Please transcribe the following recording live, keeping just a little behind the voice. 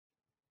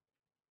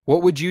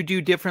What would you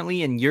do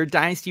differently in your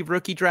Dynasty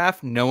rookie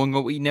draft? Knowing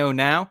what we know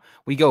now,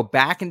 we go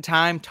back in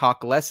time,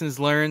 talk lessons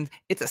learned.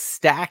 It's a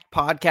stacked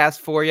podcast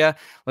for you.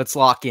 Let's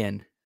lock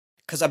in.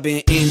 Cause I've been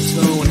in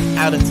tune,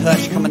 out of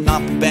touch, coming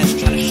off the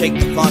bench, trying to shake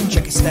the funk,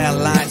 check a stat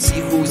line, see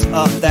who's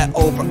up, that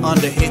over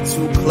under hit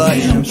too clutch.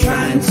 And I'm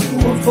trying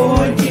to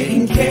avoid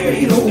getting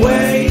carried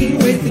away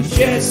with the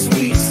jet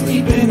sweep,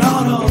 sleeping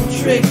on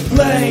a trick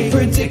play,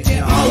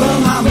 predicting all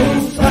of my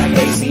moves like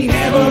they seen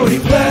every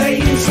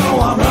play. And so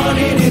I'm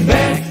running it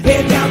back,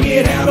 head down,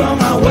 get out of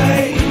my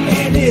way,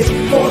 and it's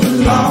for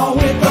the law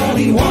with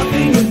only one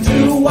thing to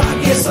do.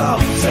 I guess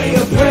I'll say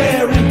a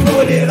prayer and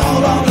put it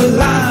all on the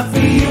line for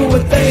you.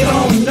 What they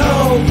don't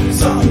know,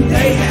 something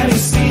they haven't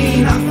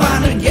seen. I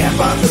find a gap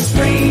on the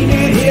screen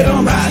and hit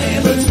them right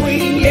in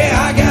between. Yeah,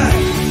 I got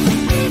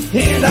it,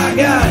 and I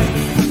got it.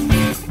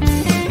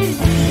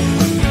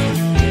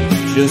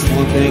 Just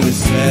one thing to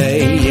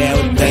say, yeah,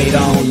 what they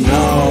don't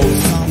know,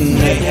 something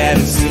they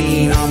haven't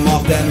seen. I'm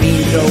off that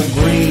mean Joe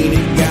Green,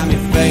 it got me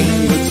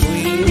fading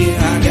between.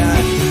 Yeah, I got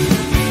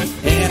it,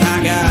 and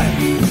I got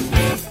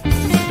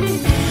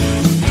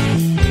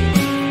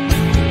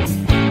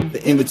it. The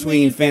In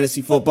Between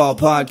Fantasy Football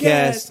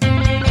Podcast.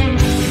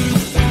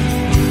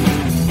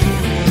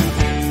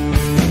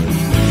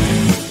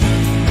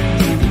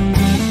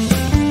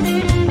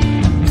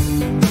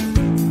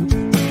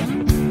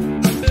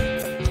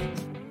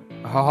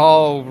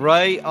 All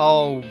right.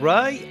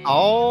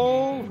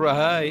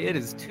 It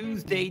is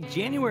Tuesday,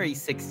 January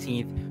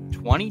 16th,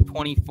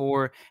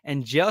 2024,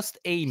 and just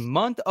a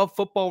month of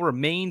football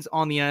remains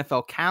on the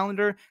NFL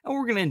calendar, and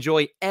we're going to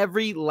enjoy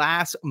every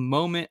last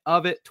moment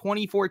of it.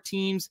 24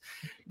 teams,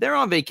 they're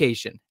on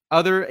vacation.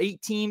 Other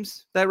 8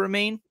 teams that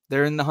remain,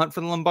 they're in the hunt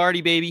for the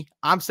Lombardi, baby.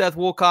 I'm Seth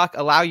Woolcock.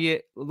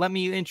 Let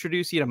me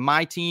introduce you to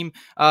my team.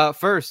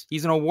 First,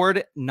 he's an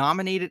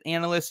award-nominated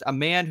analyst, a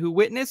man who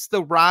witnessed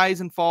the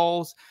rise and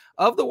falls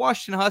of the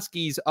Washington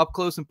Huskies up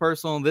close and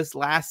personal this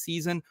last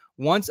season,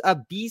 once a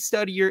bee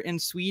studier in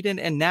Sweden,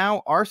 and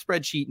now our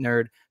spreadsheet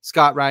nerd,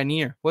 Scott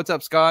Rynier. What's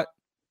up, Scott?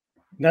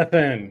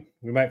 Nothing.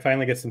 We might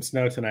finally get some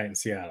snow tonight in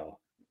Seattle.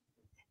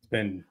 It's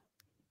been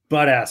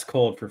butt-ass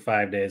cold for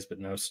 5 days, but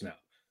no snow.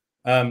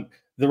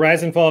 The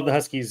rise and fall of the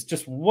Huskies,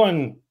 just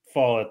one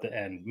fall at the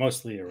end,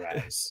 mostly a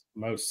rise,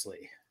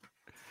 mostly.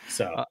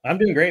 So I'm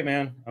doing great,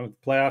 man.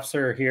 Playoffs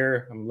are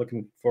here. I'm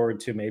looking forward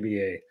to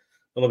maybe a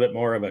little bit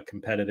more of a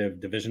competitive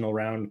divisional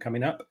round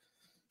coming up.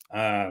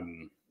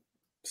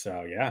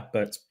 So yeah,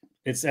 but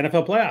it's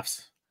NFL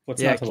playoffs.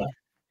 What's not to like?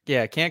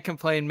 Yeah, can't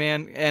complain,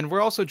 man. And we're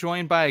also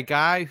joined by a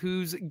guy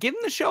who's given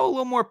the show a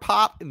little more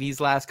pop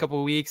these last couple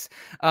of weeks.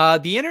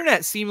 The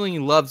internet seemingly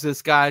loves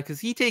this guy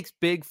because he takes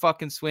big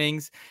fucking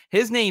swings.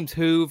 His name's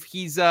Hoove.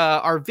 He's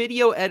our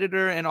video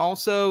editor and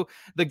also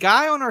the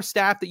guy on our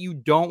staff that you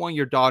don't want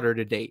your daughter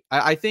to date.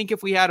 I think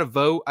if we had a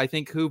vote, I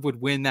think Hoove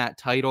would win that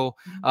title.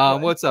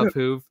 What's up,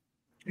 Hoove?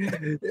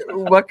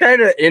 What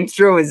kind of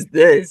intro is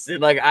this?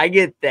 Like, I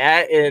get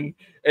that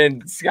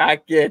and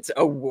Scott gets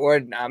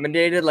award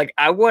nominated. Like,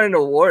 I won an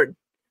award.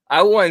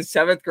 I won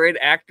 7th grade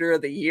actor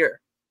of the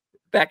year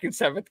back in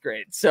 7th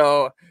grade.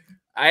 So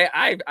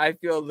I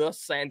feel a little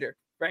slandered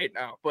right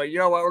now. But you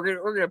know what?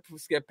 We're gonna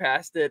skip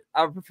past it.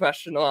 I'm a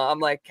professional. I'm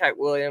like Cat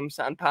Williams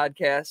on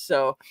podcasts.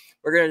 So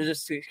we're gonna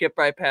just skip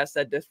right past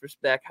that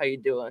disrespect. How you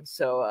doing?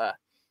 So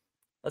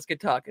let's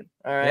get talking.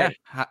 All right.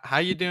 Yeah. How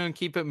you doing?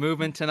 Keep it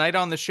moving. Tonight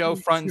on the show,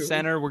 front and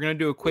center, we're going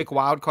to do a quick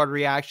wild card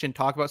reaction,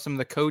 talk about some of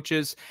the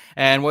coaches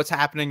and what's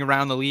happening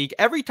around the league.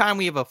 Every time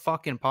we have a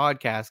fucking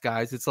podcast,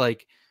 guys, it's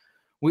like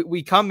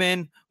we come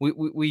in,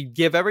 we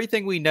give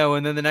everything we know,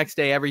 and then the next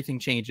day everything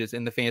changes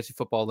in the fantasy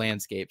football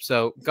landscape.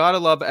 So gotta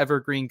love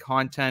evergreen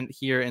content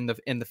here in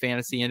the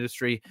fantasy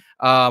industry.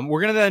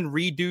 We're gonna then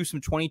redo some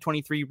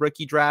 2023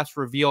 rookie drafts,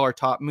 reveal our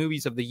top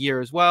movies of the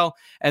year as well,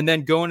 and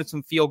then go into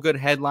some feel good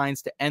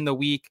headlines to end the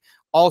week.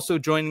 Also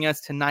joining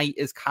us tonight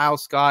is Kyle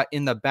Scott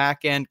in the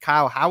back end.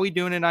 Kyle, how are we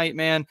doing tonight,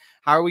 man?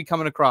 How are we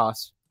coming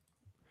across?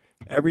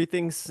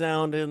 Everything's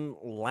sounding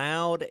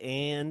loud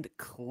and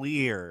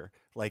clear.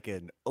 Like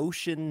an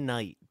ocean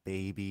night,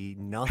 baby.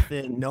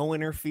 Nothing, no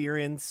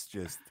interference,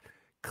 just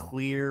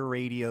clear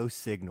radio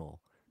signal.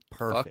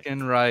 Perfect.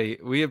 Fucking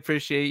right. We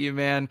appreciate you,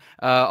 man.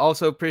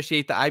 Also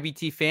appreciate the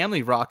IBT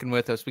family rocking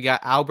with us. We got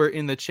Albert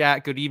in the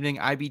chat. Good evening,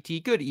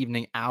 IBT. Good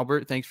evening,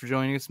 Albert. Thanks for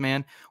joining us,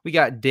 man. We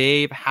got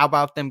Dave. How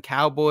about them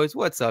Cowboys?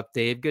 What's up,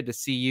 Dave? Good to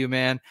see you,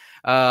 man.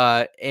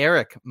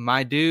 Eric,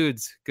 my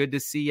dudes. Good to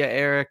see you,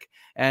 Eric.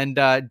 And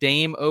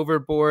Dame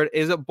Overboard.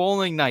 Is it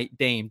bowling night,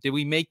 Dame? Did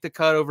we make the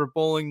cut over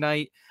bowling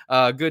night?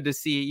 Good to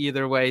see you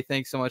either way.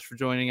 Thanks so much for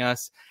joining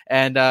us.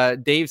 And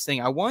Dave's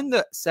saying, I won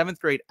the 7th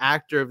grade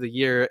actor of the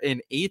year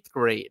in 8th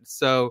grade.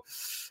 So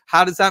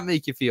how does that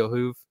make you feel,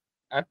 Hoove?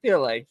 I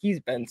feel like he's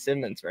Ben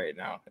Simmons right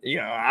now. You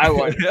know, I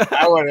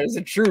won as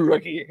a true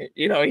rookie.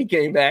 You know, he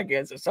came back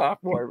as a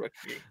sophomore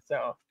rookie.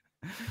 So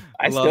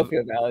I still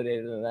feel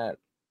validated in that.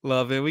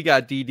 Love it. We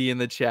got DD in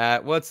the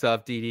chat. What's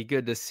up, DD?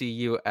 Good to see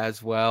you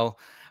as well.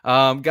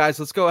 Guys,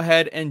 let's go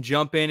ahead and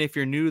jump in. If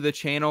you're new to the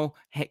channel,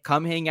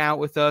 come hang out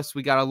with us.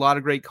 We got a lot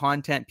of great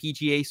content.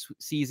 PGA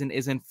season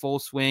is in full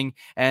swing,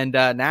 and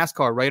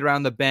NASCAR right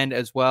around the bend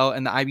as well.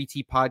 And the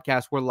IBT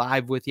podcast, we're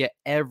live with you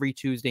every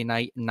Tuesday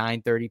night,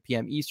 9:30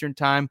 p.m. Eastern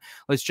time.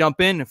 Let's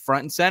jump in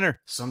front and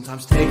center.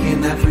 Sometimes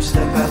taking that first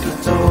step out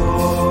the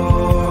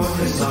door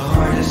is the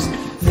hardest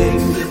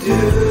thing to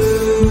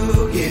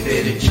do. Give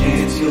it a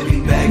chance, you'll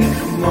be begging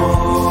for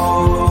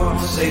more.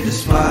 Save the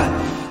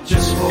spot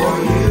just for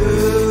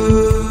you.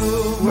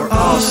 We're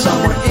all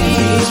somewhere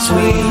in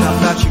between. How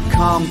about you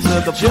come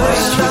to the place where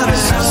you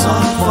have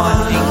some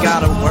fun? Ain't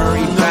gotta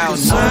worry about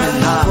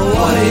knowing not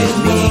what it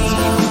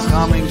means.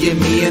 Come and give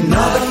me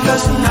another,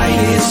 cause the night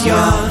is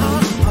young.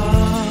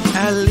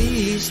 At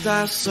least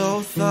I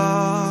so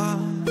thought.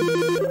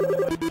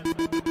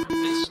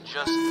 This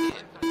just in.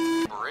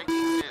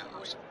 Breaking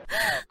news.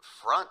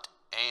 Front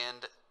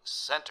and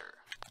center.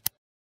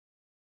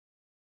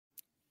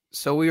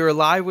 So we were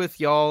live with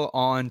y'all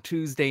on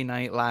Tuesday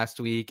night last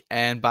week,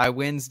 and by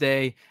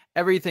Wednesday,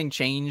 everything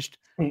changed.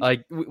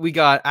 Like, we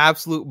got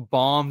absolute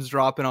bombs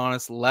dropping on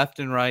us left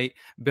and right.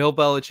 Bill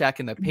Belichick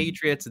and the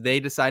Patriots, they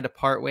decide to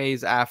part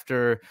ways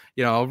after,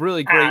 a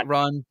really great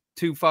run,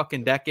 2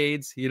 fucking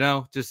decades,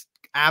 just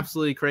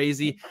absolutely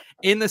crazy.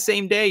 In the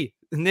same day,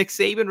 Nick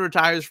Saban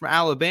retires from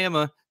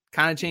Alabama,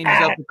 kind of changes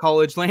up the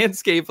college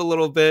landscape a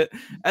little bit.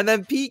 And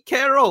then Pete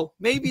Carroll,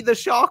 maybe the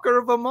shocker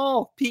of them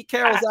all. Pete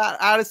Carroll's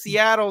out of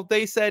Seattle.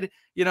 They said,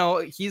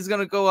 he's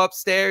going to go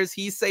upstairs.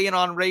 He's saying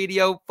on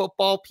radio,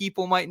 football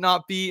people might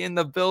not be in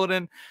the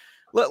building.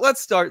 Let's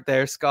start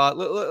there, Scott.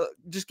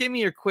 Just give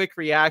me your quick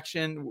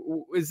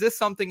reaction. Is this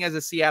something as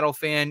a Seattle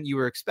fan you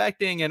were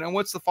expecting? And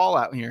what's the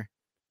fallout here?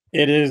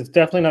 It is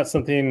definitely not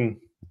something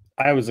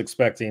I was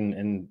expecting,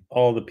 and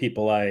all the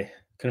people I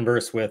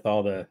converse with,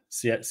 all the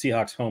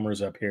Seahawks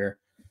homers up here.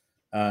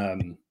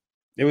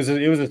 It was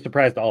a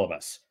surprise to all of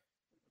us.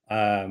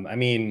 I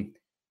mean,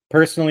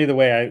 personally, the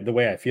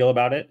way I feel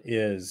about it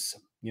is,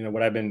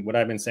 what I've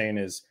been saying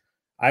is,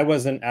 I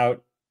wasn't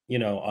out,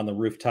 on the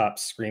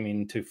rooftops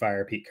screaming to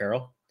fire Pete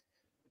Carroll,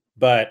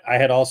 but I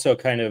had also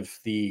kind of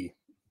the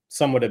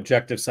somewhat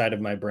objective side of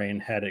my brain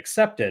had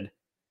accepted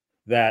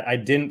that I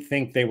didn't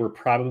think they were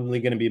probably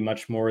going to be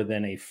much more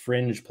than a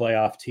fringe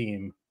playoff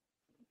team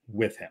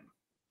with him.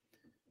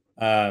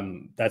 I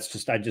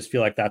just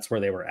feel like that's where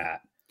they were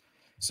at.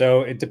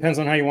 So it depends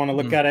on how you want to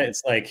look at it.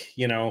 It's like,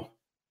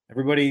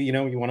 everybody, you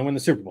want to win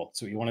the Super Bowl.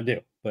 That's what you want to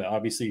do. But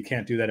obviously you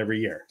can't do that every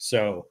year.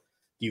 So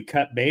you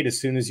cut bait as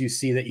soon as you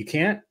see that you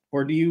can't,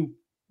 or do you,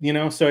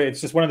 so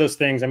it's just one of those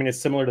things. I mean, it's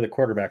similar to the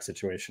quarterback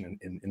situation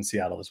in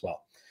Seattle as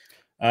well.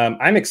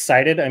 I'm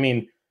excited. I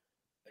mean,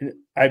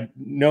 I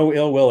no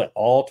ill will at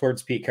all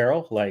towards Pete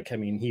Carroll. Like, I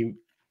mean, he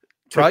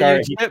took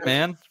my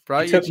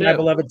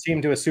beloved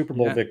team to a Super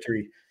Bowl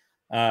victory.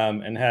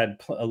 And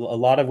had a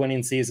lot of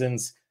winning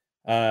seasons.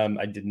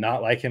 I did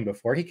not like him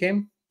before he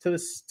came to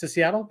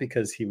Seattle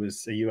because he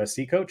was a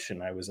USC coach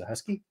and I was a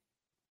Husky.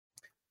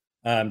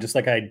 Just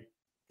like I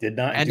did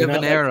not end of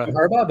an era,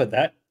 Harbaugh, but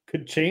that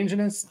could change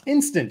in an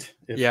instant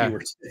if he were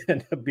to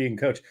end up being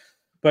coach.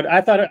 But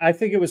I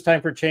think it was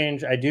time for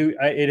change.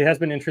 It has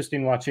been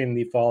interesting watching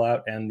the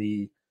fallout and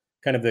the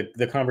kind of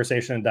the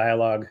conversation and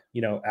dialogue,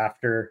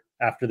 after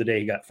the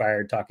day he got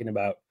fired, talking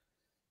about,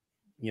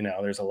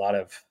 there's a lot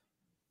of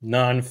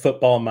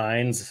non-football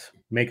minds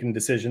making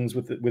decisions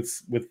with the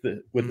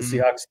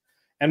Seahawks,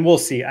 and we'll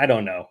see. I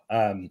don't know.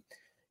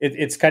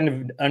 It's kind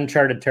of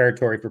uncharted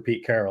territory for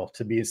Pete Carroll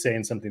to be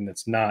saying something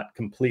that's not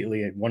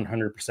completely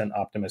 100%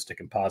 optimistic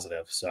and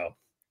positive. So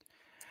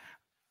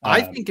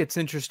I think it's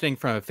interesting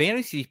from a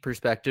fantasy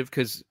perspective,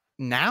 because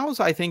now's,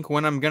 I think,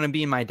 when I'm going to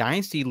be in my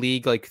Dynasty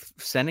league, like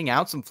sending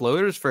out some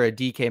floaters for a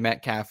DK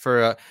Metcalf,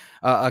 for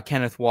a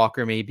Kenneth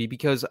Walker, maybe,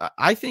 because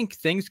I think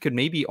things could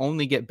maybe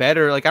only get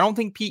better. Like, I don't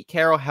think Pete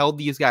Carroll held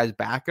these guys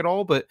back at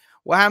all, but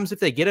what happens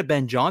if they get a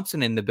Ben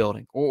Johnson in the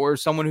building, or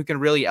someone who can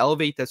really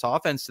elevate this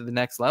offense to the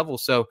next level?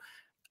 So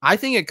I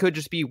think it could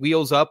just be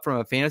wheels up from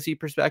a fantasy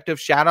perspective.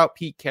 Shout out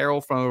Pete Carroll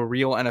from a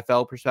real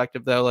NFL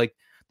perspective, though. Like,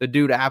 the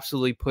dude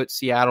absolutely put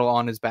Seattle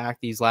on his back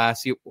these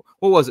last,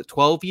 what was it,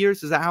 12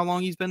 years? Is that how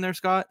long he's been there,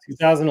 Scott?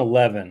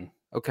 2011.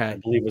 Okay. I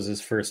believe was his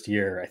first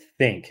year, I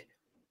think.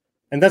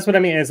 And that's what I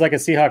mean. As like a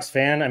Seahawks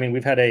fan, I mean,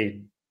 we've had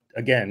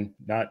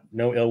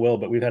no ill will,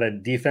 but we've had a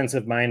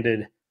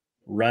defensive-minded,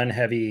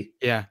 run-heavy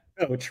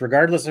coach,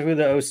 regardless of who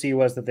the OC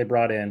was that they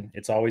brought in.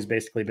 It's always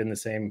basically been the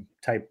same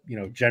type,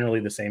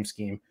 generally the same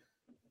scheme.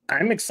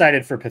 I'm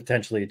excited for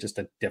potentially just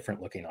a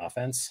different-looking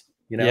offense,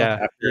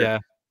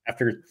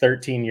 after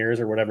 13 years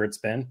or whatever it's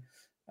been.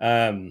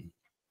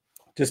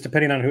 Just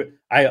depending on who.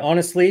 I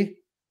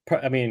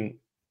mean,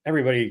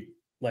 everybody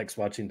likes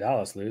watching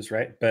Dallas lose,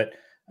 right? But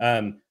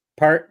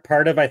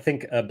part of, I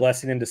think, a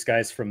blessing in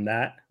disguise from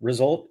that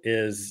result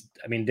is,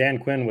 I mean, Dan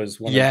Quinn was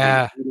one of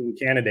the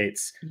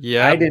candidates.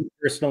 Yeah, I didn't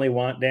personally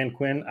want Dan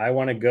Quinn. I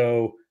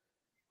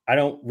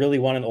don't really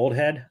want an old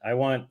head. I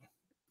want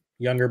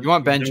younger. You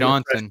want Ben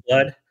Johnson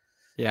blood.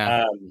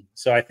 Yeah.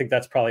 So I think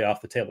that's probably off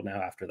the table now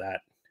after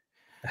that.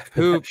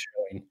 Who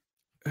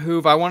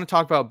Hoove, I want to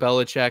talk about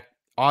Belichick.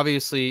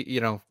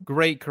 Obviously,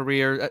 great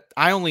career.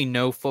 I only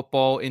know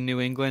football in New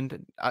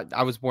England.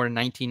 I was born in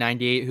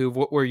 1998. Hoove,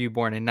 what were you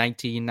born in?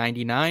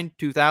 1999,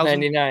 2000?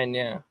 99,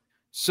 yeah.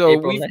 So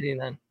April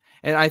 99.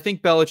 And I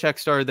think Belichick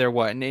started there,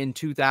 in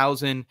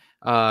 2000,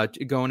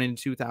 going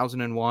into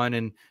 2001.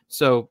 And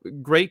so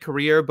great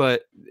career,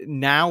 but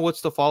now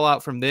what's the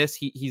fallout from this?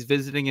 He's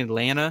visiting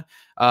Atlanta.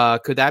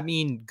 Could that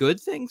mean good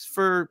things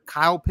for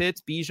Kyle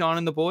Pitts, Bijan,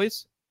 and the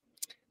boys?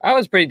 I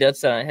was pretty dead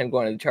set on him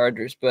going to the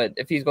Chargers, but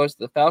if he goes to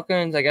the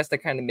Falcons, I guess that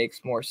kind of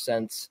makes more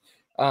sense.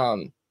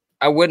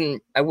 I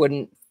wouldn't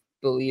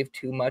believe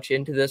too much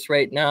into this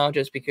right now,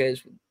 just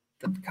because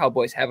the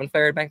Cowboys haven't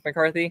fired Mike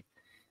McCarthy.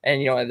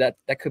 And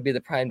that could be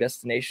the prime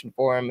destination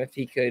for him if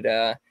he could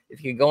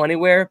go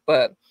anywhere.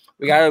 But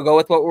we got to go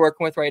with what we're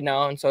working with right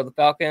now. And so the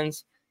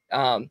Falcons,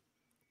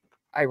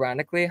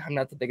 ironically, I'm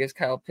not the biggest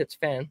Kyle Pitts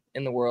fan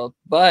in the world,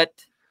 but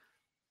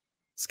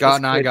Scott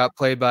and I got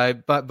played by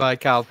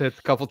Kyle Pitts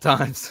a couple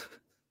times.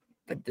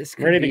 But this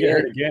could ready be to get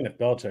hurt again if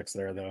Belichick's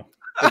there, though.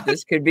 But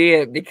this could be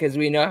it, because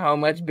we know how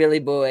much Billy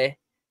Boy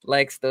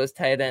likes those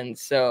tight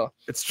ends. So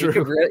it's true.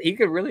 He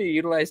could really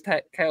utilize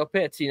Kyle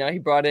Pitts. He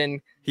brought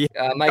in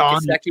Mike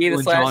Gesicki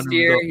this last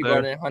year. He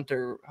brought in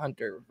Hunter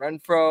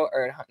Renfro,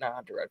 or not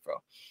Hunter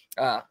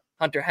Renfro,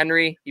 Hunter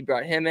Henry. He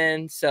brought him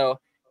in. So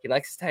he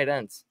likes his tight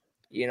ends.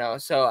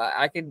 So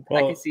I could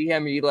see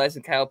him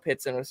utilizing Kyle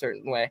Pitts in a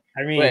certain way.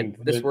 I mean,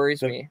 but this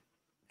worries me.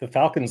 The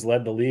Falcons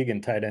led the league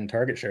in tight end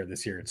target share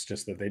this year. It's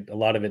just that a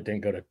lot of it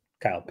didn't go to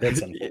Kyle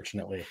Pitts,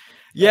 unfortunately.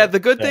 Yeah, the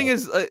good thing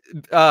is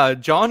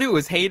Jonnu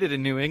was hated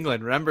in New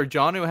England. Remember,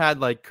 Jonnu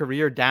had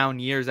career down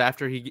years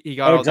after he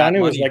got all that money.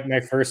 Jonnu was like my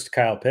first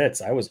Kyle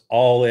Pitts. I was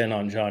all in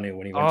on Jonnu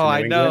when he went to New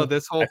England. I know.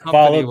 This whole company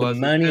followed was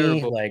the money.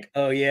 terrible.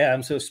 Oh yeah,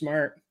 I'm so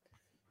smart.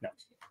 No.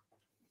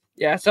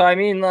 Yeah, so I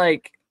mean,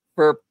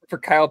 for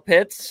Kyle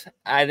Pitts,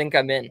 I think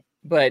I'm in.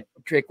 But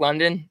Drake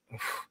London,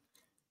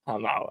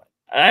 I'm out.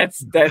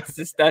 That's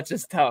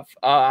just tough.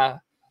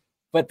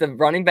 But the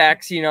running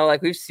backs,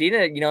 we've seen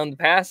it, in the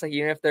past,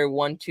 even if they're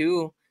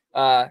 1-2,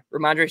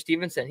 Ramondre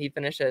Stevenson, he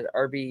finished at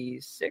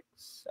RB6,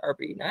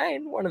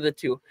 RB9, one of the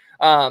two.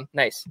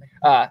 Nice.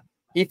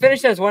 He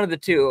finished as one of the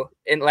two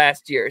in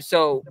last year.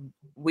 So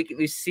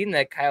we've seen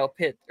that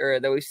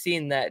we've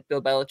seen that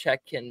Bill Belichick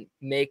can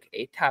make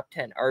a top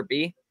 10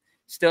 RB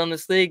still in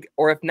this league.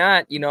 Or if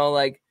not,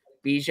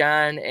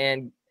 Bijan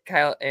and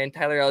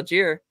Tyler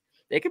Algier,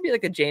 they could be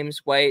like a James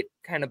White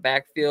kind of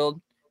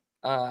backfield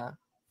for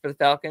the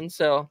Falcons.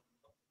 So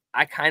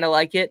I kind of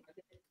like it.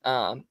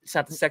 It's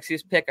not the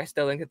sexiest pick. I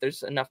still think that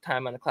there's enough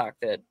time on the clock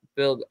that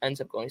Bill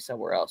ends up going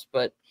somewhere else.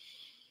 But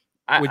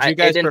would you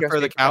guys prefer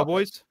the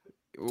Cowboys?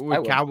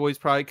 Would Cowboys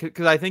probably?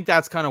 Because I think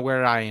that's kind of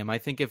where I am. I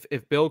think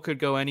if Bill could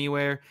go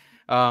anywhere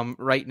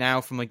right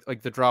now from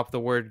like the drop of the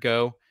word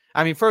go.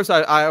 I mean, first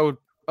I would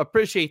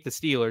appreciate the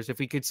Steelers. If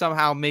we could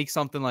somehow make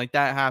something like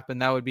that happen,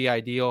 that would be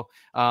ideal.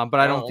 But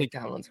I don't think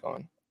Tomlin's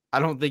going. I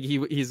don't think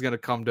he's going to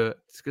come to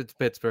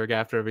Pittsburgh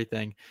after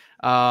everything.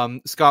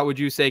 Scott, would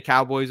you say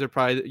Cowboys are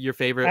probably your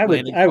favorite? I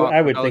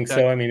would think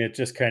so. I mean, it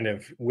just kind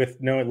of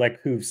like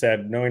who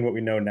said, knowing what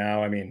we know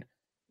now. I mean,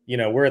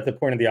 we're at the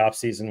point of the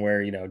offseason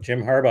where,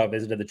 Jim Harbaugh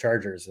visited the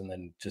Chargers, and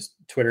then just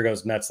Twitter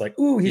goes nuts. Like,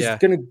 ooh, he's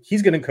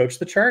going to coach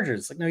the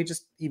Chargers. Like, no,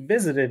 he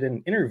visited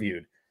and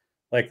interviewed.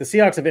 Like the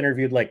Seahawks have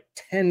interviewed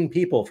 10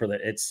 people for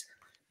that.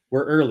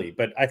 We're early,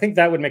 but I think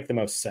that would make the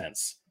most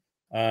sense.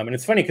 And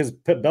it's funny because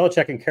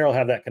Belichick and Carroll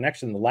have that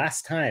connection. The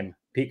last time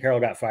Pete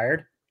Carroll got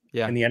fired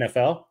in the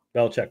NFL,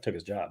 Belichick took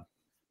his job.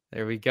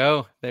 There we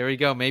go.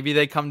 Maybe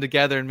they come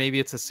together, and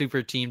maybe it's a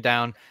super team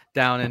down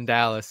in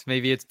Dallas.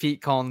 Maybe it's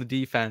Pete calling the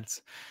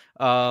defense.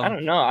 I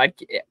don't know.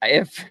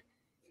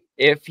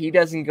 If he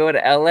doesn't go to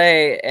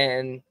LA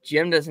and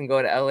Jim doesn't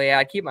go to LA,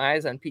 I keep my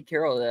eyes on Pete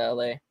Carroll to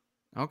LA.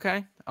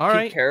 Okay. All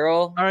right. Pete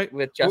Carroll. All right.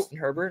 With Justin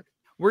Herbert.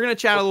 We're going to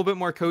chat a little bit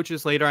more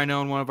coaches later, I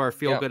know, in one of our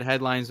feel-good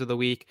headlines of the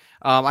week.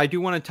 I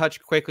do want to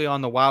touch quickly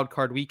on the wild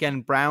card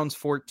weekend. Browns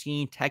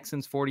 14,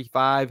 Texans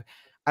 45.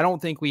 I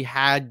don't think we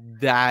had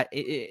that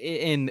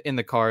in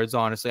the cards,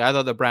 honestly. I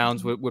thought the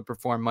Browns would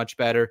perform much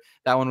better.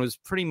 That one was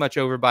pretty much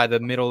over by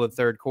the middle of the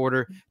third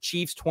quarter.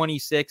 Chiefs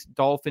 26,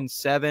 Dolphins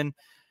 7.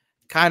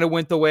 Kind of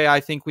went the way I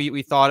think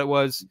we thought it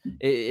was.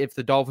 If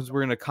the Dolphins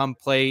were going to come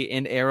play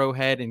in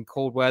Arrowhead in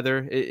cold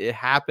weather, it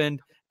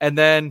happened. And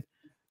then,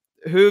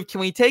 Hoove, can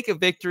we take a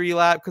victory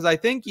lap? Because I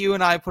think you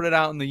and I put it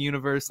out in the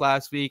universe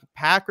last week.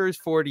 Packers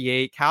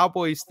 48,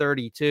 Cowboys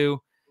 32.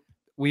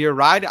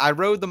 I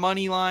rode the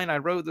money line. I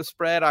rode the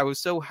spread. I was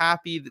so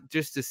happy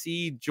just to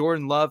see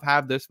Jordan Love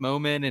have this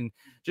moment, and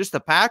just the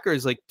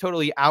Packers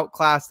totally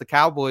outclassed the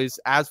Cowboys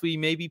as we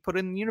maybe put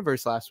in the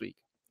universe last week.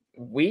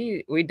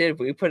 We did.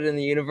 We put it in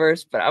the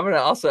universe, but I'm going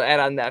to also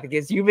add on that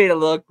because you made a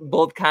little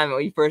bold comment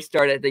when you first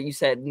started that you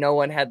said no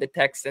one had the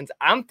Texans.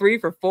 I'm 3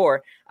 for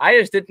 4. I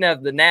just didn't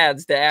have the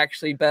nads to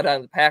actually bet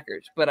on the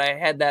Packers, but I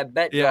had that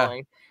bet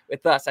going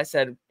with us. I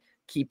said,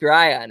 keep your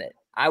eye on it.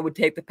 I would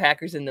take the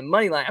Packers in the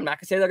money line. I'm not going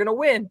to say they're going to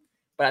win,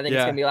 but I think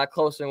it's going to be a lot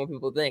closer than what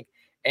people think.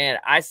 And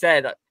I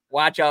said,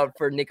 watch out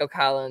for Nico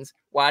Collins.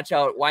 watch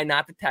out. Why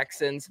not the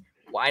Texans?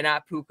 Why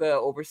not Puka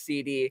over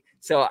CD?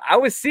 So I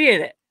was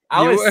seeing it.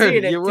 I was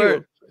seeing it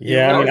too.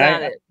 Yeah, I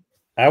mean,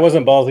 I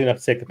wasn't ballsy enough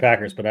to take the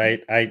Packers, but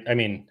I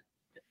mean,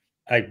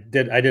 I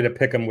did a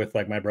pick 'em with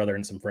like my brother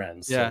and some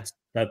friends. Yeah.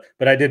 So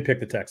but I did pick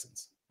the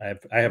Texans. I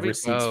have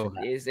receipts for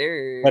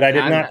that. But I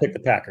did not pick the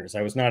Packers.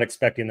 I was not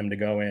expecting them to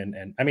go in,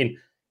 and I mean,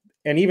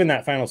 and even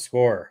that final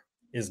score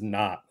is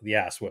not the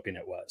ass whipping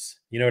it was.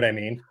 You know what I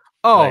mean?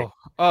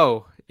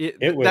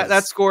 It was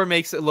that score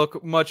makes it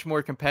look much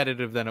more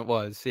competitive than it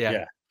was.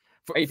 Yeah.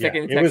 Are you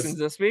picking the Texans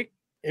this week?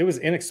 It was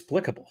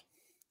inexplicable.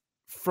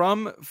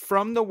 From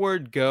the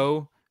word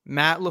go,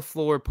 Matt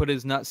LaFleur put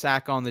his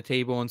nutsack on the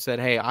table and said,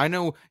 "Hey, I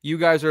know you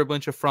guys are a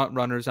bunch of front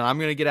runners, and I'm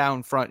going to get out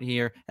in front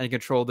here and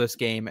control this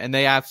game." And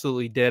they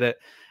absolutely did it.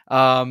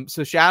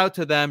 So shout out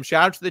to them.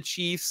 Shout out to the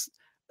Chiefs.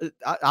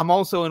 I'm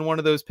also in one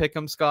of those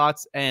pick'em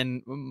Scots,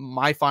 and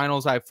my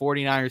finals, I have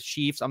 49ers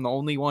Chiefs. I'm the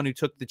only one who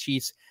took the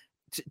Chiefs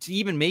to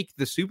even make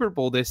the Super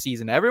Bowl this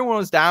season. Everyone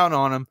was down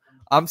on them.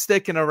 I'm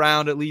sticking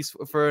around at least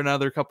for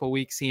another couple of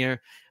weeks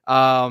here.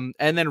 And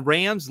then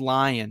Rams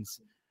Lions.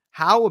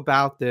 How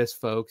about this,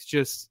 folks?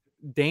 Just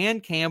Dan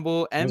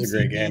Campbell,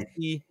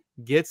 MCDC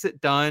gets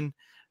it done.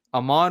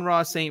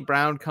 Amon-Ra St.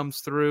 Brown comes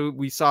through.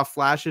 We saw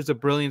flashes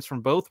of brilliance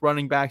from both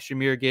running backs,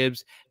 Jahmyr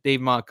Gibbs,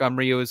 Dave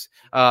Montgomery. It was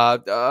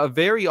a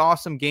very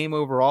awesome game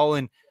overall.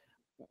 And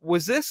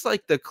was this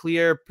like the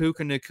clear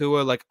Puka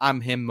Nacua, like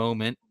I'm him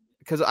moment?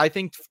 Because I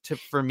think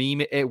for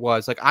me, it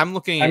was like I'm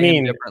looking at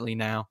him differently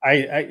now.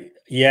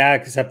 Yeah,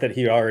 except that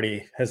he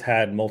already has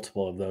had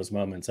multiple of those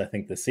moments, I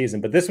think, this season.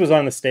 But this was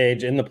on the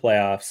stage in the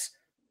playoffs.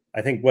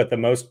 I think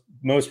the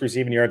most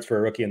receiving yards for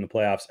a rookie in the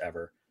playoffs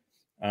ever.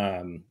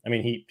 I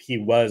mean, he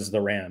was the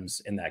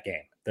Rams in that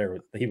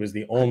game. He was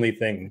the only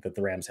thing that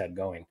the Rams had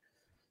going.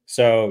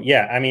 So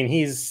yeah, I mean,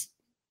 he's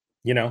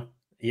done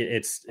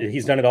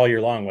it all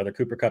year long, whether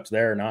Cooper Kupp's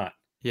there or not.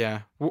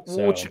 Yeah,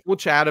 we'll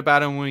chat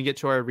about him when we get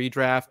to our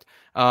redraft.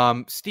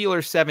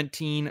 Steelers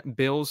 17,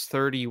 Bills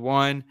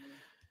 31.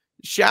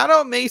 Shout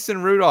out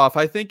Mason Rudolph.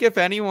 I think if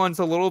anyone's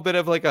a little bit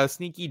of like a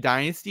sneaky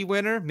dynasty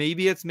winner,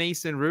 maybe it's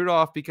Mason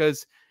Rudolph,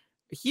 because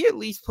he at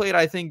least played,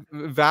 I think,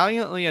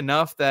 valiantly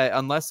enough that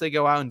unless they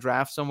go out and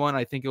draft someone,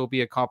 I think it will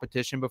be a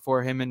competition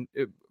for him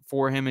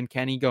and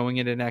Kenny going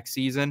into next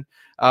season.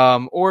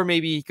 Or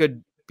maybe he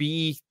could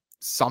be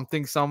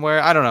something somewhere.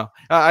 I don't know.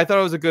 I thought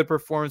it was a good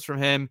performance from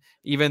him,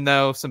 even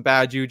though some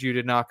bad juju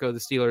did not go the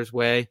Steelers'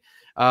 way.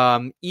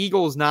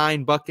 Eagles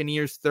 9,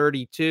 Buccaneers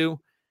 32.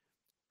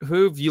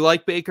 Hoove, you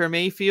like Baker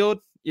Mayfield?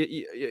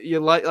 You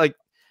like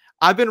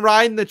I've been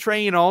riding the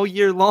train all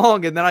year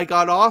long, and then I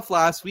got off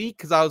last week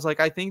because I was like,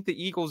 I think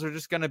the Eagles are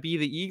just going to be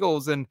the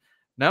Eagles, and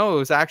no, it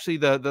was actually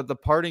the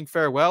parting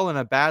farewell and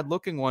a bad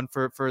looking one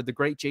for the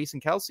great Jason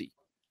Kelce.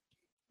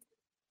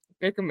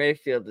 Baker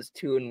Mayfield is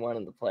 2-1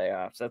 in the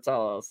playoffs. That's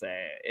all I'll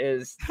say.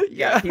 You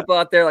got people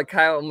out there like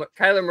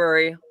Kyler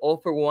Murray,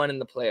 0-1 in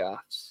the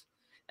playoffs,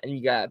 and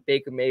you got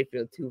Baker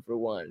Mayfield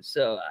 2-1.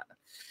 So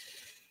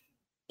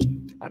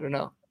I don't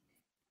know.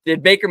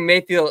 Did Baker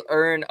Mayfield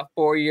earn a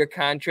 4-year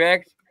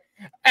contract?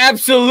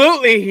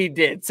 Absolutely, he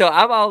did. So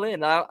I'm all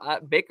in.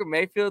 Baker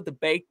Mayfield, the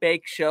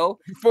Bake Show.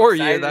 4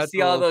 years. To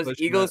see all those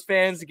Eagles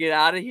fans get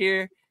out of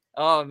here.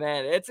 Oh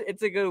man,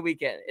 it's a good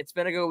weekend. It's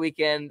been a good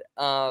weekend.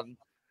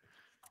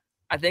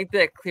 I think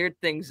that cleared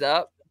things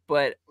up,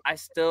 but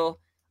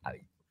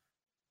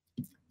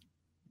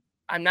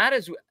I'm not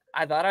as.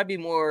 I thought I'd be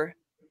more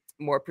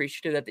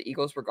appreciative that the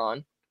Eagles were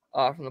gone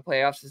from the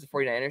playoffs as a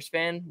 49ers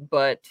fan,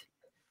 but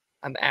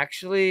I'm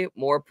actually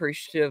more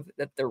appreciative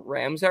that the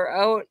Rams are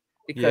out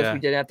because we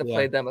didn't have to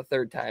play them a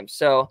third time.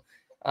 So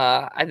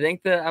I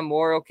think that I'm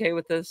more okay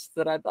with this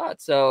than I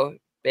thought. So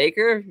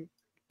Baker,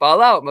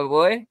 ball out, my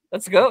boy.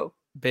 Let's go.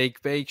 Bake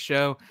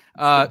Show.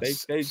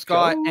 Bake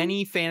Scott, show.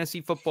 Any fantasy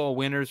football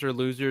winners or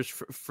losers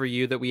for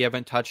you that we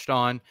haven't touched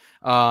on,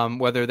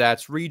 whether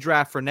that's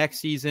redraft for next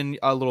season,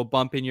 a little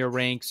bump in your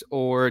ranks,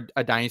 or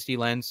a dynasty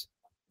lens?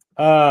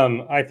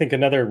 I think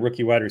another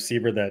rookie wide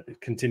receiver that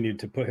continued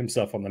to put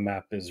himself on the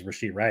map is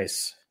Rashee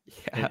Rice.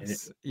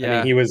 Yes.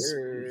 I mean,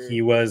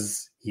 he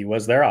was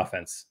their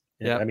offense.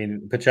 Yeah. I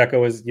mean, Pacheco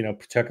was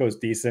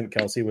decent.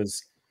 Kelce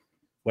was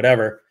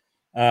whatever.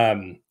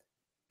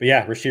 But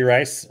yeah, Rashee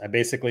Rice, I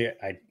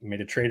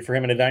made a trade for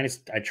him in a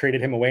dynasty. I traded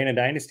him away in a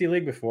dynasty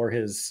league before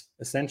his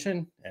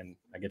ascension, and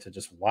I get to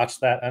just watch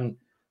that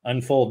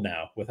unfold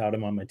now without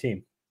him on my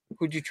team.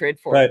 Who'd you trade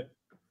for? But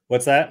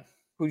what's that?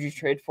 Who'd you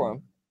trade for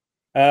him?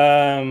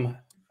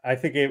 I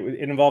think it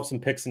involved some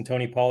picks in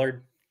Tony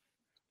Pollard.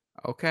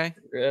 Okay.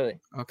 Really?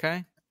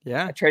 Okay.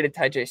 Yeah. I traded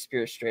Tyjae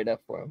Spears straight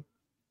up for him.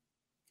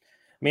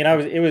 I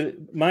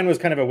mean, mine was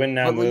kind of a win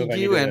now move. What league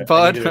you in,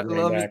 bud?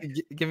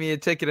 Give me a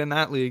ticket in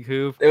that league,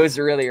 Hoove. It was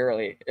really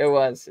early. It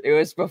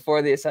was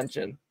before the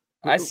ascension.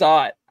 I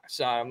saw it.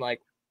 I'm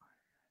like,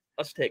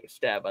 let's take a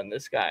stab on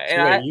this guy. So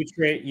and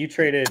you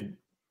traded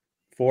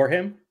for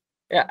him?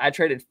 Yeah, I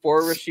traded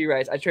for Rashee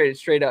Rice. I traded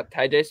straight up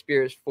Tyjae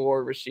Spears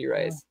for Rashee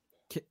Rice.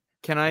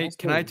 Can I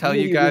Also tell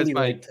you guys really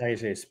my like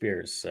Tyjae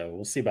Spears, so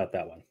we'll see about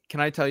that one. Can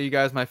I tell you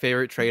guys my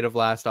favorite trade of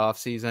last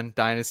offseason,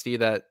 Dynasty,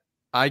 that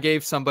I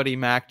gave somebody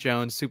Mac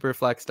Jones,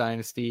 Superflex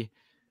Dynasty.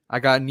 I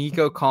got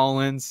Nico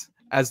Collins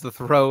as the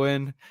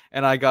throw-in,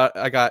 and I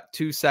got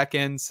 2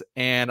 seconds,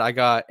 and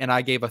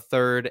I gave a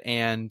third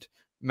and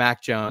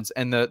Mac Jones.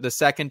 And the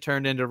second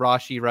turned into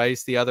Rashee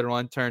Rice, the other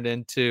one turned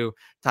into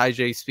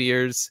Tyjae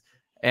Spears,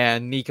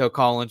 and Nico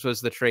Collins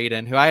was the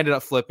trade-in, who I ended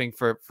up flipping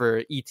for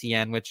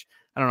ETN, which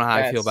I don't know how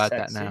I feel about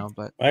that now,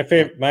 but my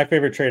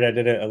favorite trade, I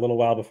did it a little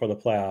while before the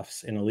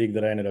playoffs in a league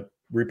that I ended up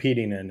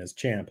repeating in as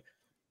champ,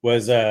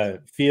 was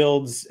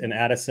Fields and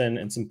Addison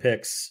and some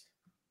picks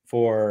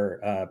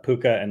for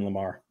Puka and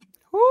Lamar.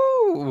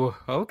 Ooh,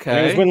 okay. And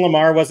it was when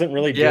Lamar wasn't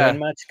really doing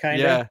much, kind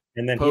of. Yeah.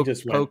 And then he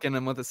just went poking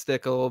him with a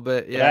stick a little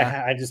bit. But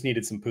Yeah. I just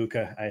needed some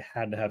Puka. I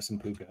had to have some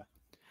Puka.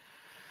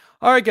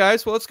 All right,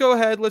 guys. Well, let's go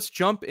ahead. Let's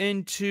jump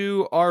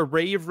into our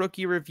rave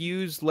rookie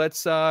reviews.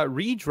 Let's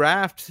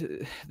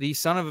redraft the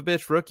son of a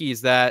bitch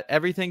rookies that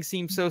everything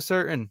seems so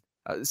certain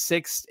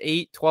 6,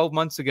 8, 12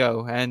 months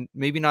ago, and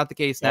maybe not the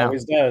case now.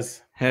 Always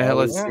does. It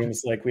always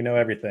seems like we know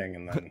everything,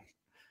 and then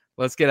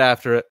let's get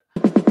after it.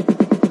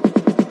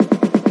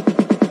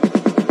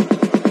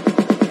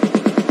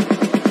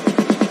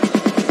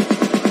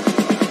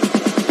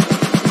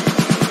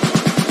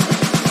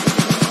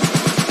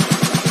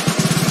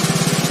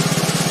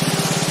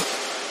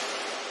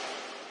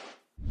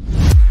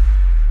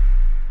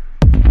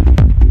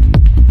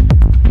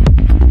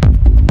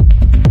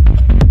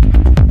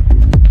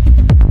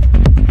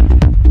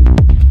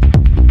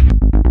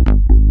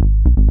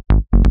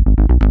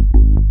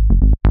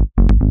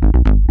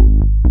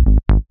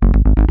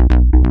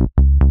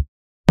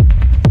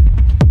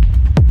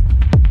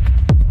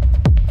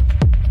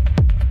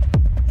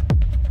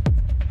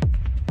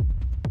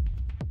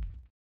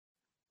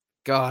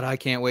 God, I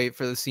can't wait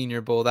for the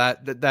Senior Bowl.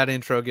 That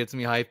intro gets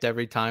me hyped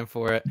every time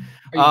for it.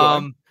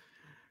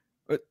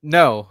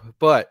 No,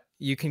 but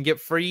you can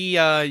get free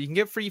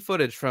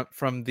footage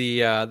from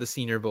the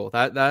Senior Bowl.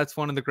 That's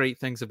one of the great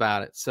things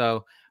about it.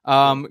 So,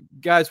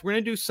 guys, we're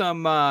going to do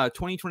some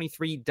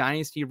 2023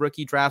 Dynasty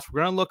rookie drafts.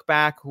 We're going to look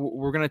back.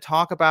 We're going to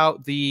talk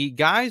about the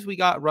guys we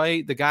got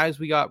right, the guys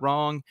we got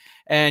wrong,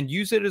 and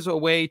use it as a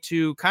way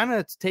to kind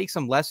of take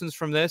some lessons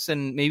from this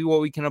and maybe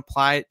what we can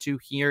apply it to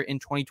here in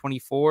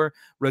 2024.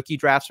 Rookie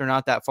drafts are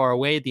not that far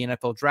away. The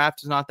NFL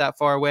draft is not that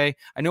far away.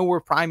 I know we're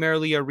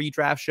primarily a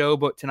redraft show,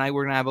 but tonight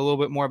we're going to have a little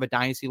bit more of a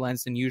Dynasty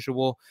lens than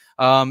usual.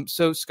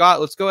 So,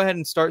 Scott, let's go ahead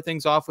and start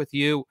things off with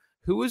you.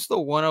 Who is the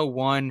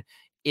 101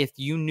 if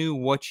you knew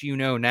what you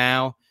know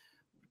now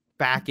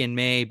back in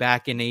May,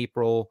 back in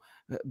April,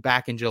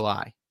 back in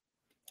July?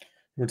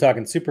 We're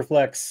talking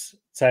Superflex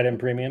side end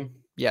premium.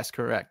 Yes,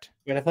 correct.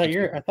 But I thought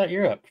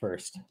you're up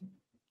first.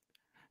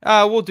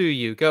 We'll do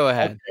you. Go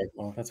ahead. Okay,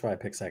 well, that's why I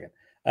picked second.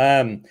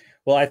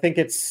 Well, I think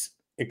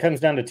it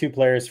comes down to 2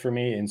 players for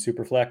me in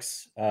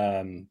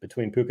Superflex,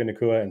 between Puka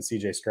Nacua and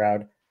CJ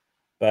Stroud.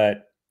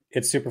 But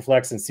it's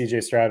Superflex and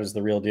CJ Stroud is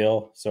the real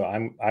deal. So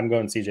I'm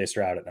going CJ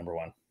Stroud at number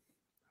 1.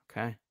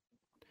 Okay.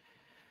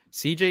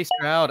 CJ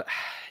Stroud.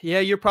 Yeah,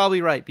 you're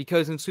probably right,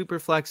 because in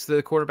Superflex,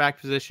 the quarterback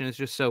position is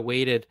just so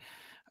weighted.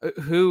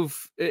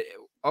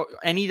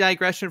 Any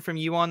digression from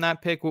you on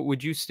that pick?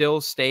 Would you still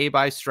stay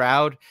by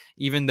Stroud,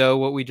 even though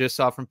what we just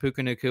saw from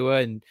Puka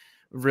Nacua and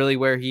really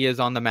where he is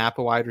on the map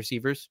of wide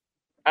receivers?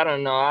 I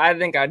don't know. I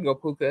think I'd go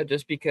Puka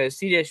just because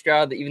CJ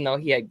Stroud, even though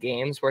he had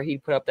games where he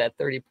put up that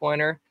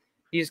 30-pointer,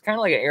 he's kind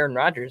of like an Aaron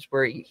Rodgers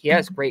where he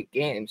has great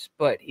games,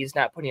 but he's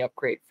not putting up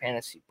great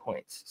fantasy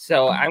points.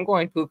 So I'm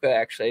going Puka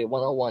actually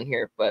 101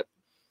 here, but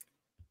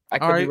I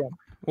could be wrong.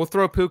 We'll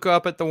throw Puka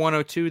up at the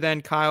 102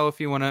 then, Kyle,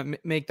 if you want to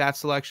make that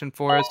selection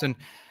for us. And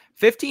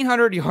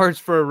 1,500 yards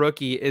for a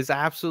rookie is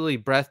absolutely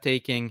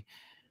breathtaking.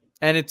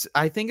 And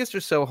I think it's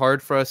just so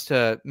hard for us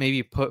to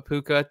maybe put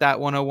Puka at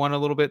that 101 a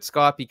little bit,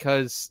 Scott,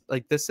 because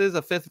like this is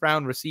a 5th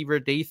round receiver,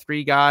 day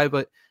 3 guy,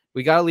 but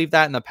we got to leave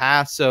that in the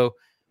past. So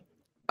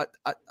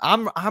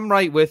I'm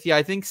right with you.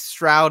 I think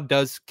Stroud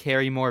does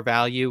carry more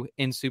value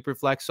in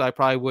Superflex, so I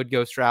probably would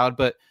go Stroud,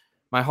 but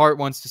my heart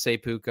wants to say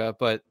Puka,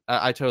 but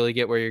I totally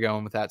get where you're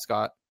going with that,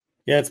 Scott.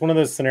 Yeah, it's one of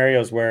those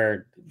scenarios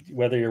where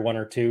whether you're 1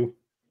 or 2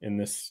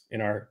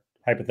 in our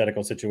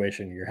hypothetical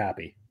situation, you're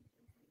happy.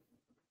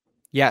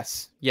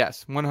 Yes,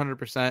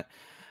 100%.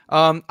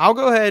 I'll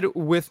go ahead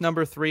with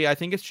number 3. I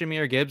think it's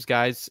Jahmyr Gibbs,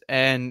 guys,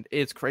 and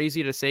it's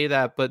crazy to say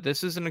that, but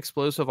this is an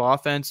explosive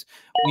offense.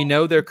 We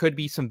know there could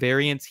be some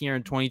variance here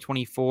in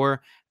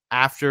 2024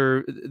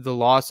 after the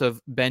loss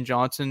of Ben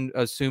Johnson,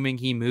 assuming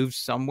he moves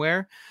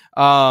somewhere.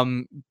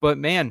 But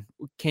man,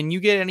 can you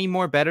get any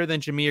more better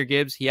than Jahmyr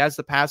Gibbs? He has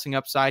the passing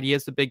upside. He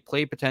has the big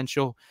play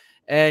potential.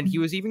 And he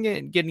was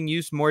even getting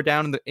used more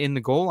down in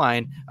the goal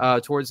line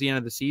towards the end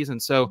of the season.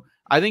 So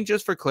I think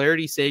just for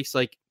clarity's sakes,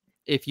 like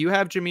if you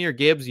have Jahmyr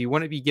Gibbs, you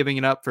wouldn't be giving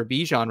it up for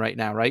Bijan right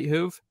now, right,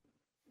 Hoove?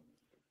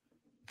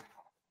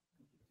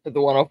 At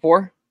the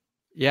 104?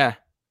 Yeah.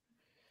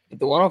 At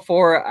the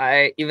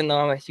 104, even though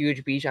I'm a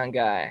huge Bijan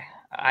guy,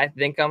 I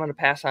think I'm going to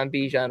pass on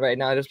Bijan right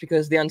now just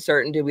because of the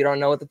uncertainty. We don't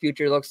know what the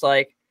future looks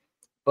like,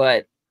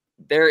 but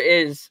there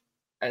is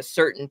a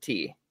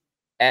certainty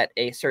at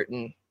a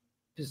certain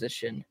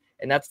position,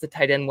 and that's the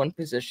tight end 1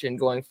 position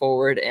going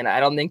forward. And I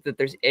don't think that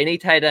there's any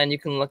tight end you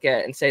can look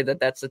at and say that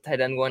that's the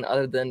tight end 1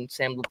 other than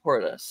Sam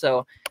Laporta.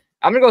 So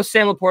I'm going to go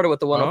Sam Laporta with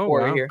the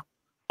 104 here.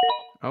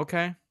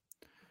 Okay.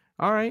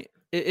 All right.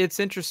 It's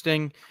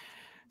interesting.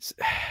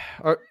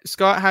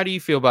 Scott, how do you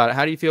feel about it?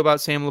 How do you feel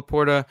about Sam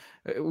Laporta?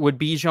 Would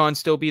Bijan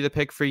still be the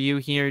pick for you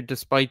here,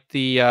 despite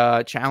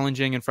the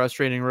challenging and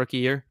frustrating rookie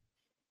year?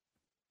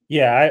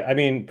 Yeah, I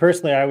mean,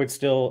 personally, I would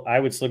still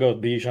go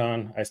with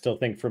Bijan. I still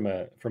think from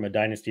a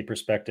dynasty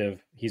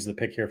perspective, he's the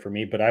pick here for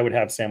me. But I would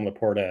have Sam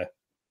Laporta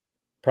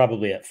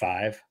probably at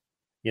 5.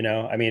 You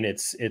know, I mean,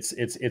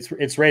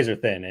 it's razor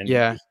thin, and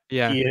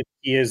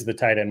he is the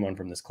tight end 1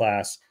 from this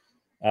class.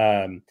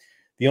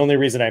 The only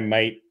reason I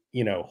might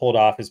hold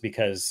off is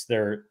because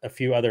there are a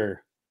few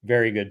other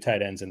very good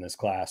tight ends in this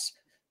class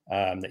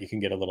that you can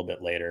get a little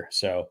bit later.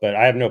 So, but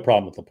I have no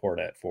problem with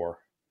Laporta at 4.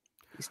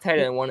 He's tight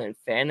end 1 in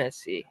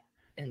fantasy.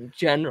 In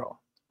general,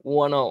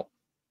 1-0.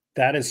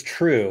 That is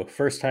true.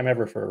 First time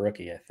ever for a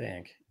rookie, I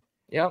think.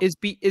 Yeah. Is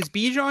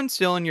Bijan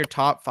still in your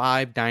top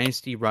 5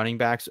 dynasty running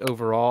backs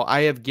overall?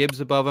 I have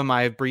Gibbs above him.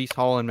 I have Breece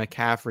Hall and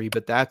McCaffrey,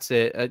 but that's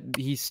it.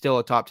 He's still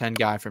a top 10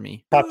 guy for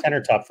me. Top 10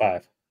 or top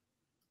 5?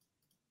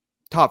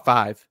 Top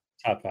 5.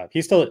 Top 5.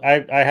 He's still.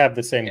 I have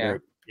the same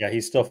group. Yeah,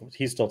 he's still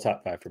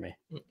top 5 for me.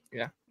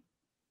 Yeah.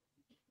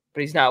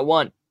 But he's not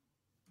 1.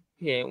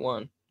 He ain't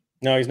 1.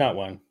 No, he's not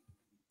 1.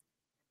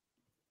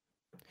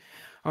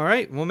 All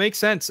right. Well, makes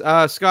sense.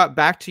 Scott,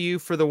 back to you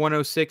for the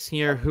 106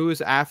 here. Who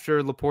is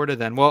after Laporta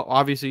then? Well,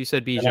 obviously you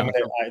said Bijan.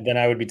 Then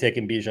I would be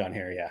taking Bijan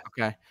here. Yeah.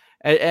 Okay.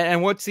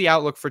 And what's the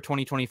outlook for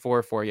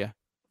 2024 for you?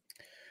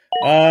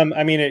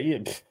 I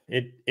mean,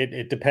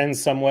 it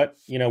depends somewhat.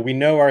 We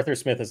know Arthur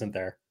Smith isn't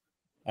there.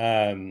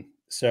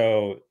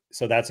 So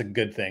that's a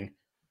good thing.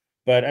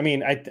 But I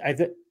mean,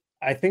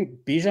 I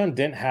think Bijan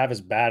didn't have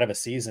as bad of a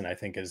season, I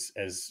think,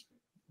 as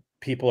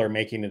people are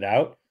making it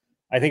out.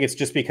 I think it's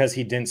just because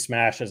he didn't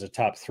smash as a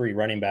top 3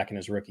 running back in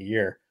his rookie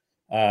year.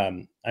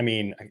 I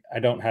mean, I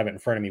don't have it in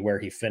front of me where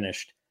he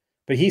finished,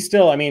 but he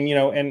still, I mean,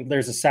 and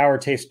there's a sour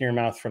taste in your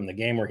mouth from the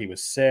game where he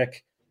was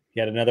sick.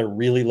 He had another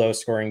really low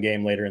scoring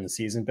game later in the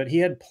season, but he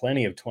had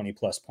plenty of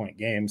 20+ point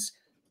games.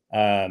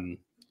 I,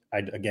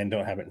 again,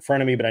 don't have it in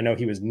front of me, but I know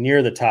he was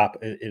near the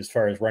top as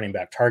far as running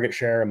back target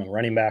share among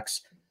running backs.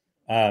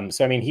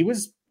 So, I mean, he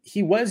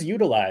was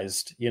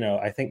utilized,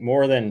 I think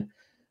more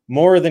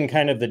than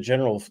kind of the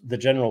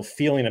general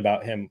feeling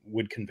about him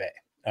would convey.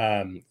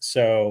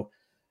 So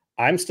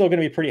I'm still going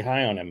to be pretty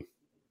high on him,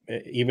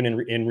 even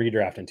in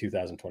redraft in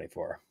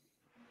 2024.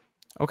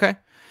 Okay.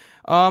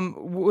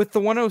 With the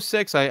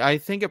 106, I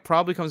think it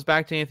probably comes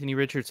back to Anthony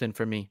Richardson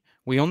for me.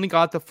 We only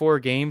got the 4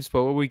 games,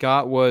 but what we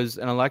got was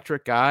an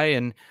electric guy.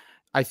 And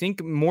I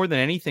think more than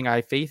anything, I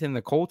have faith in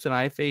the Colts and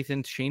I have faith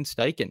in Shane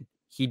Steichen.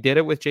 He did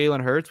it with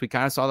Jalen Hurts. We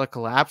kind of saw the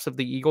collapse of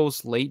the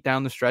Eagles late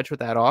down the stretch with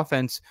that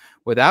offense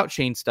without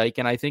Shane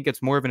Steichen. I think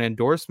it's more of an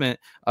endorsement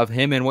of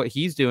him and what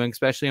he's doing,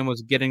 especially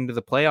almost getting to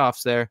the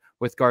playoffs there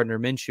with Gardner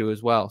Minshew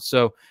as well.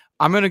 So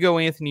I'm going to go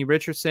Anthony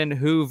Richardson.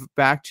 Hoove,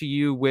 back to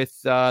you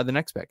with the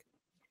next pick.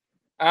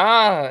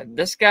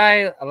 This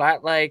guy, a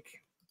lot like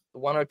the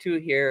 102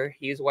 here,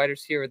 he's a wide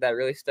receiver that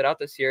really stood out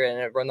this year, and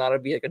it run out to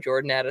be like a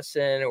Jordan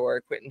Addison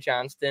or Quentin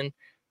Johnston.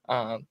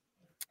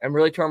 I'm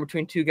really torn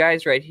between 2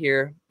 guys right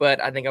here,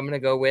 but I think I'm going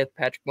to go with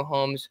Patrick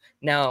Mahomes.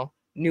 Now,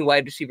 new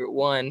wide receiver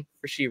 1,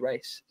 Rashee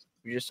Rice.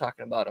 We were just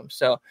talking about him.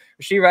 So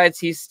Rashee Rice,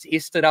 he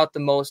stood out the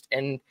most,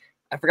 and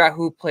I forgot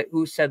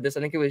who said this. I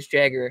think it was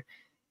Jagger.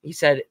 He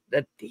said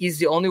that he's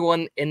the only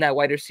one in that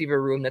wide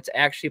receiver room that's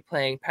actually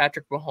playing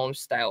Patrick Mahomes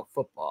style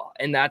football,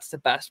 and that's the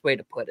best way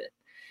to put it.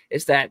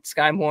 Is that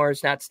Sky Moore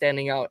is not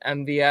standing out,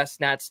 MVS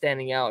not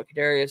standing out,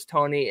 Kadarius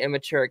Toney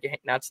immature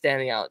not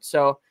standing out.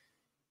 So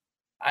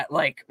I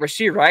like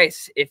Rashee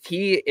Rice. If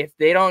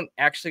they don't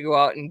actually go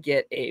out and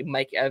get a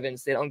Mike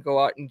Evans, they don't go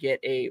out and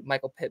get a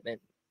Michael Pittman,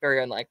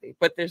 very unlikely.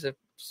 But there's a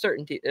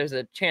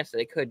chance that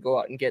they could go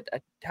out and get a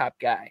top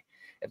guy.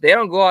 If they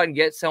don't go out and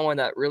get someone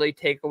that really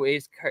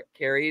takeaways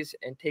carries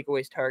and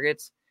takeaways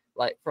targets,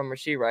 like from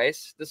Rashee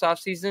Rice this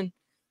offseason,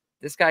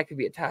 this guy could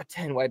be a top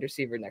 10 wide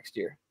receiver next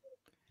year.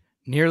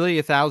 Nearly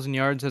 1,000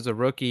 yards as a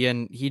rookie,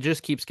 and he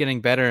just keeps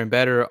getting better and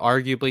better.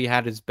 Arguably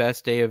had his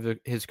best day of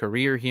his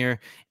career here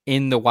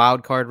in the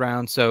wild card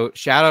round. So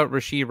shout out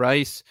Rashee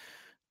Rice.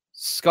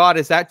 Scott,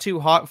 is that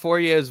too hot for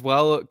you as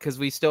well? Because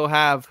we still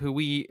have who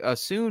we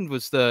assumed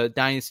was the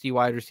dynasty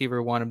wide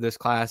receiver 1 of this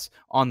class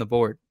on the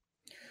board.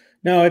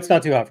 No, it's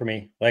not too hot for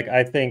me. Like,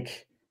 I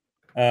think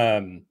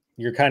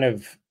you're kind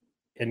of,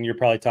 and you're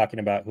probably talking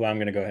about who I'm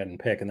going to go ahead and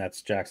pick, and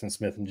that's Jackson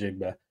Smith and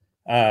Jigba.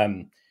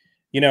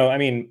 I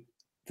mean,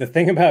 the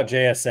thing about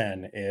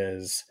JSN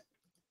is,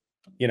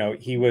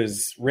 he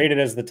was rated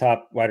as the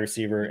top wide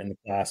receiver in the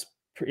class.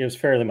 It was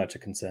fairly much a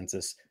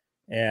consensus.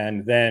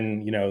 And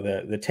then,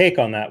 the take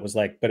on that was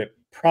like, but it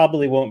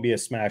probably won't be a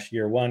smash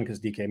year 1 because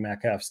DK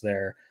Metcalf's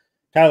there.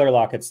 Tyler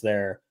Lockett's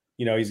there.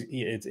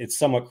 it's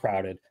somewhat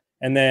crowded.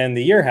 And then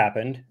the year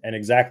happened, and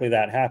exactly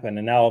that happened.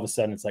 And now all of a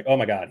sudden it's like, oh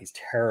my God, he's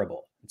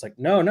terrible. It's like,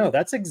 no,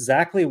 that's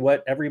exactly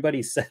what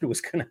everybody said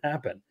was going to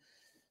happen.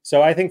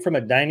 So I think from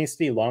a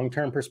dynasty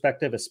long-term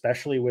perspective,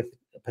 especially with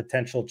a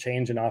potential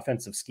change in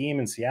offensive scheme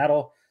in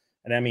Seattle,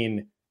 and I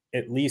mean,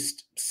 at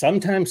least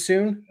sometime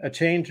soon, a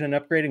change and an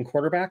upgrade in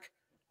quarterback,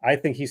 I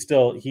think he's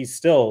still,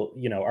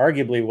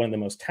 arguably one of the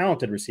most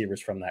talented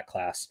receivers from that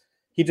class.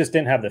 He just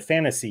didn't have the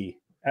fantasy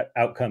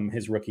outcome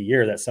his rookie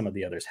year that some of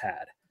the others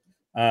had.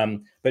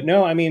 But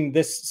no, I mean,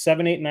 this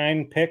 7, 8,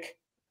 9 pick,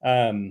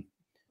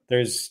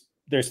 there's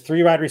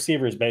 3 wide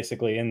receivers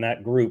basically in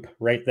that group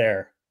right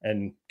there.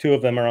 And 2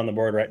 of them are on the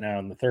board right now.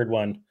 And the third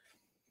one,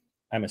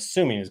 I'm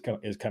assuming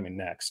is coming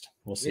next.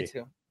 We'll see. Me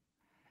too.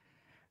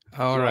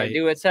 All right.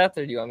 Do it, Seth,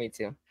 or do you want me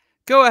to?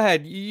 Go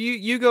ahead.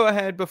 You go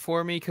ahead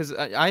before me, because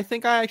I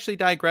think I actually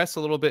digress a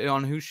little bit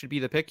on who should be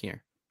the pick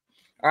here.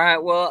 All right.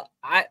 Well,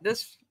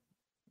 this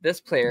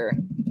player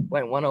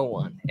went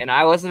 101, and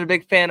I wasn't a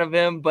big fan of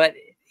him, but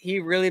he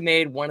really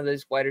made one of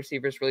those wide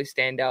receivers really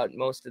stand out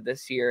most of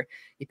this year.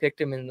 He picked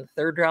him in the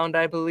 3rd round,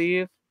 I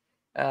believe.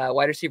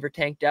 Wide receiver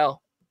Tank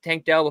Dell.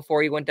 Tank Dell,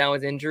 before he went down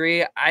with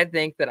injury, I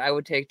think that I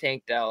would take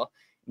Tank Dell,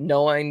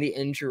 knowing the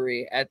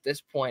injury at this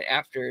point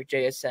after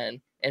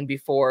JSN and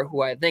before,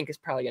 who I think is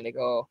probably going to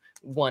go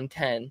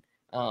 110,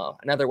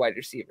 another wide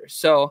receiver.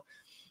 So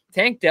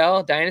Tank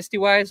Dell,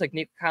 dynasty-wise, like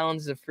Nico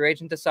Collins is a free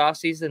agent this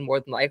offseason.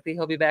 More than likely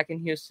he'll be back in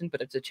Houston,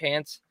 but it's a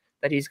chance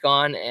that he's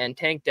gone. And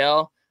Tank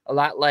Dell, a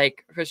lot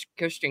like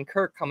Christian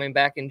Kirk coming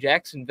back in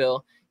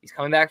Jacksonville, he's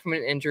coming back from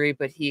an injury,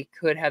 but he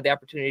could have the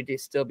opportunity to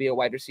still be a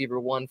wide receiver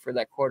 1 for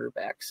that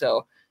quarterback.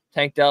 So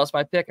Tank Dell is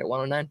my pick at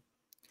 109.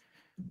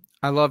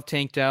 I love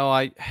Tank Dell.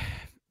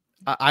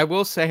 I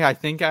will say, I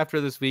think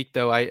after this week,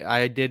 though,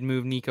 I did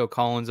move Nico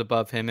Collins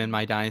above him in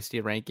my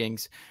dynasty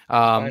rankings.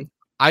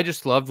 I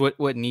just loved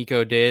what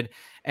Nico did.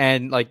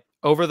 And like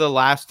over the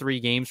last 3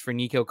 games for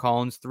Nico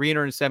Collins,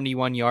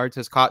 371 yards,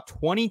 has caught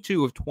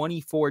 22 of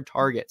 24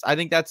 targets. I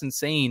think that's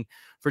insane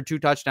for 2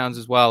 touchdowns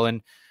as well.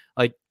 And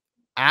like,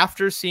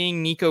 after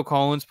seeing Nico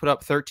Collins put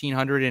up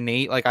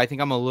 1,308, like I think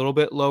I'm a little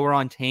bit lower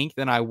on Tank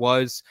than I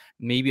was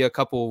maybe a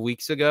couple of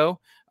weeks ago.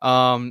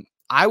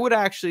 I would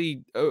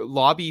actually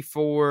lobby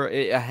for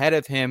ahead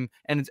of him.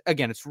 And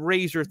it's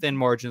razor thin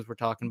margins we're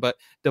talking, but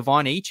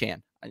Devon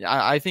Achane.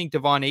 I think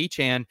Devon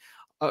Achane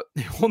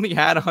only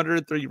had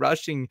 103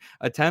 rushing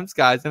attempts,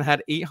 guys, and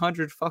had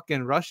 800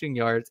 fucking rushing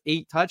yards,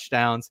 8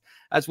 touchdowns.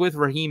 That's with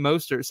Raheem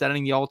Mostert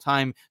setting the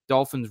all-time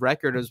Dolphins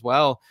record as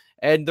well.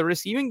 And the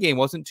receiving game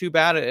wasn't too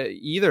bad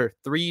either.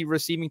 3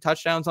 receiving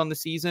touchdowns on the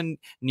season,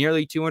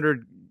 nearly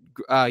 200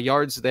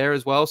 yards there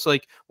as well. So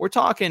like we're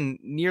talking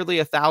nearly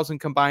 1,000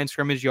 combined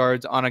scrimmage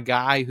yards on a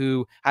guy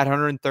who had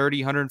 130,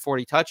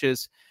 140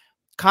 touches.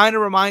 Kind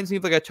of reminds me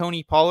of like a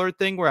Tony Pollard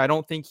thing, where I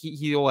don't think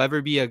he'll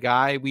ever be a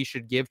guy we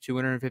should give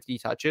 250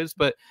 touches,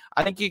 but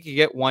I think he could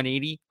get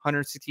 180,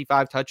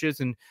 165 touches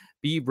and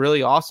be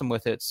really awesome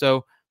with it.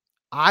 So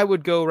I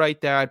would go right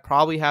there. I'd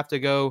probably have to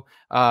go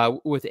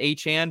with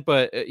Achane,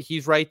 but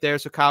he's right there.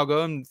 So Kyle,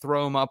 go and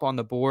throw him up on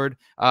the board.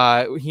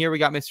 Here we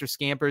got Mr.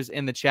 Scampers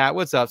in the chat.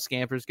 What's up,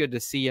 Scampers? Good to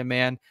see you,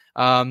 man.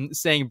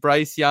 Saying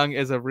Bryce Young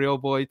is a real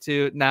boy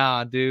too.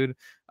 Nah, dude.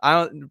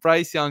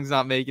 Bryce Young's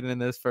not making it in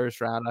this first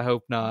round. I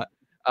hope not.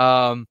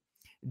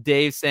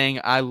 Dave saying,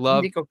 I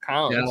love Nico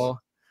Collins.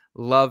 Dell,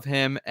 love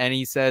him. And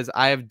he says,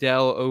 I have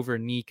Dell over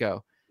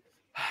Nico.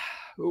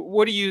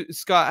 What do you,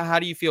 Scott, how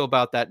do you feel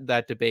about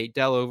that debate?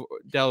 Dell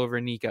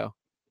over Nico?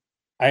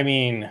 I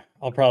mean,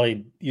 I'll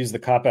probably use the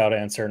cop-out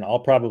answer, and I'll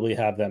probably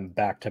have them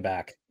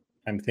back-to-back.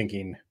 I'm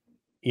thinking,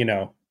 in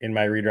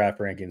my redraft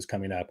rankings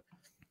coming up.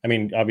 I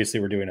mean,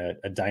 obviously we're doing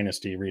a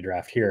dynasty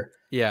redraft here.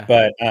 Yeah.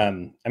 But, I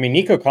mean,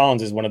 Nico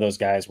Collins is one of those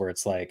guys where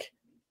it's like,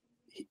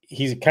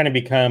 he's kind of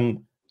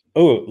become,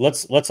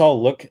 let's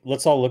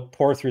all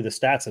pour through the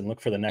stats and look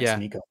for the next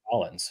Nico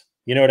Collins.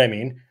 You know what I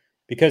mean?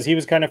 Because he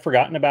was kind of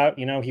forgotten about,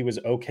 he was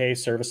okay,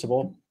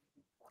 serviceable.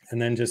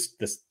 And then just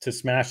to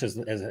smash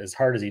as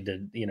hard as he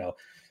did,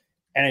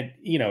 and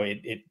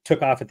it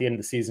took off at the end of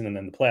the season, and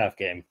then the playoff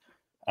game,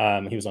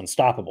 he was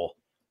unstoppable.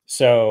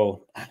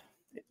 So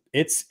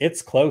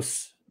it's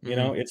close,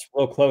 it's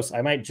real close.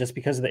 I might, just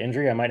because of the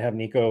injury, I might have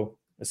Nico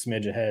a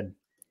smidge ahead.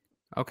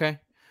 Okay.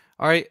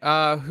 All right.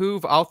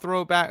 Hoove, I'll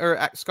throw it back,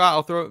 or Scott,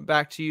 I'll throw it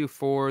back to you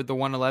for the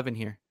 111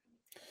 here.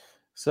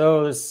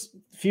 So there's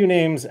a few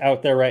names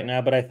out there right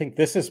now, but I think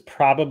this is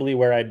probably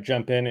where I'd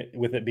jump in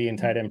with it being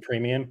tight end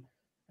premium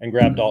and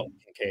grab Dalton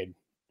Kincaid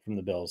from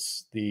the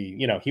Bills. He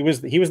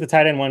was the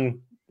tight end 1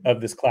 of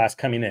this class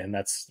coming in.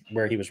 That's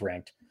where he was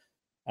ranked.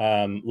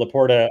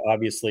 Laporta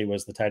obviously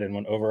was the tight end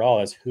 1 overall,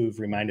 as Hoove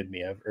reminded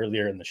me of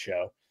earlier in the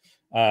show.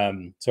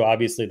 So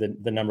obviously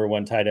the number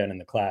 1 tight end in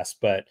the class,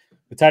 but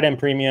the tight end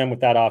premium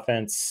with that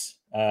offense,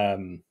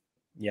 I'm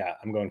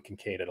going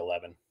Kincaid at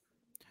 11.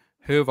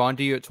 Hoove, on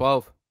to you at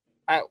 12.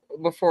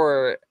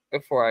 Before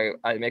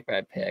I make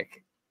my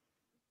pick,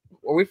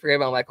 we forget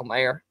about Michael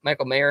Mayer.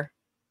 Michael Mayer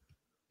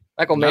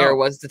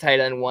was the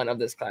tight end 1 of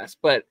this class,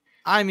 but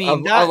I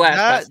mean, that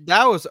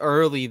was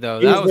early, though.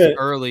 That was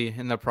early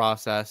in the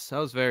process. That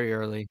was very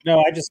early. No,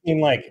 I just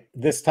mean like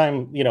this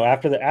time,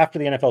 after the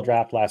NFL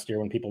draft last year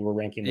when people were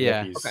ranking the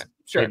rookies. Okay,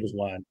 sure. Cade was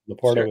 1,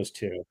 Laporta was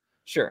 2.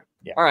 Sure.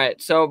 Yeah. All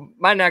right. So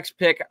my next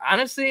pick,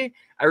 honestly,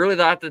 I really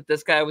thought that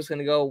this guy was going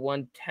to go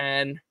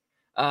 110.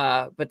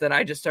 But then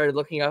I just started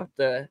looking up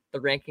the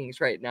rankings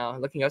right now,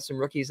 looking up some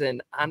rookies.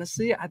 And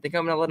honestly, I think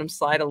I'm going to let him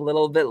slide a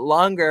little bit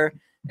longer.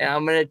 And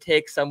I'm going to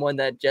take someone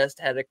that just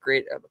had a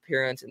great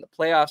appearance in the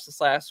playoffs this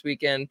last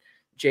weekend,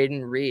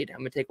 Jayden Reed.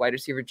 I'm going to take wide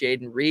receiver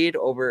Jayden Reed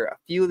over a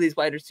few of these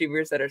wide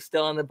receivers that are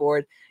still on the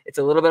board. It's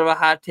a little bit of a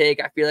hot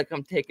take. I feel like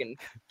I'm taking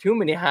too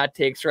many hot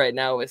takes right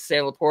now with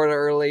Sam Laporta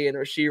early and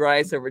Rashee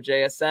Rice over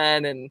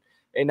JSN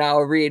and now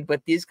Reed.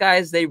 But these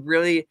guys, they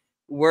really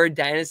were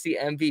Dynasty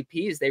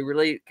MVPs. They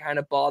really kind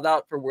of balled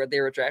out for where they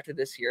were drafted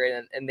this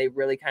year. And they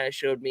really kind of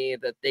showed me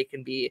that they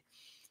can be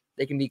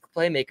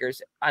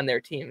playmakers on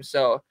their team.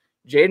 So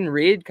Jayden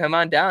Reed, come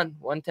on down,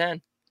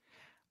 110.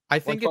 I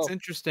think it's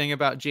interesting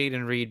about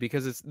Jayden Reed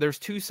because there's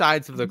two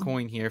sides of the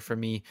coin here for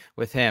me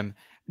with him.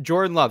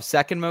 Jordan Love,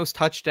 second most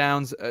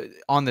touchdowns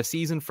on the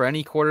season for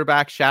any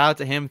quarterback. Shout out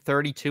to him.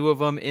 32 of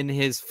them in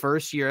his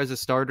first year as a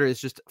starter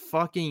is just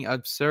fucking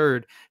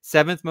absurd.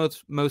 Seventh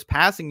most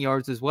passing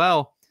yards as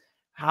well.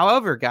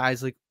 However,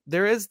 guys, like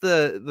there is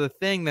the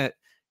thing that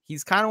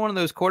he's kind of one of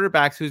those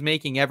quarterbacks who's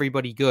making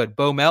everybody good.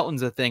 Bo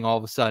Melton's a thing all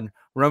of a sudden.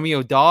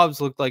 Romeo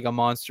Doubs looked like a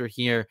monster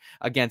here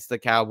against the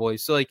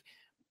Cowboys. So like,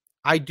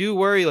 I do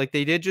worry, like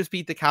they did just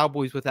beat the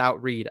Cowboys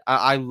without Reed.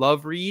 I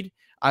love Reed.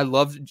 I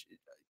love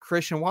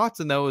Christian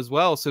Watson though as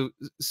well. So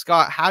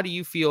Scott, how do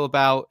you feel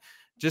about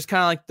just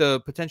kind of like the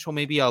potential,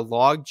 maybe a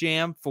log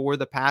jam for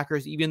the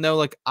Packers, even though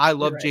like I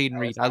love Jayden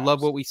Reed. I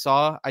love what we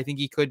saw. I think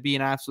he could be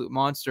an absolute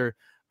monster,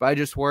 but I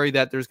just worry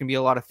that there's going to be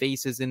a lot of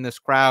faces in this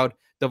crowd.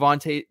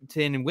 Devontae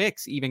and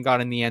Wicks even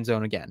got in the end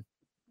zone again.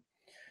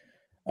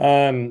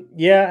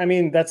 Yeah, I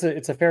mean,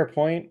 it's a fair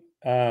point.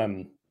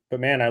 But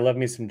man, I love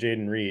me some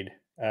Jayden Reed.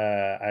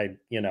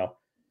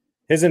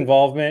 His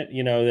involvement,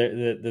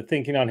 the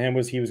thinking on him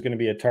was he was going to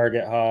be a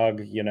target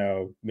hog,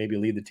 maybe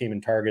lead the team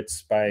in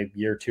targets by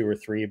year 2 or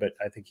 3, but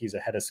I think he's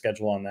ahead of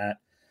schedule on that.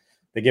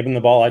 They give him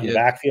the ball out in the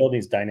backfield.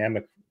 He's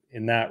dynamic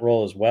in that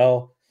role as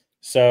well.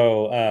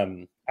 So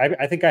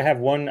I think I have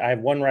one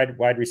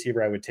wide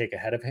receiver I would take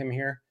ahead of him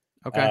here.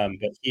 Okay.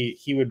 But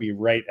he would be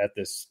right at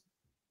this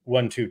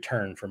 1-2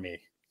 turn for me.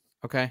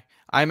 Okay.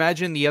 I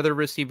imagine the other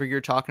receiver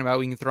you're talking about,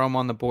 we can throw him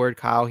on the board,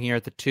 Kyle, here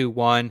at the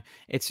 2-1.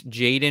 It's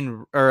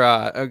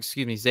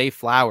Zay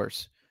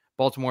Flowers,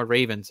 Baltimore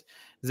Ravens.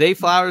 Zay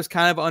Flowers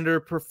kind of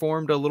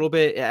underperformed a little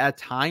bit at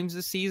times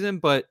this season,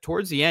 but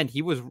towards the end,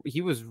 he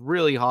was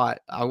really hot,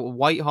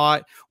 white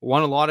hot,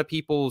 won a lot of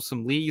people,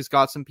 some leagues,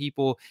 got some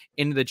people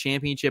into the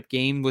championship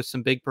game with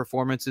some big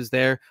performances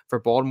there for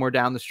Baltimore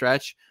down the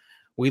stretch.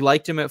 We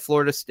liked him at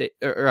Florida State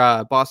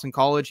or Boston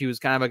College. He was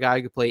kind of a guy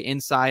who could play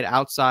inside,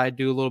 outside,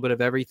 do a little bit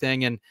of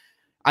everything. And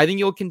I think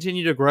he'll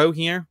continue to grow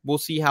here. We'll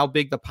see how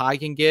big the pie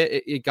can get.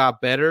 It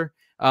got better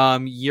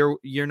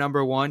year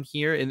number 1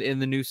 here in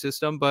the new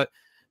system. But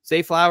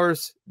Zay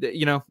Flowers,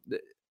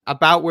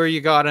 about where you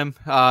got him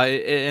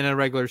in a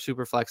regular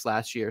Superflex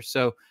last year.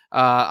 So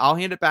I'll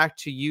hand it back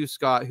to you,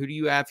 Scott. Who do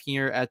you have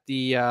here at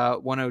the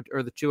 10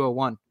 or the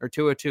 201 or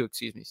 202?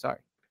 Excuse me. Sorry.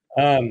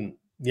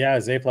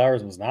 Yeah, Zay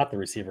Flowers was not the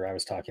receiver I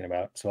was talking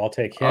about. So I'll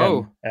take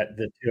him at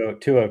the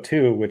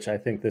 202, which I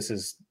think this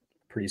is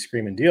a pretty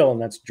screaming deal,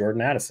 and that's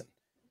Jordan Addison,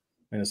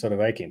 Minnesota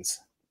Vikings.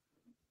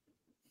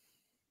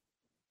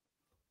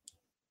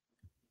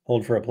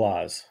 Hold for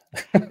applause.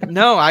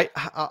 No,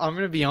 I'm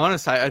going to be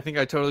honest. I think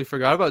I totally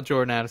forgot about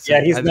Jordan Addison.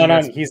 Yeah,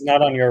 he's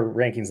not on your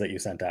rankings that you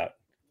sent out.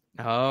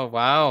 Oh,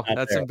 wow.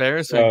 That's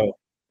embarrassing. So,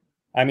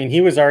 I mean,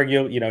 he was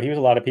argued, he was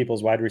a lot of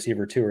people's wide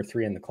receiver 2 or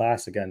 3 in the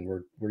class. Again,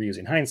 we're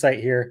using hindsight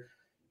here.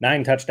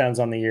 9 touchdowns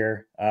on the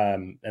year.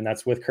 And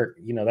that's with Kirk,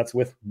 that's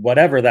with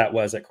whatever that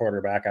was at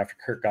quarterback after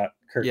Kirk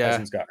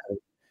Cousins got hurt.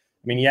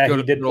 I mean, yeah,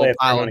 he did play a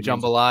pile of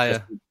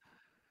jambalaya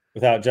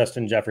without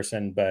Justin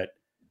Jefferson, but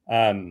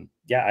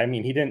yeah, I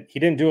mean, he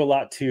didn't do a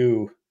lot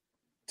to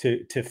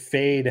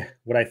fade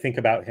what I think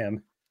about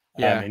him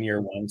in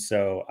year 1.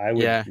 So I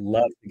would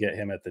love to get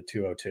him at the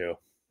 202.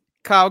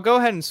 Kyle, go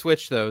ahead and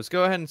switch those.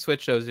 Go ahead and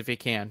switch those if you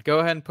can. Go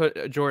ahead and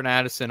put Jordan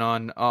Addison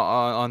on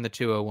the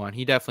 201.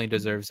 He definitely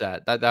deserves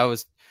that. That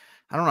was,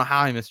 I don't know how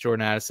I missed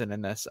Jordan Addison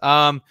in this.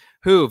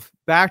 Hoove,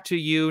 back to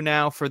you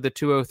now for the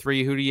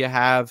 203. Who do you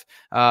have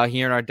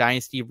here in our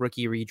Dynasty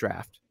rookie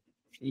redraft?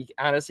 You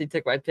honestly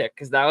took my pick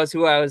because that was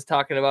who I was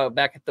talking about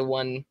back at the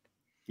 109.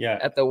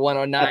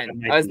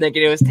 I was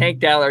thinking it was Tank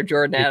Dell or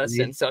Jordan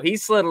Addison. So he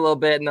slid a little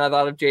bit, and I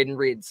thought of Jayden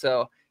Reed.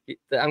 So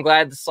I'm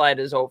glad the slide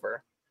is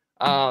over.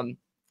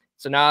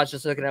 So now I was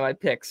just looking at my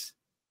picks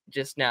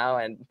just now,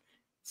 and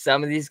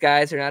some of these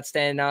guys are not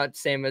standing out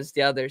same as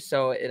the others.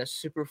 So in a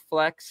super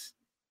flex,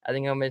 I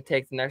think I'm going to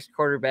take the next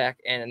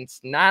quarterback, and it's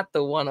not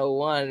the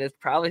 101. It's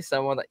probably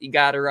someone that you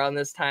got around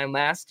this time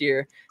last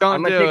year.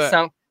 I'm going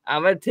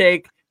to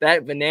take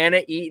that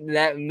banana eating,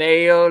 that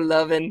mayo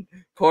loving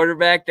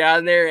quarterback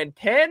down there in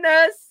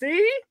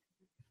Tennessee.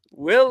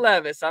 Will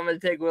Levis. I'm going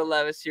to take Will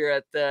Levis here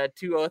at the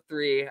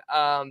 203.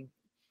 I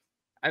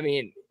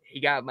mean, he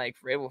got Mike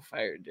Vrabel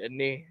fired, didn't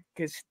he?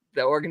 Because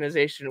the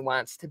organization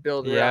wants to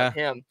build around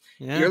him.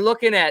 Yeah. You're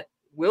looking at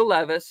Will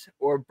Levis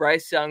or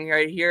Bryce Young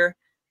right here.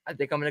 I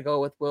think I'm going to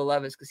go with Will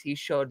Levis because he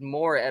showed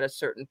more at a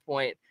certain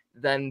point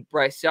than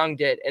Bryce Young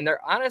did. And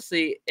they're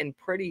honestly in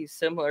pretty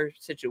similar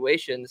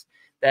situations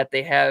that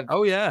they have.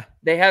 Oh, yeah.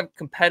 They have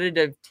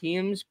competitive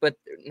teams, but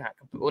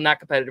not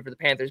competitive for the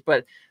Panthers,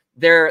 but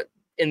they're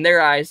in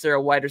their eyes, they're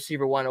a wide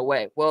receiver one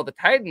away. Well, the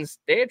Titans,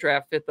 they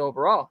draft 5th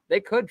overall.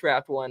 They could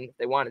draft one if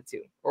they wanted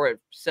to, or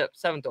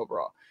 7th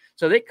overall.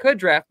 So they could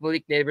draft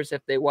Malik Neighbors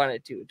if they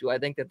wanted to. Do I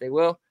think that they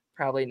will?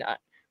 Probably not.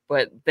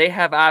 But they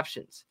have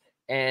options,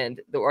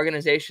 and the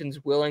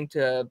organization's willing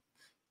to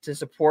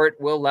support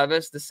Will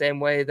Levis the same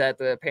way that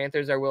the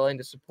Panthers are willing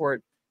to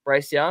support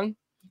Bryce Young.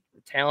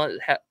 The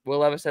talent, Will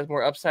Levis has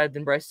more upside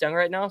than Bryce Young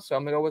right now, so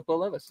I'm going to go with Will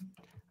Levis.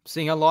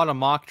 Seeing a lot of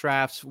mock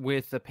drafts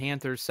with the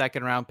Panthers'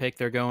 2nd-round pick.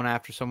 They're going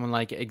after someone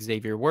like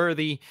Xavier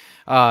Worthy,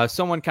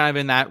 someone kind of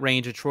in that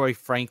range of Troy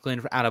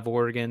Franklin out of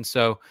Oregon.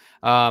 So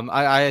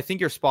I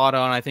think you're spot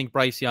on. I think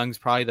Bryce Young's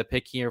probably the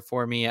pick here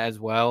for me as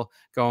well,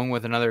 going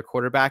with another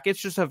quarterback. It's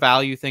just a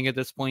value thing at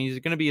this point. He's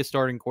going to be a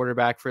starting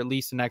quarterback for at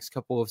least the next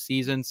couple of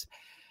seasons.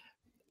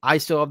 I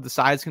still have the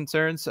size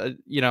concerns.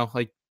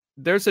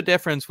 There's a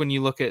difference when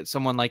you look at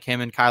someone like him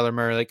and Kyler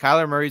Murray. Like,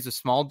 Kyler Murray's a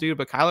small dude,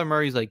 but Kyler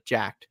Murray's like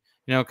jacked.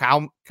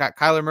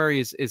 Kyler Murray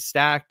is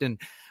stacked. And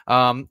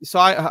so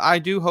I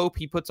do hope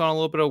he puts on a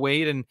little bit of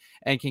weight and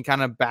can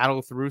kind of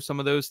battle through some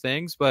of those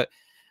things. But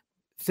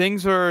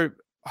things are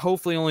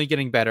hopefully only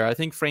getting better. I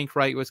think Frank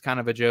Wright was kind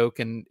of a joke.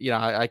 And,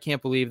 I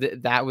can't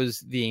believe that was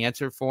the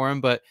answer for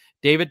him. But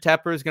David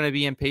Tepper is going to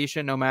be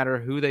impatient no matter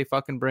who they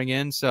fucking bring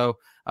in. So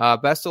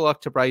best of luck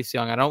to Bryce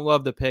Young. I don't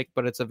love the pick,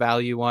 but it's a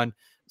value one.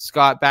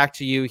 Scott, back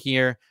to you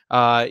here.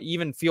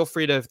 Even feel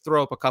free to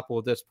throw up a couple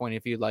at this point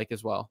if you'd like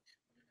as well.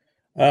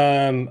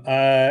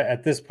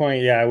 At this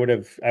point, yeah, I would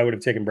have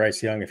taken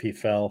Bryce Young if he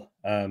fell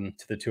to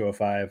the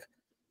 205.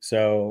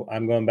 So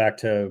I'm going back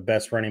to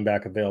best running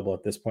back available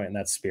at this point, and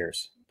that's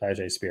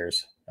Tyjae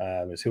Spears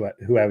is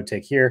who I would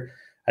take here.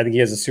 I think he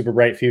has a super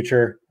bright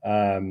future.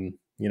 The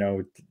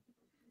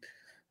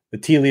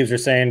tea leaves are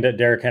saying that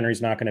Derrick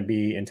Henry's not going to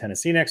be in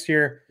Tennessee next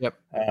year. Yep.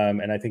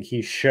 And I think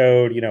he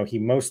showed, he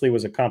mostly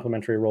was a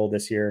complimentary role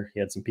this year. He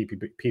had some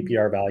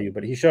PPR value,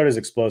 but he showed his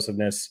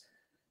explosiveness.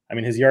 I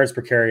mean, his yards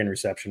per carry and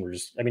reception were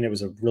just, it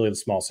was a really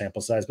small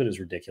sample size, but it was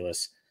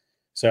ridiculous.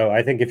 So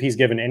I think if he's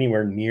given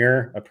anywhere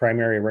near a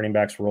primary running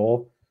back's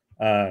role,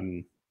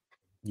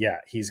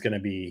 he's going to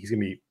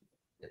be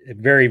a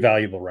very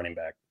valuable running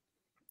back.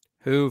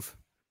 Hoove.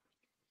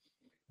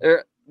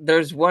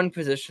 There's one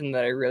position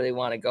that I really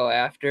want to go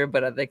after,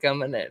 but I think I'm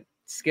going to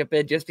skip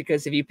it just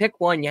because if you pick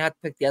one, you have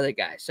to pick the other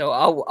guy. So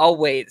I'll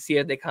wait, see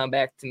if they come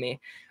back to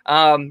me.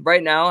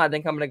 Right now, I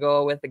think I'm going to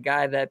go with the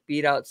guy that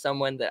beat out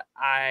someone that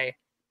I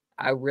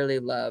really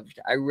loved.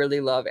 I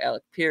really love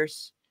Alec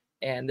Pierce,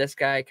 and this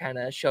guy kind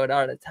of showed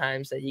out at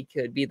times that he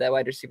could be that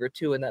wide receiver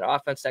 2 in that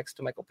offense next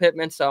to Michael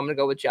Pittman. So I'm going to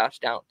go with Josh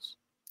Downs.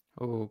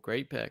 Oh,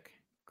 great pick.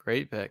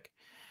 Great pick.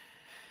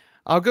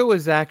 I'll go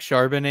with Zach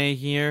Charbonnet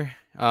here.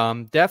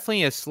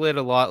 Definitely has slid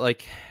a lot.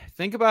 Like,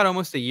 think about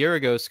almost a year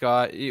ago,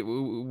 Scott,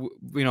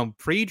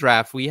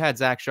 pre-draft, we had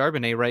Zach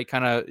Charbonnet, right?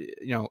 Kind of,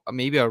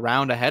 maybe a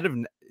round ahead of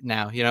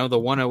now, the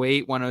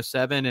 108,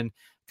 107, and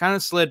kind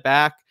of slid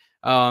back.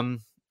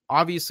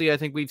 Obviously, I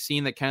think we've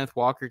seen that Kenneth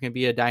Walker can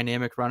be a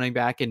dynamic running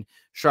back, and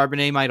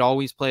Charbonnet might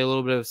always play a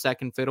little bit of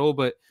second fiddle,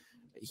 but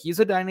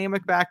he's a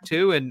dynamic back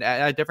too. And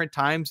at different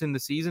times in the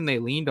season, they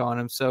leaned on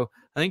him. So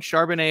I think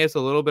Charbonnet has a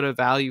little bit of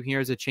value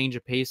here as a change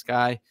of pace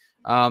guy.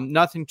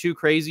 Nothing too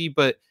crazy,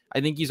 but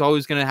I think he's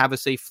always going to have a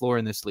safe floor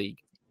in this league.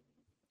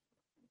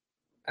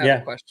 I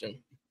have a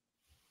question.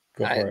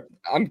 Go for it.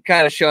 I'm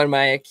kind of showing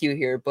my IQ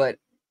here, but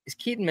is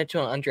Keaton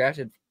Mitchell an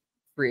undrafted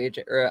free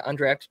agent or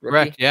undrafted rookie?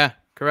 Correct. Yeah,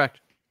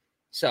 correct.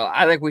 So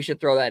I think we should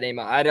throw that name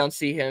out. I don't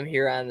see him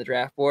here on the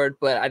draft board,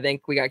 but I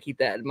think we got to keep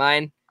that in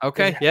mind.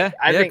 Okay. Yeah.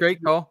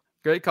 Great call.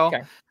 Great call.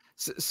 Okay.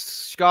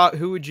 Scott,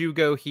 who would you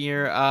go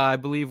here? I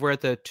believe we're at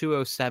the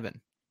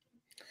 207.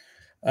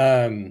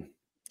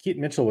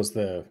 Keaton Mitchell was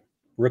the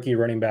rookie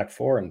running back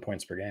 4 in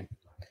points per game.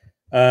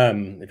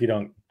 If you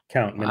don't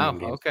count minimum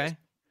games. Okay.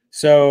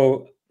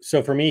 So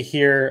for me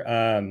here,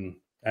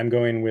 I'm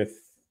going with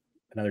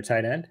another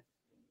tight end.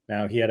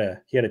 Now he had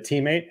a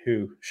teammate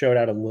who showed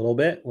out a little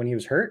bit when he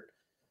was hurt,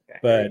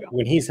 but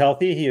when he's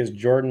healthy, he is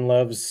Jordan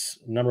Love's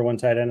number 1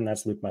 tight end, and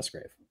that's Luke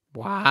Musgrave.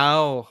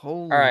 Wow.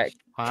 All right.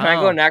 Wow. Can I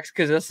go next?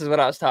 Because this is what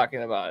I was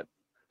talking about.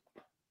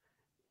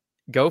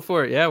 Go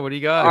for it. Yeah. What do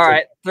you got? All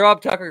right. Throw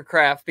up Tucker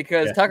Kraft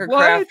because Tucker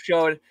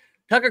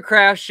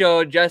Kraft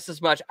showed just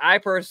as much. I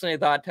personally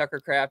thought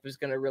Tucker Kraft was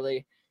going to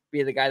really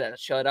be the guy that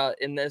showed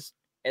out in this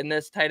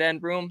tight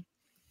end room,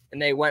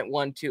 and they went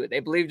 1-2.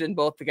 They believed in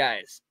both the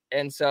guys.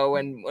 And so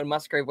when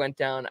Musgrave went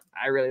down,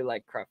 I really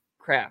like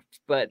Kraft.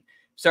 But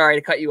sorry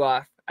to cut you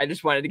off. I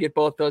just wanted to get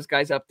both those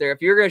guys up there.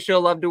 If you're going to show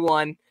love to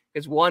one,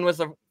 because one was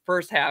the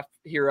first half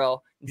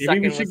hero, and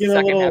second was the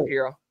second half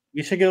hero.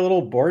 We should get a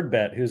little board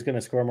bet who's going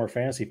to score more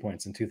fantasy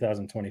points in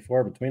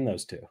 2024 between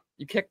those two.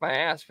 You kicked my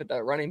ass with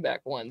that running back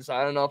one, so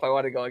I don't know if I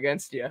want to go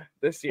against you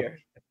this year.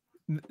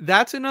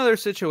 That's another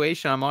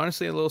situation. I'm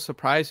honestly a little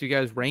surprised you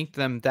guys ranked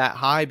them that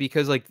high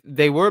because like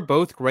they were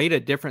both great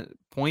at different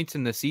points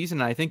in the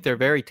season. I think they're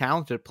very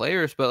talented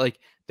players, but like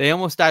they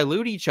almost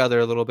dilute each other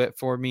a little bit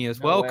for me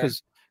as well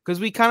because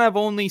we kind of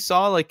only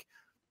saw like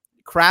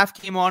Kraft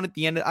came on at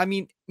the end. I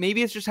mean,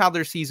 maybe it's just how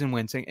their season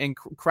went, and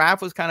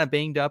Kraft was kind of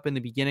banged up in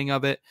the beginning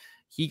of it.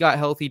 He got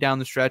healthy down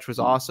the stretch, was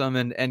awesome,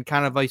 and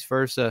kind of vice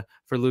versa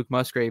for Luke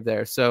Musgrave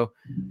there. So,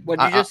 what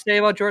did you just say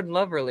about Jordan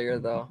Love earlier,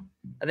 though?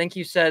 I think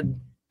you said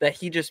that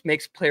he just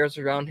makes players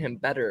around him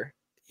better.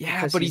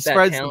 Yeah, but he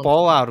spreads the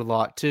ball out a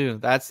lot too.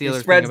 That's the other thing.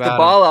 He spreads the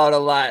ball out a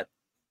lot.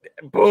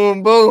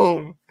 Boom,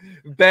 boom,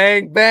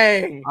 bang,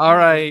 bang. All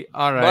right.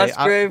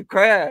 Musgrave,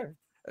 Kraft.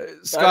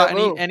 Scott,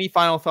 any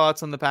final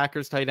thoughts on the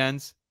Packers tight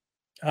ends?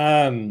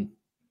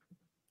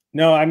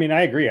 No, I mean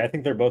I agree. I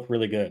think they're both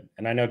really good,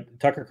 and I know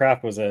Tucker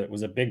Kraft was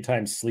a big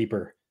time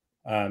sleeper,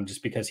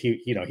 just because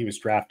he was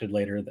drafted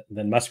later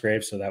than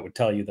Musgrave, so that would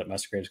tell you that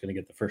Musgrave's going to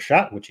get the first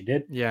shot, which he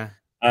did. Yeah.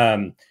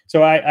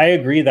 So I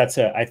agree.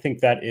 I think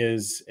that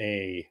is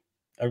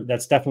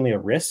that's definitely a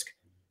risk.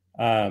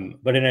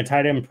 But in a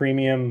tight end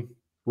premium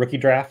rookie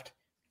draft,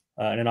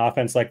 in an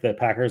offense like the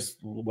Packers,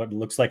 what it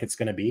looks like it's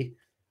going to be,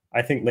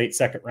 I think late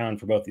second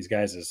round for both these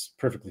guys is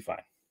perfectly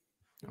fine.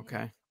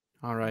 Okay.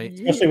 All right.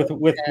 Especially with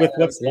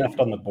what's left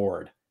on the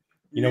board.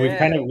 We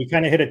kind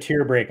of hit a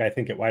tier break, I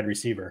think, at wide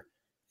receiver.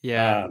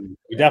 Yeah.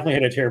 We definitely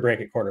hit a tier break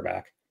at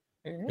quarterback.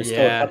 There's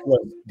still a couple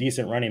of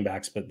decent running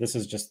backs, but this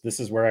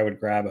is where I would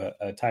grab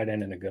a tight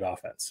end and a good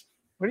offense.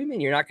 What do you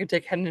mean? You're not going to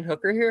take Hendon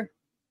Hooker here?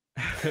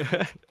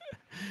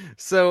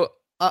 So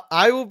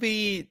I'll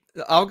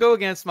go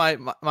against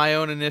my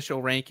own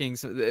initial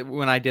rankings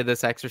when I did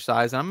this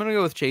exercise. I'm going to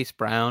go with Chase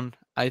Brown.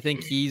 I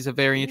think he's a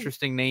very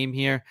interesting name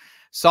here.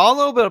 Saw a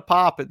little bit of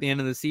pop at the end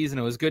of the season.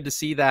 It was good to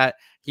see that.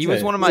 He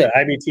was one of my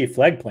IBT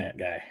flag plant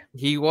guy.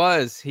 He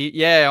was.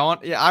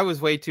 I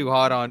was way too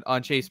hot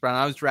on Chase Brown.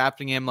 I was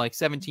drafting him like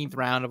 17th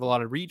round of a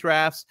lot of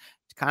redrafts,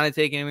 kind of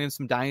taking him in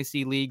some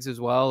dynasty leagues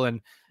as well.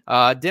 And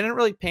didn't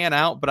really pan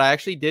out, but I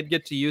actually did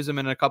get to use him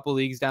in a couple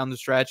leagues down the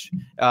stretch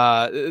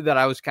that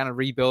I was kind of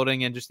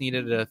rebuilding and just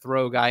needed to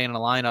throw a guy in a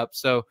lineup.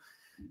 So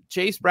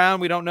Chase Brown,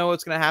 we don't know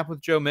what's going to happen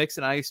with Joe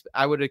Mixon.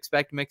 I would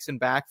expect Mixon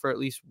back for at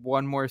least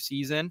one more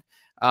season.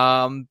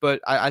 But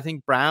I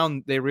think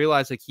Brown, they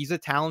realize like he's a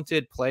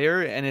talented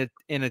player and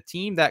in a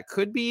team that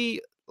could be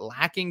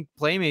lacking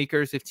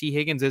playmakers if T.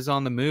 Higgins is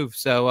on the move.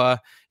 So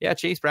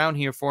Chase Brown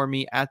here for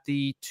me at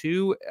the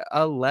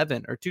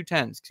 211 or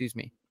 210s, excuse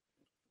me.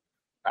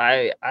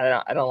 I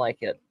don't like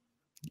it.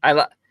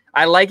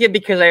 I like it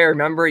because I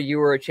remember you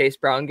were a Chase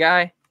Brown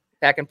guy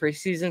back in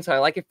preseason, so I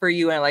like it for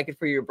you and I like it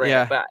for your brand.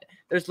 Yeah. But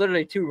there's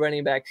literally two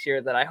running backs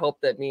here that I hope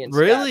that me and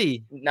Scott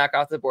knock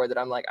off the board that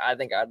I'm like, I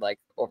think I'd like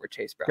over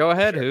Chase Brown. Go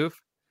ahead,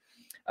 Hoof.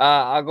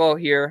 I'll go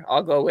here.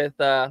 I'll go with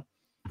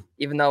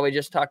even though we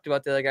just talked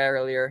about the other guy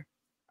earlier,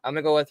 I'm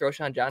gonna go with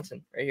Roschon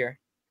Johnson right here,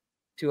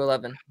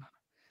 211.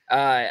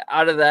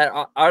 Out of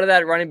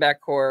that running back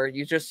core,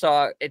 you just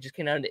saw it just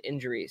came down to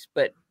injuries,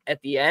 but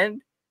at the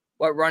end,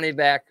 what running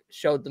back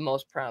showed the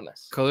most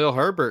promise? Khalil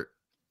Herbert.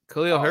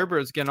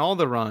 Herbert's getting all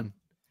the run.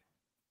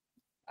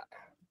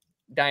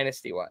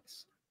 Dynasty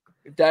wise.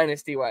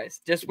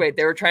 Just wait.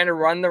 They were trying to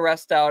run the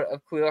rest out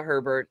of Khalil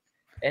Herbert,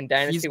 and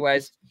dynasty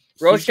wise,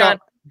 Roschon,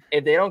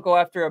 if they don't go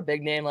after a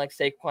big name like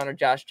Saquon or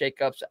Josh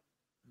Jacobs,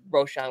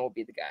 Roschon will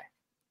be the guy.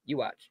 You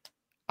watch.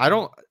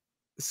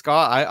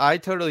 Scott, I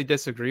totally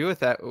disagree with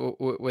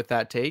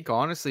that take,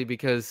 honestly,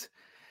 because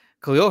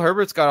Khalil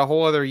Herbert's got a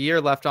whole other year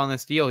left on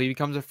this deal. He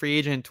becomes a free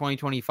agent in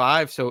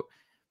 2025. So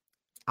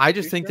I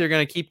just think they're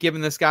going to keep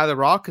giving this guy the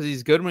rock because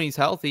he's good when he's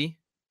healthy.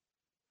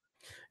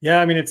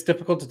 Yeah, I mean, it's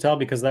difficult to tell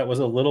because that was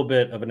a little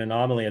bit of an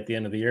anomaly at the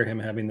end of the year, him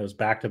having those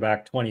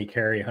back-to-back 20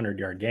 carry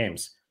 100-yard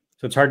games.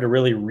 So it's hard to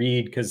really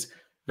read because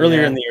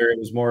earlier in the year, it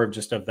was more of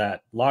just of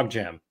that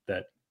logjam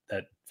that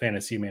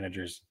fantasy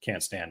managers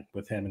can't stand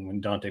with him and when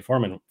Dante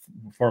Foreman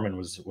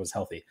was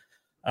healthy.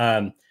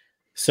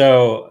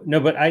 So no,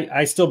 but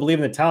I still believe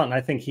in the talent, and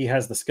I think he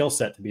has the skill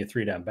set to be a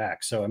 3-down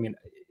back. So I mean,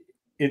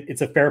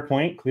 it's a fair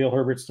point. Khalil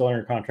Herbert's still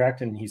under contract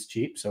and he's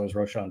cheap. So is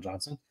Roschon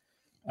Johnson.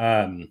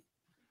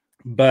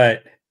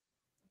 But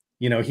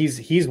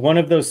he's one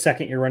of those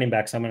second-year running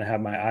backs I'm going to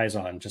have my eyes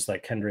on, just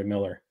like Kendre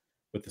Miller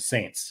with the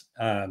Saints,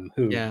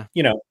 who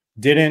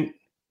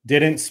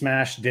didn't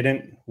smash,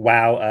 didn't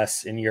wow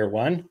us in year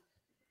one,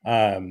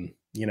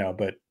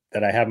 but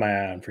that I have my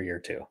eye on for year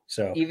two.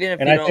 So even if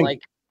you don't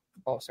like,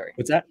 oh, sorry,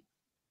 what's that?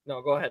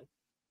 No, go ahead.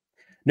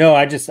 No,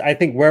 I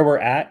think where we're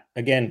at,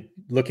 again,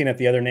 looking at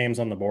the other names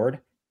on the board,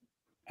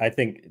 I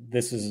think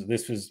this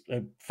was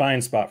a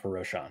fine spot for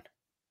Roschon.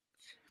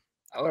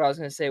 What I was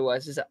going to say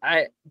was,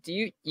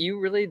 do you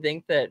really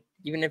think that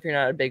even if you're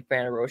not a big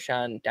fan of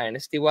Roschon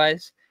dynasty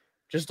wise,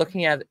 just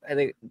looking at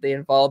the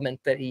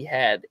involvement that he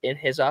had in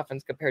his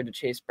offense compared to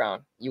Chase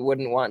Brown, you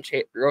wouldn't want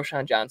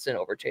Roschon Johnson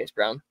over Chase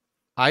Brown?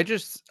 I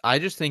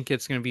just think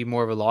it's going to be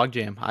more of a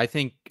logjam. I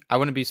think I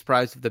wouldn't be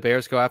surprised if the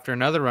Bears go after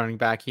another running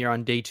back here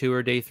on day 2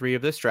 or day 3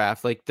 of this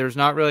draft. Like, there's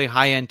not really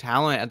high-end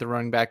talent at the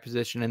running back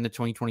position in the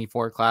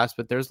 2024 class,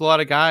 but there's a lot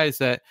of guys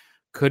that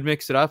could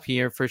mix it up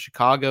here for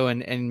Chicago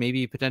and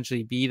maybe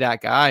potentially be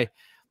that guy.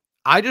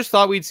 I just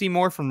thought we'd see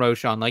more from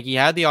Roschon. Like, he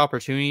had the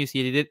opportunities.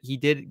 He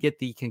did get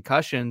the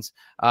concussions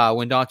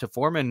when Donta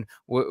Foreman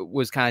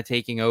was kind of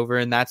taking over,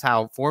 and that's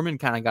how Foreman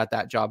kind of got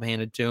that job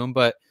handed to him.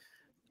 But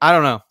I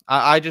don't know.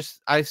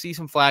 I see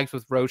some flags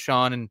with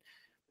Roschon, and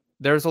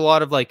there's a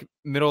lot of like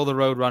middle of the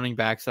road running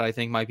backs that I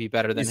think might be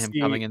better than him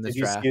coming in this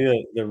draft. Did you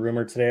see the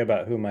rumor today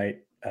about who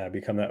might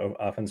become the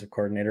offensive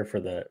coordinator for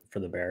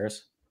the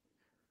Bears?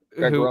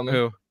 Greg Roman.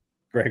 Who?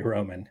 Greg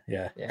Roman.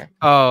 Yeah.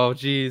 Oh,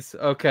 geez.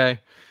 Okay.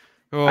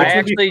 Well, I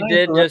actually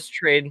did just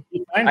trade.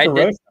 I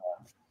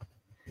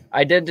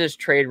did just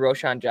trade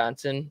Roschon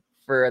Johnson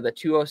for the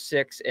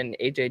 206 and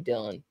AJ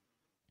Dillon.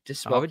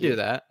 I would do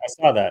that. I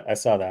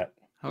saw that.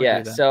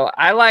 Yeah, so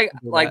I like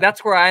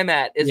that's where I'm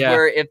at is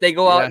where if they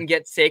go out and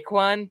get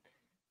Saquon,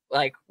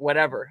 like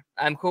whatever,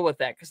 I'm cool with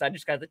that because I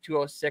just got the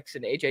 206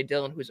 and AJ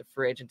Dillon, who's a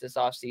free agent this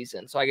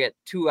offseason. So I get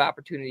 2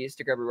 opportunities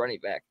to grab a running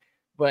back.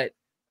 But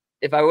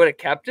if I would have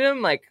kept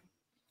him, like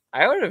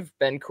I would have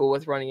been cool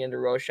with running into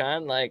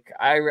Roschon. Like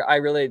I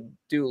really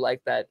do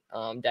like that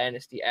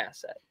dynasty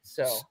asset.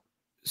 So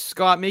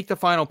Scott, make the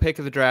final pick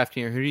of the draft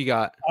here. Who do you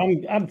got?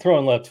 I'm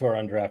throwing left to our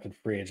undrafted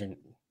free agent,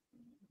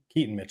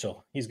 Keaton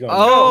Mitchell. He's going.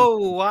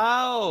 Oh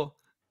wow!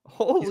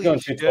 Holy he's going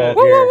shit!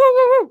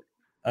 212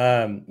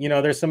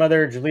 here. There's some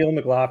other Jaleel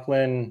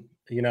McLaughlin.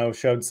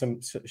 Showed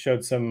some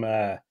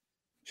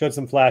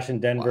flash in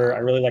Denver. Wow. I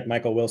really like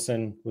Michael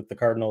Wilson with the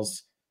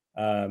Cardinals.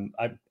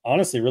 I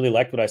honestly really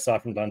liked what I saw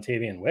from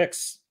Dontavian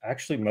Wicks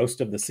actually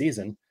most of the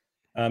season.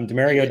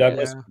 Demario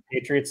Douglas,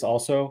 Patriots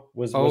also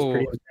was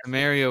pretty.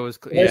 Demario was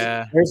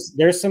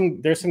There's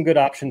some good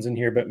options in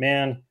here, but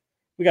man,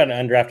 we got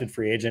an undrafted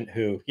free agent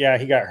who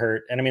he got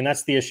hurt, and I mean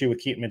that's the issue with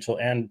Keaton Mitchell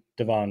and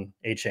Devon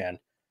Achane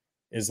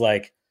is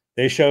like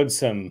they showed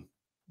some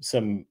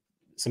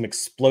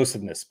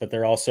explosiveness, but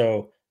they're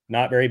also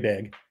not very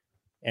big,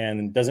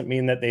 and doesn't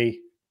mean that they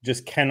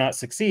just cannot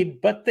succeed.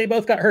 But they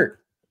both got hurt.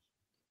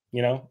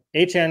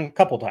 Achane a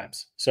couple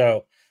times.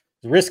 So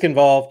there's risk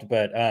involved,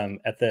 but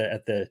at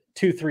the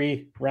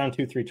round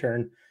 2-3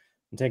 turn,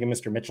 I'm taking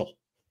Mr. Mitchell.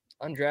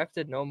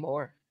 Undrafted, no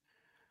more.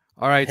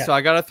 All right, so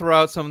I got to throw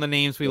out some of the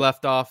names we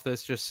left off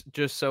this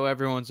just so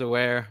everyone's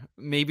aware.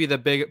 Maybe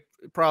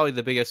probably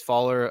the biggest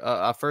faller,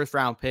 a first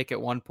round pick at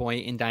one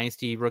point in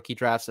Dynasty rookie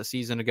drafts a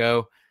season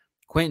ago,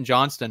 Quentin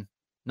Johnston.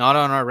 Not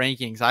on our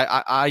rankings.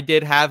 I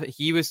did have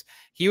he was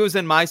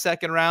in my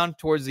second round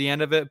towards the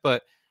end of it,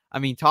 but I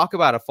mean, talk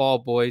about a fall,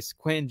 boys.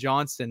 Quentin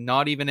Johnston,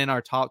 not even in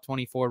our top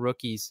 24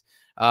 rookies.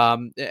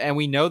 And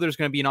we know there's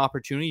going to be an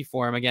opportunity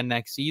for him again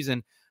next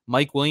season.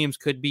 Mike Williams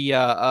could be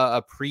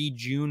a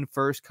pre-June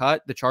first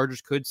cut. The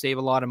Chargers could save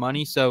a lot of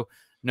money. So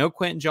no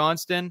Quentin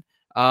Johnston.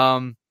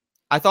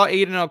 I thought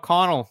Aiden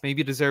O'Connell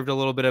maybe deserved a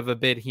little bit of a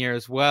bid here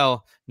as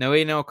well. No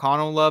Aiden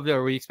O'Connell loved.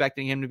 Are we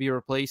expecting him to be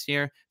replaced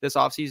here this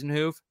offseason,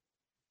 Hoove?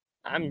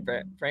 I'm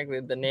frankly,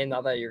 the name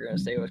I thought you were going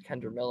to say was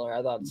Kendra Miller.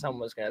 I thought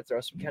someone was going to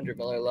throw some Kendra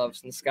Miller love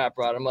since Scott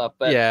brought him up,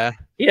 but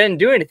he didn't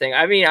do anything.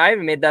 I mean, I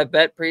even made that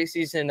bet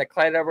preseason that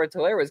Clyde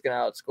Edwards-Helaire was going to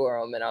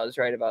outscore him, and I was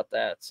right about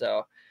that.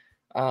 So,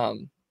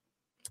 I'm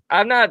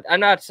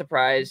not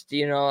surprised.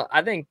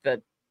 I think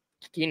that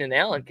Keenan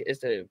Allen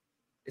is a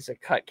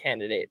cut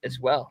candidate as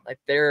well. Like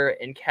they're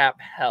in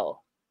cap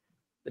hell.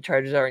 The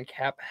Chargers are in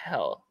cap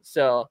hell.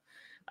 So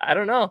I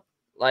don't know.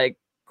 Like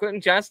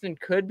Quentin Johnston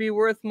could be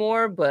worth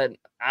more, but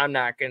I'm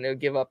not going to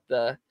give up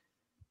to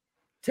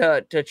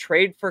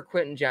trade for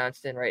Quentin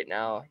Johnston right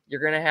now. You're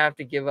going to have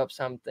to give up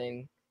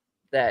something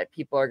that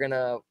people are going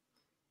to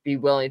be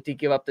willing to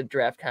give up the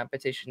draft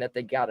competition that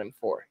they got him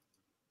for.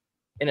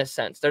 In a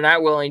sense, they're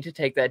not willing to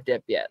take that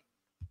dip yet,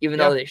 even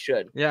though they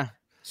should. Yeah.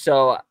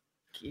 So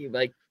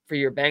like for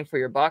your bang for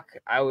your buck,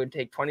 I would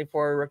take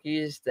 24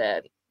 rookies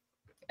that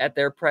at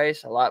their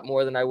price, a lot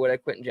more than I would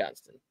at Quentin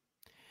Johnston.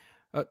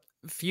 A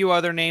few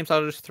other names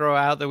I'll just throw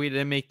out that we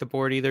didn't make the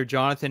board either.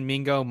 Jonathan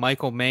Mingo,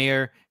 Michael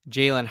Mayer,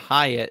 Jalen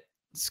Hyatt.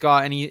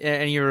 Scott,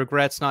 any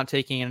regrets not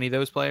taking any of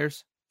those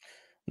players?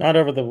 Not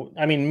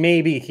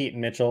maybe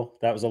Keaton Mitchell.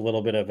 That was a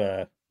little bit of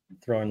a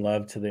throwing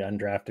love to the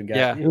undrafted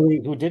guy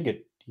who did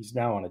get, he's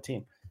now on a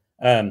team.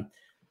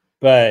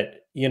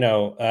 But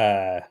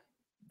none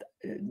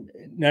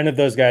of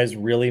those guys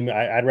really,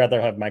 I'd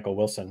rather have Michael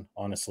Wilson,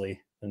 honestly,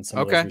 than some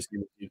of those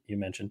receivers you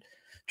mentioned.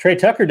 Trey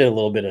Tucker did a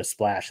little bit of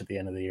splash at the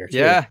end of the year,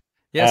 too.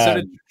 Yeah, so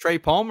did Trey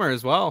Palmer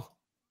as well.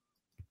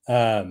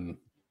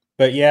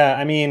 But yeah,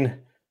 I mean,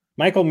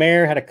 Michael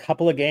Mayer had a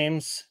couple of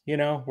games,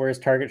 where his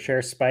target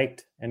share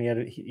spiked, and he had,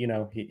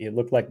 it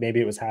looked like maybe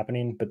it was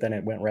happening, but then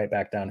it went right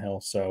back downhill.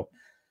 So,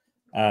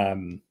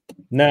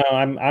 no,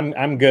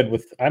 I'm good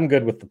with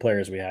the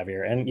players we have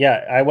here, and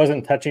yeah, I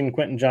wasn't touching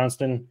Quentin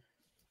Johnston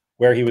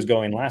where he was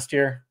going last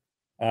year.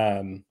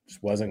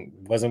 Just wasn't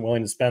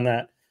willing to spend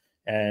that,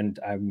 and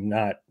I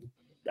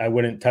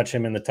wouldn't touch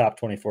him in the top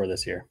 24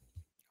 this year.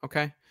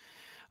 Okay.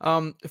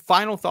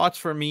 Final thoughts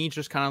for me,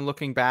 just kind of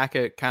looking back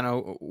at kind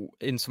of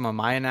in some of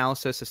my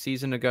analysis a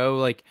season ago,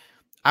 like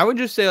I would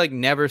just say like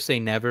never say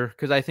never,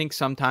 because I think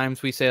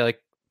sometimes we say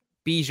like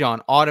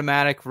Bijan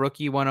automatic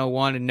rookie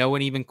 101 and no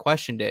one even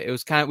questioned it. It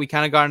was we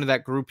kind of got into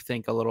that group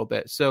think a little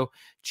bit. So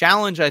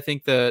challenge, I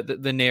think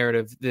the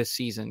narrative this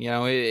season. You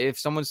know, if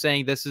someone's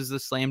saying this is the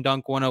slam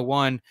dunk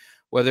 101,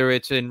 whether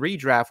it's in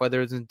redraft,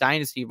 whether it's in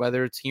Dynasty,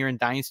 whether it's here in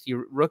Dynasty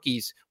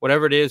rookies,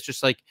 whatever it is,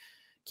 just like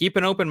keep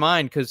an open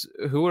mind, because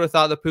who would have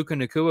thought that Puka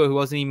Nacua, who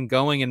wasn't even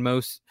going in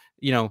most,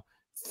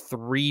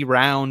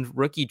 3-round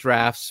rookie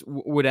drafts,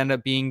 would end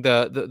up being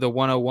the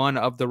 101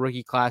 of the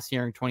rookie class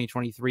here in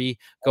 2023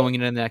 going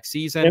into the next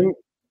season.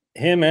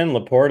 Him and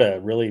Laporta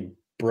really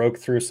broke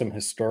through some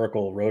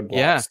historical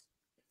roadblocks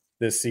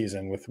this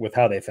season with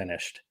how they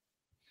finished.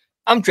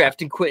 I'm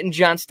drafting Quentin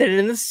Johnston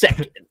in the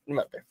second,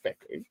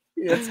 motherfucker.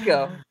 Let's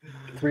go.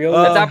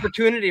 That's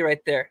opportunity right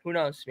there. Who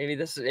knows? Maybe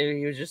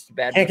he was just a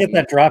bad. Can't get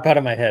that drop out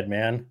of my head,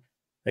 man.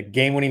 The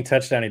game-winning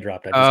touchdown he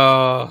dropped.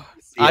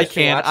 I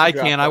can't.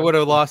 I would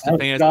have lost the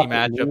fantasy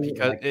matchup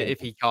because if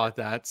he caught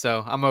that.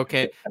 So I'm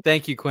okay.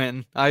 Thank you,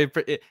 Quentin.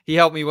 He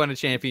helped me win a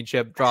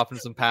championship dropping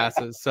some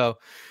passes. So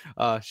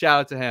shout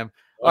out to him.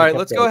 All right,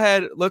 let's go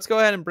ahead. Let's go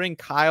ahead and bring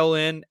Kyle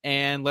in,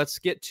 and let's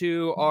get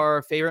to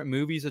our favorite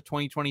movies of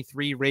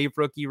 2023 rave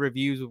rookie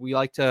reviews. We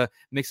like to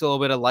mix a little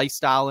bit of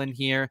lifestyle in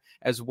here,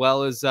 as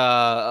well as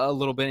a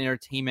little bit of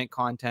entertainment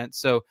content.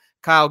 So,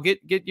 Kyle, get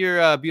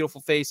your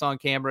beautiful face on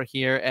camera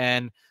here,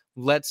 and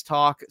let's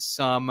talk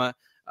some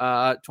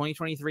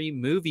 2023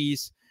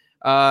 movies.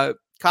 Kyle,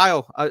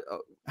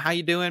 how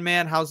you doing,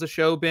 man? How's the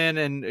show been?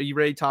 And are you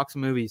ready to talk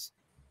some movies?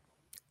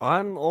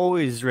 I'm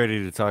always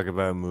ready to talk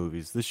about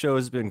movies. The show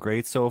has been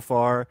great so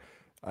far.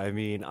 I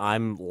mean,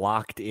 I'm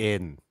locked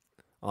in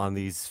on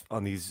this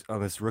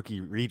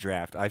rookie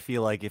redraft. I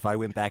feel like if I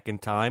went back in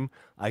time,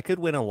 I could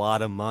win a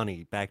lot of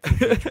money Back to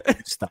the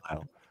Future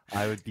style.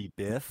 I would be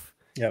Biff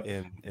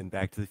in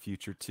Back to the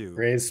Future too.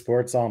 Gray's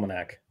Sports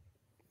Almanac.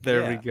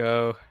 There we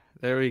go.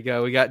 There we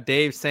go. We got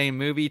Dave saying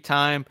movie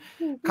time.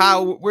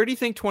 Kyle, where do you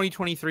think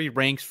 2023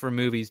 ranks for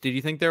movies? Did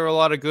you think there were a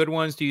lot of good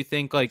ones? Do you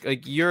think like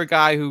you're a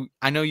guy who,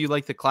 I know you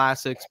like the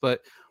classics,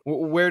 but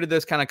where did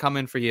this kind of come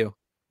in for you?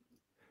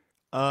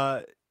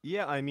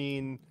 Yeah, I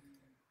mean,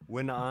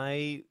 when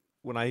I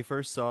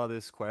first saw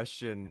this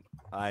question,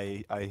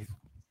 I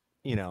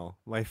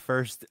my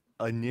first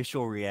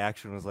initial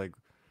reaction was like,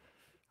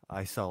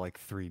 I saw like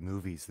 3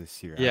 movies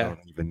this year. Yeah. I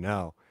don't even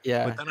know.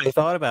 Yeah. But then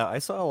I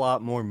saw a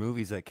lot more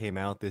movies that came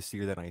out this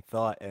year than I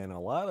thought, and a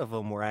lot of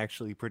them were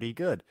actually pretty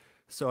good.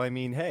 So I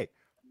mean, hey,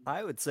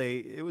 I would say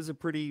it was a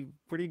pretty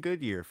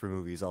good year for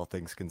movies, all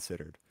things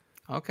considered.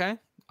 Okay.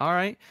 All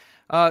right.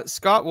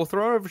 Scott, we'll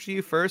throw it over to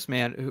you first,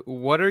 man.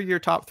 What are your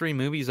top 3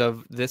 movies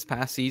of this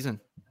past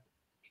season?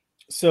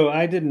 So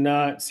I did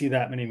not see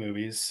that many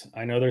movies.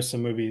 I know there's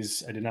some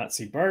movies. I did not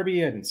see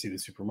Barbie. I didn't see the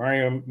Super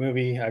Mario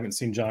movie. I haven't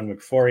seen John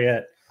Wick 4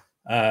 yet.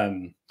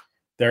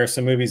 There are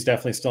some movies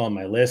definitely still on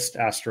my list.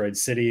 Asteroid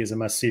City is a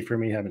must-see for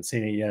me. Haven't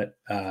seen it yet.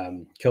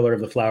 Killer of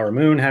the Flower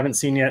Moon, haven't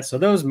seen yet. So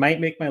those might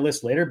make my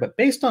list later. But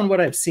based on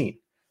what I've seen,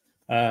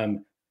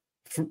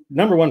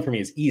 number 1 for me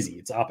is easy.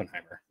 It's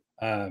Oppenheimer.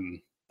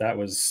 That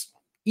was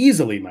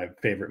easily my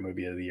favorite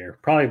movie of the year.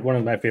 Probably one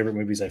of my favorite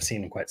movies I've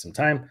seen in quite some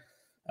time.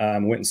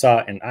 Went and saw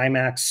it in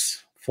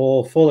IMAX,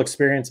 full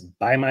experience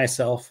by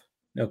myself,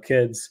 no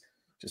kids,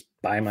 just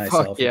by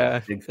myself. Fuck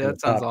yeah,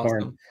 that sounds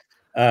awesome.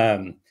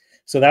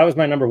 So that was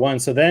my number 1.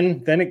 So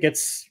then it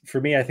gets,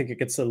 for me, I think it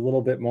gets a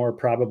little bit more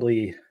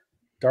probably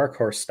Dark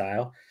Horse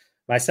style.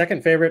 My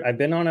second favorite, I've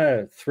been on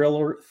a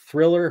thriller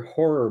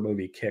horror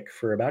movie kick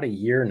for about a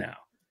year now,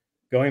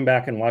 going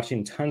back and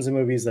watching tons of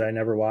movies that I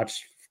never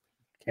watched.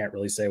 Can't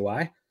really say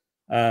why.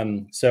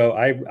 So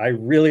I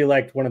really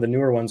liked one of the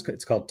newer ones.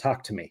 It's called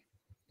Talk to Me.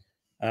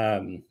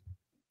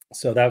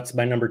 So that's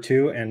my number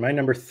 2. And my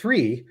number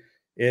 3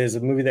 is a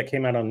movie that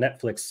came out on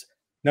Netflix.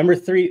 Number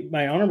 3,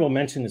 my honorable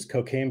mention is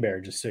Cocaine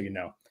Bear, just so you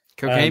know.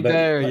 Cocaine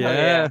Bear,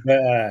 yeah.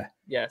 But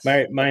yes.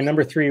 My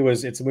number 3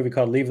 it's a movie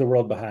called Leave the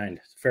World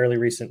Behind. Fairly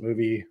recent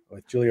movie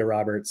with Julia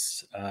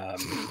Roberts,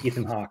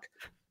 Ethan Hawke,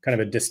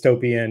 kind of a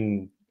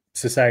dystopian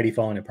society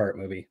falling apart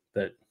movie.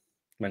 That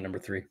my number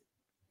 3.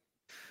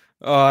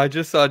 Oh,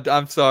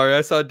 I'm sorry.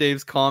 I saw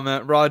Dave's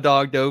comment. Raw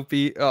dog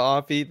dopey,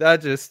 offie.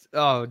 That just,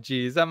 oh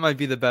geez, that might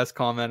be the best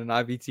comment in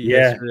IBT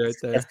history right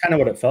there. That's kind of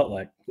what it felt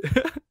like.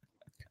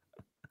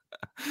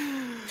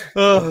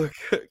 Oh,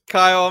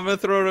 Kyle, I'm gonna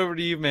throw it over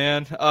to you,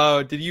 man.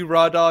 Did you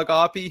raw dog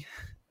Oppie?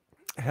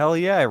 Hell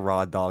yeah, I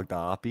raw dogged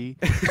Oppie.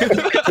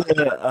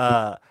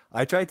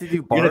 I tried to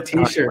do Get a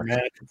t-shirt, man.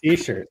 A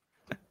t-shirt.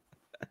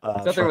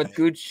 It's up there with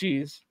good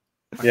cheese.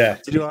 Yeah.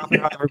 To do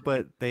Oppenheimer,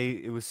 but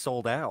it was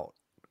sold out.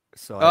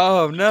 So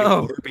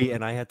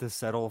and I had to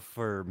settle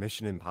for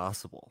Mission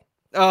Impossible.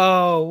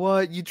 Oh,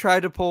 what? You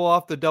tried to pull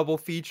off the double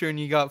feature and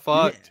you got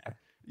fucked.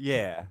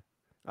 Yeah.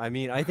 I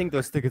mean, I think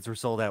those tickets were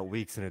sold out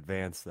weeks in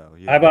advance, though.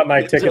 I bought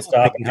my tickets to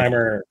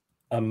Oppenheimer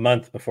a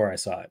month before I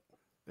saw it.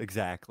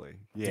 Exactly.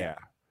 Yeah.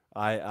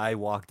 I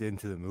walked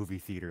into the movie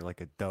theater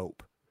like a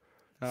dope.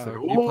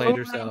 You played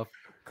yourself.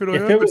 Could I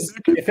If have it the was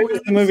ticket, if it was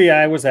the please? movie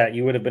I was at,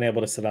 you would have been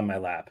able to sit on my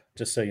lap,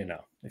 just so you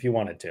know, if you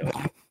wanted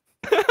to.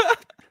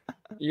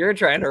 You're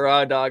trying to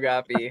raw dog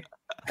Oppie.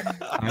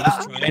 I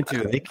was trying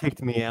to. They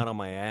kicked me out on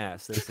my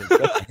ass. They said, "Get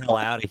the hell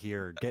out of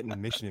here! Getting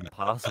Mission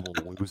Impossible,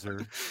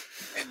 loser."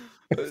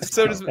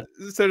 So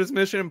does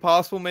Mission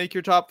Impossible make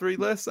your top 3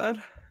 list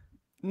then?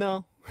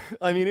 No,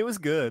 I mean it was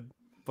good,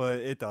 but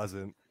it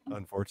doesn't,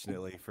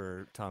 unfortunately,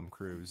 for Tom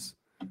Cruise.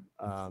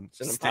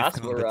 It's an Stiff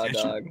impossible raw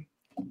competition. dog.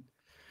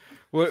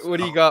 What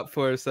do you got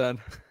for us then?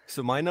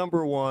 So my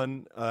number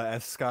one,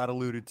 as Scott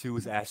alluded to,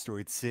 was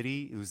Asteroid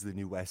City. It was the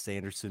new Wes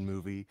Anderson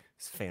movie.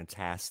 It's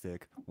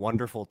fantastic,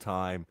 wonderful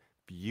time,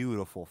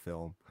 beautiful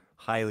film.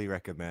 Highly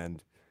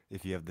recommend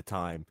if you have the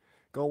time.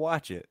 Go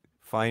watch it.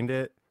 Find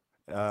it.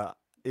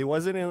 It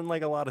wasn't in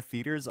like a lot of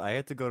theaters. I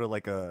had to go to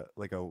like a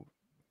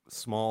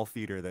small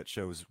theater that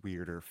shows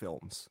weirder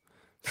films.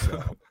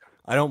 So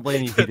I don't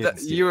blame you if you didn't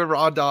see You it. were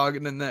raw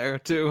dogging in there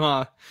too,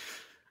 huh?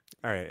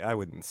 All right, I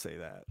wouldn't say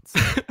that. So.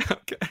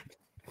 Okay.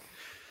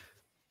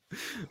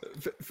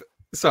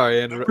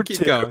 Sorry, Andrew. Number Keep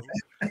 2 going.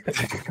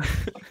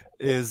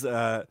 is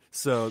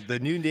so the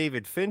new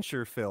David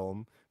Fincher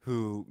film,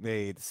 who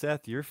made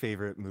Seth your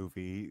favorite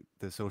movie,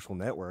 The Social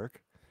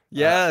Network.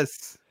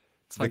 Yes.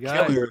 It's my The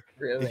guy. Killer.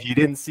 Really? If you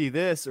didn't see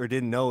this or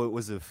didn't know it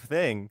was a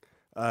thing,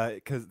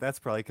 because that's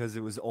probably because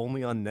it was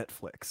only on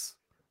Netflix.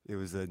 It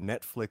was a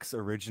Netflix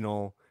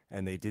original,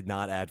 and they did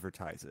not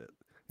advertise it.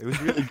 It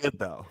was really good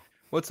though.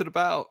 What's it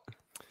about?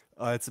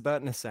 It's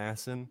about an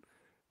assassin,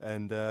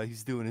 and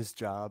he's doing his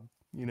job.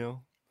 You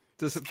know.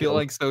 Does it feel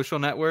like Social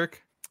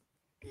Network?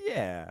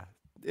 Yeah,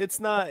 it's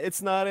not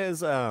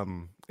as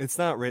it's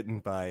not written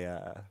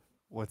by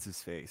what's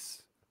his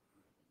face,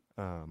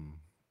 the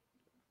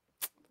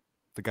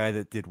guy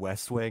that did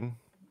West Wing.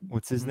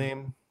 What's his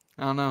name?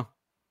 I don't know.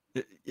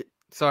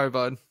 Sorry,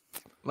 bud.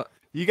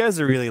 You guys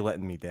are really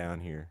letting me down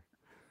here.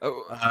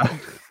 Oh,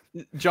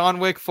 John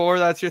Wick 4.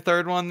 That's your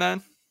third one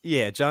then?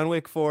 Yeah, John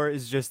Wick 4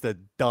 is just a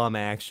dumb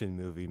action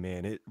movie,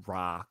 man. It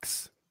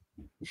rocks.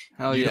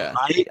 Hell You yeah.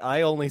 know,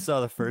 I only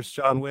saw the first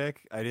John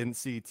Wick. I didn't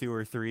see 2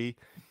 or 3.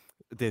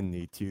 Didn't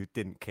need to.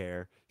 Didn't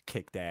care.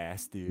 Kicked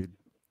ass, dude.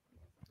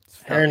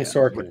 Aaron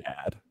Sorkin.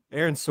 Rad.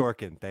 Aaron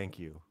Sorkin, thank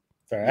you.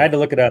 Sorry, I had to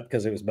look it up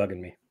because it was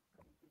bugging me.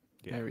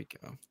 Yeah. There we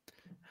go.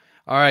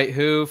 All right,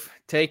 Hoof,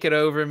 take it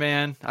over,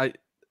 man.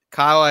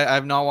 Kyle,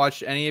 I've not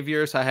watched any of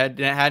yours. I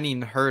hadn't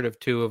even heard of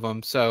 2 of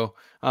them. So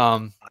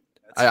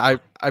I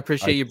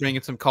appreciate you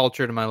bringing some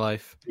culture to my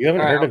life. You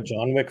haven't All right, heard of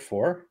John Wick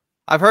 4?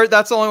 I've heard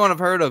that's the only one I've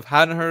heard of.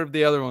 Hadn't heard of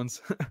the other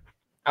ones.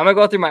 I'm gonna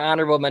go through my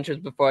honorable mentions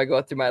before I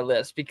go through my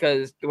list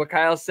because what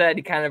Kyle said,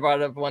 he kind of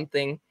brought up one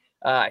thing.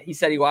 He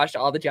said he watched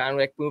all the John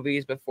Wick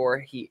movies before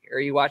he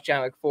watched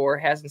John Wick 4,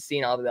 hasn't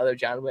seen all the other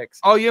John Wicks.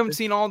 Oh, you haven't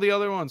seen all the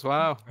other ones?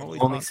 Wow. Holy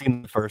I've only fuck.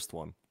 seen the first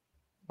one.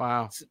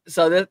 Wow.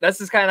 So this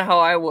is kind of how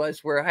I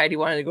was, where Heidi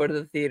wanted to go to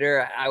the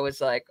theater. I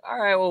was like,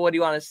 all right, well, what do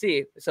you want to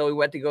see? So we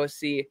went to go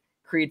see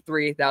Creed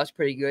 3. That was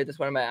pretty good. That's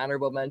one of my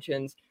honorable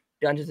mentions.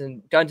 Dungeons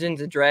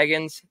and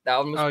Dragons. That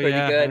one was pretty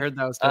good. I heard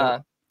that was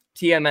dope.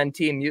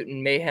 TMNT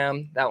Mutant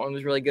Mayhem. That one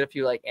was really good if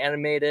you like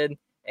animated.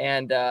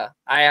 And I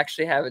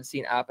actually haven't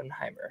seen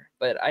Oppenheimer,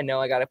 but I know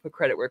I got to put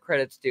credit where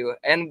credit's due.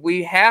 And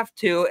we have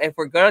to, if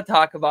we're going to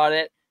talk about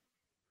it,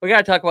 we got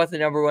to talk about the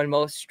number 1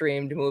 most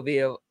streamed movie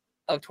of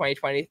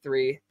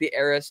 2023, The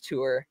Eras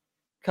Tour.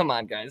 Come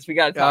on, guys. We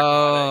got to talk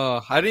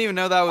about it. I didn't even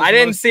know that was. I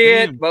didn't most see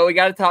it, streamed. but we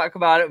got to talk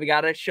about it. We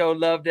got to show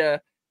love to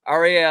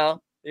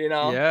Ariel, you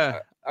know?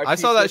 Yeah. I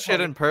saw that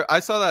shit I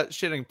saw that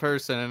shit in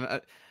person,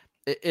 and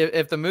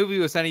if the movie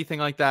was anything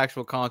like the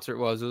actual concert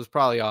was, it was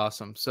probably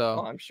awesome. So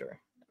Oh, I'm sure.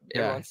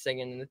 Yeah. Everyone's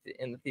singing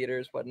in the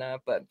theaters,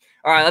 whatnot. But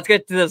all right, let's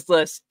get to this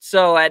list.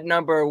 So at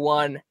number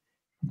 1,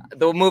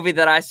 the movie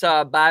that I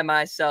saw by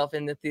myself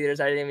in the theaters,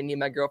 I didn't even need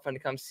my girlfriend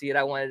to come see it.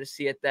 I wanted to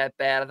see it that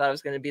bad. I thought it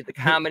was going to be the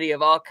comedy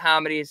of all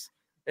comedies.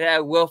 It had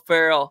Will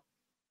Ferrell.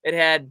 It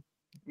had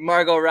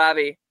Margot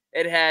Robbie.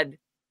 It had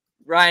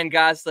Ryan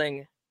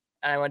Gosling.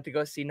 And I went to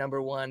go see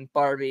number 1,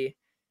 Barbie.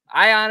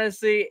 I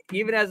honestly,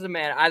 even as a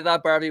man, I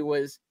thought Barbie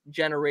was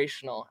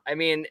generational. I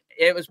mean,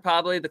 it was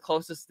probably the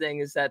closest thing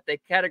is that they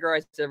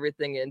categorized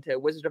everything into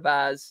Wizard of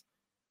Oz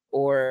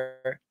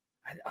or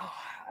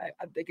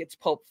I think it's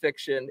Pulp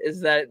Fiction,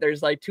 is that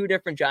there's like 2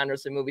 different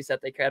genres of movies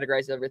that they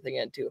categorize everything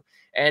into.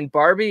 And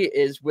Barbie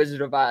is Wizard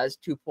of Oz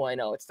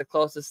 2.0. It's the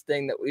closest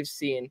thing that we've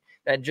seen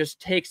that just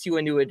takes you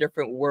into a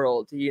different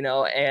world, you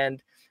know,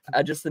 and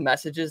just the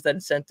messages that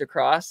it's sent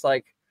across,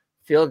 like,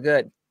 feel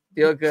good.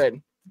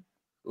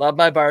 Love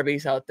my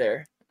Barbies out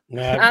there.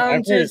 No,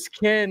 I'm just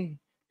kidding.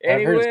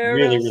 I've heard it's Anywhere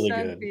really, else really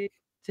I'd good. be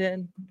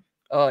 10.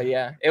 Oh,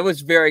 yeah. It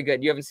was very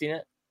good. You haven't seen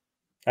it?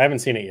 I haven't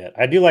seen it yet.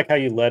 I do like how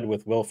you led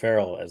with Will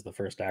Ferrell as the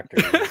first actor.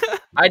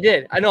 I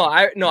did.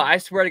 I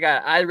swear to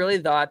God, I really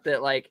thought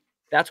that, like,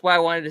 that's why I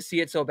wanted to see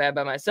it so bad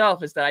by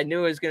myself, is that I knew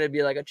it was going to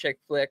be like a chick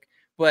flick,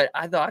 but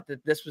I thought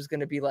that this was going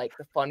to be like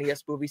the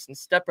funniest movie since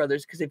Step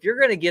Brothers. Because if you're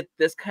going to get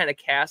this kind of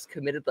cast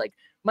committed, like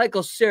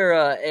Michael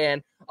Cera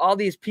and all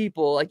these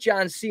people, like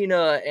John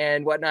Cena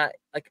and whatnot,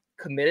 like,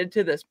 committed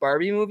to this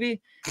Barbie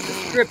movie,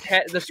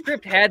 the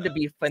script had to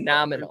be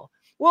phenomenal.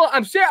 Well,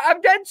 I'm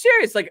dead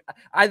serious. Like,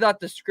 I thought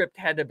the script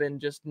had to have been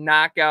just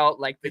knockout.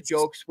 Like, the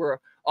jokes were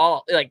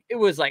all like, it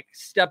was like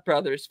Step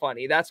Brothers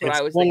funny. That's what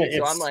I was thinking.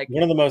 So I'm like,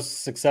 one of the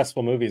most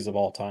successful movies of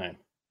all time.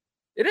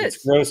 It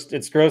is.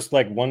 It's grossed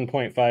like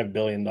 $1.5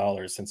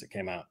 billion since it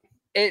came out.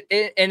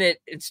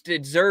 It's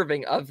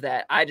deserving of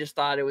that. I just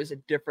thought it was a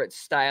different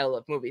style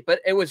of movie, but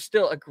it was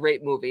still a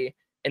great movie,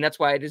 and that's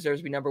why it deserves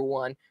to be number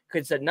one.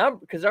 Because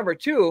number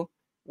two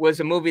was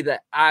a movie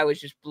that I was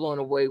just blown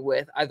away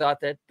with. I thought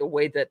that the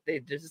way that they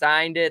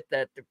designed it,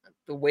 that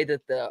the way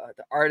that the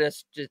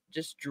artist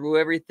just drew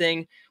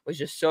everything was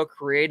just so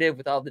creative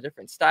with all the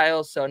different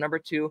styles. So number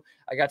two,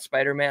 I got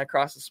Spider-Man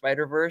Across the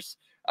Spider-Verse.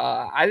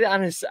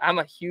 I'm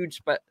a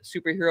huge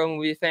superhero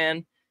movie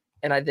fan,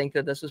 and I think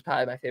that this was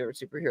probably my favorite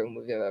superhero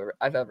movie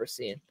I've ever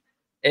seen.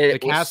 The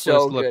cast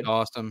list looked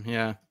awesome.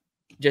 Yeah.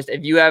 Just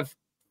if you have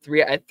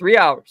 3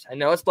 hours, I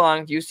know it's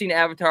long. If you've seen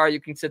Avatar, you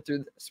can sit through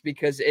this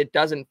because it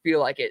doesn't feel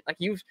like it. Like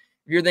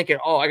you're thinking,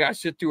 oh, I gotta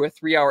sit through a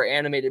 3-hour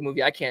animated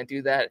movie. I can't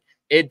do that.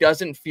 It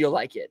doesn't feel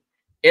like it.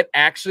 It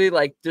actually,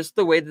 like, just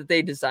the way that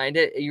they designed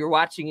it, you're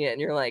watching it and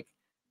you're like,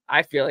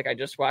 I feel like I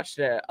just watched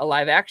a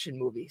live action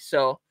movie.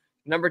 So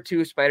number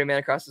two, Spider-Man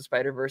Across the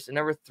Spider-Verse, and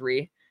number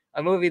three,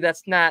 a movie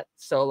that's not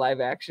so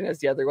live action as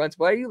the other ones.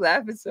 Why are you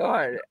laughing so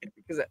hard?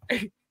 Because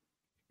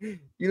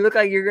you look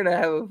like you're gonna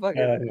have a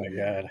fucking oh my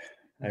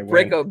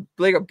god,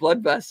 break a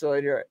blood vessel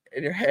in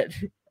your head.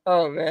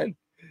 Oh man.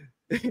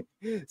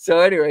 So,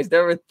 anyways,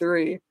 number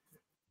three,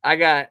 I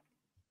got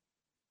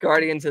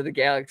Guardians of the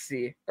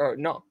Galaxy. Or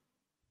no,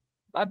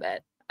 my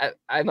bad.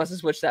 I must have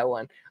switched that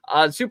one.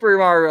 Super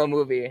Mario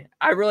movie.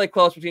 I'm really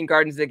close between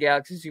Guardians of the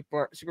Galaxy,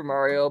 Super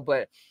Mario,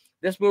 but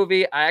this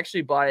movie, I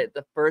actually bought it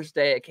the first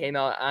day it came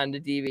out on the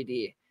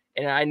DVD.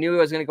 And I knew it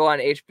was going to go on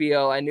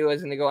HBO. I knew it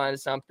was going to go on to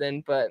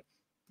something, but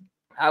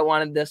I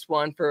wanted this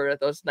one for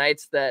those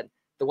nights that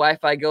the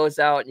Wi-Fi goes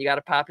out and you got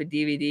to pop a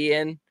DVD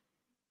in.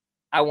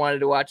 I wanted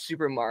to watch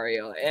Super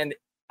Mario. And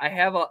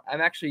I'm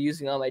actually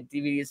using all my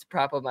DVDs to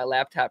prop up my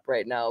laptop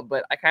right now,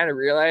 but I kind of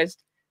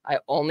realized I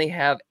only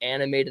have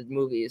animated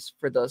movies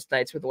for those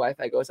nights where the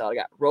Wi-Fi goes out. I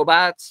got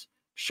Robots,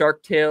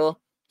 Shark Tale,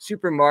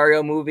 Super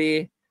Mario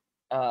movie,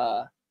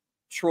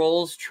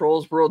 Trolls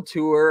World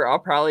Tour. I'll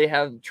probably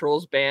have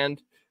Trolls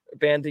band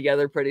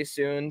together pretty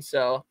soon.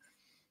 So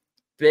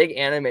big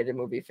animated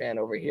movie fan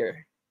over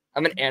here.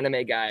 I'm an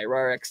anime guy,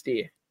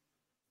 RARXD.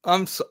 I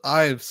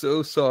am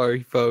so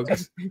sorry,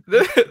 folks.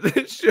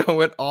 This show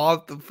went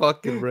off the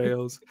fucking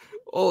rails.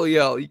 Oh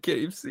yeah, you can't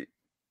even see.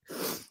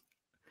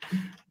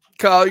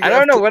 Kyle, I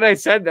don't know what I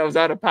said that was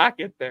out of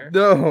pocket there.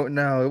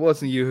 No, it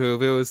wasn't you,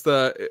 Hoove.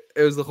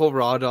 It was the whole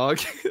raw dog.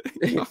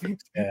 Yeah.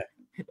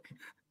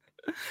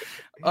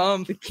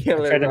 The I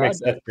killer tried to make Rod.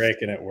 stuff break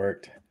and it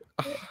worked.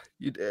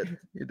 You did.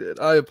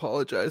 I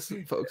apologize,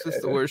 folks. It's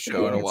the worst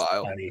show in a It's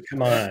while. funny.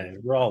 Come on,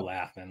 we're all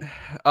laughing.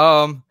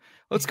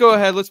 Let's go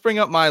ahead. Let's bring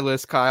up my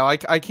list, Kyle.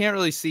 I can't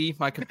really see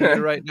my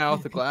computer right now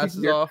with the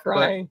glasses You're off.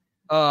 crying.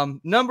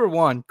 But, number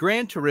one,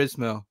 Gran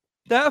Turismo.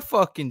 That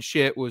fucking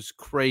shit was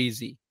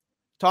crazy.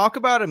 Talk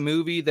about a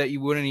movie that you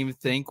wouldn't even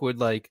think would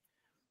like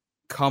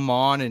come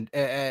on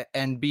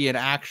and be an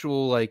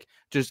actual like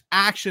just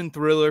action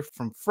thriller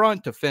from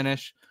front to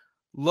finish.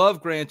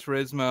 Love Gran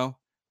Turismo.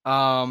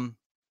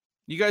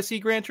 You guys see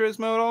Gran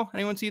Turismo at all?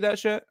 Anyone see that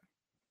shit?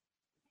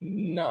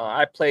 No,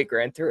 I play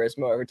Gran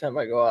Turismo every time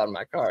I go out in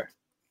my car.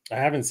 I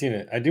haven't seen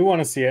it. I do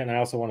want to see it, and I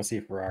also want to see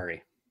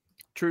Ferrari.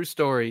 True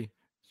story.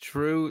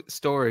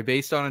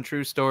 Based on a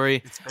true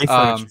story. It's based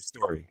on a true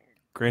story.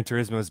 Gran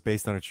Turismo is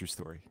based on a true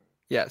story.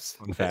 Yes.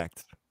 Fun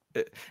fact.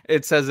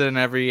 It says it in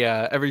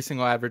every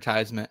single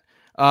advertisement.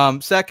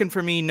 Second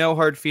for me, No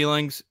Hard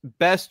Feelings.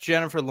 Best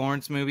Jennifer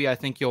Lawrence movie I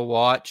think you'll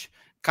watch.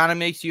 Kind of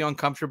makes you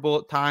uncomfortable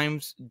at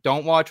times.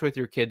 Don't watch with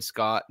your kid,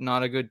 Scott.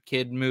 Not a good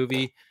kid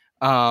movie.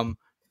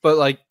 But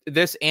like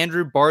this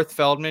Andrew Barth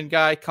Feldman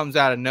guy comes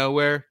out of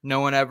nowhere. No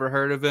one ever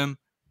heard of him.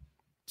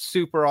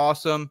 Super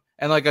awesome.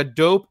 And like a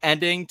dope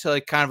ending to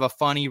like kind of a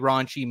funny,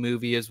 raunchy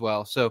movie as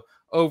well. So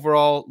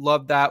overall,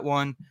 love that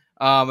one.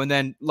 And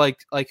then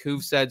like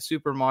Hoove said,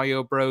 Super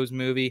Mario Bros.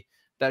 Movie.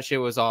 That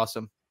shit was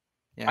awesome.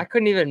 Yeah. I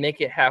couldn't even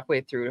make it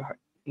halfway through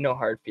No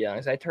Hard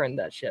Feelings. I turned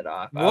that shit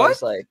off. What? I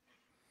was like,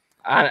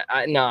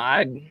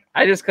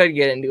 I just couldn't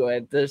get into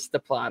it. This the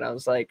plot. I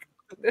was like,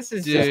 this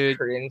is just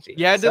cringy.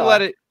 You had to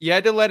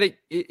let it.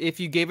 If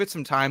you gave it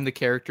some time, the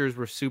characters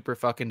were super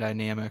fucking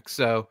dynamic.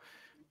 So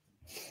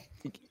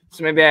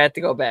maybe I have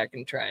to go back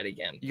and try it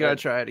again. You gotta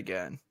try it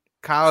again.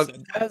 Kyle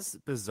Seth has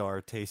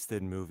bizarre taste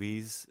in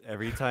movies.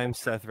 Every time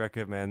Seth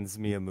recommends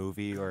me a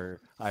movie or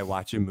I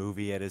watch a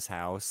movie at his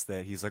house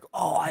that he's like,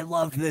 oh, I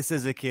loved this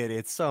as a kid.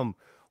 It's some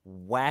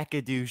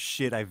wackadoo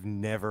shit I've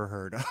never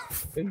heard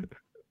of.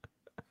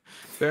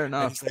 Fair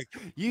enough. It's like,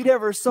 you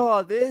never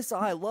saw this?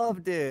 I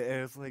loved it.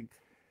 And it's like,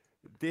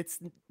 it's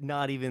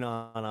not even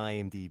on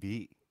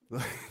IMDb.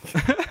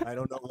 I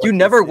don't know. You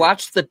never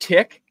watched The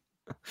Tick?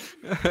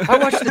 I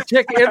watch The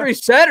Tick every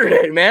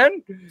Saturday,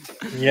 man.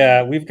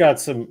 Yeah, we've got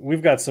some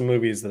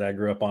movies that I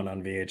grew up on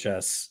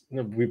VHS.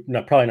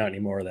 Probably not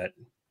anymore. That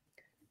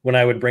when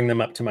I would bring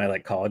them up to my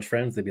like college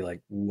friends, they'd be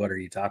like, "What are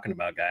you talking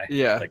about, guy?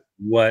 Yeah. Like,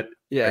 what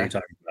are you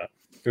talking about?"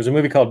 There's a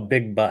movie called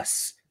Big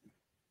Bus.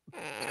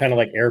 It's kind of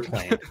like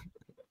Airplane,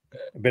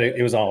 but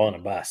it was all on a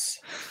bus.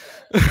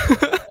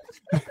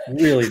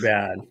 Really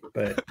bad,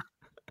 but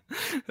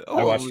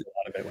I watched a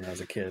lot of it when I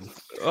was a kid.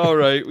 All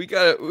right, we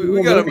gotta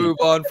move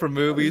on from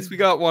movies. We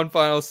got one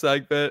final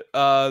segment.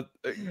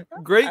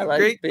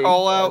 Great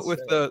call out with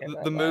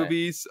the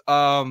movies.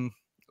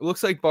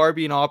 Looks like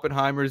Barbie and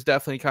Oppenheimer is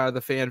definitely kind of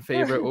the fan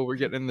favorite. What we're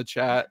getting in the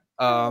chat.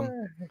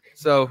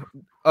 So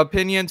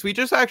opinions. We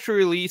just actually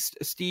released.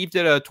 Steve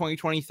did a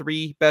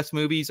 2023 best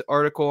movies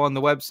article on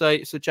the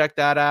website, so check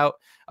that out.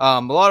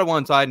 A lot of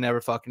ones I'd never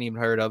fucking even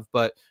heard of,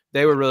 but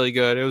they were really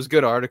good. It was a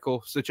good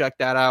article, so check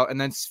that out. And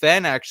then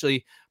Sven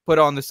actually put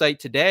on the site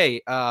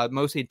today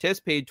most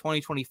anticipated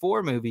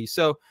 2024 movies.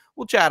 So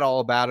we'll chat all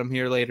about them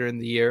here later in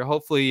the year.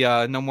 Hopefully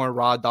no more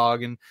raw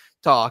dog and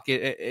talk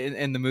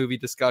in the movie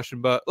discussion.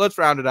 But let's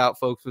round it out,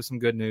 folks, with some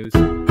good news.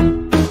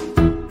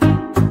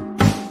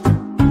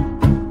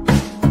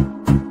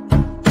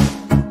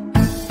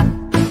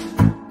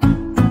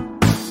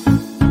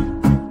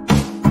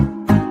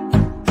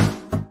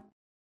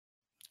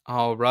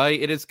 All right.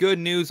 It is good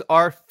news.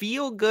 Our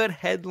feel-good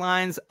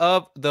headlines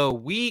of the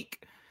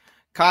week.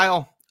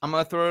 Kyle, I'm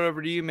going to throw it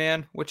over to you,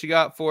 man. What you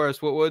got for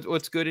us?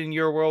 What's good in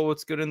your world?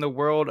 What's good in the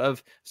world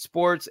of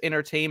sports,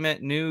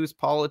 entertainment, news,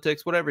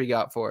 politics, whatever you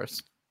got for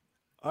us?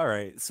 All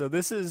right. So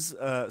this is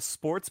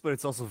sports, but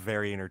it's also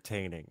very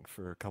entertaining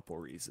for a couple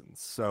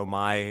reasons. So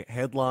my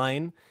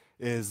headline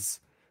is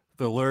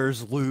the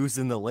Lurs lose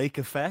in the lake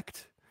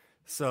effect.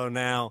 So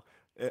now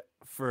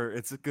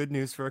it's good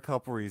news for a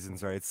couple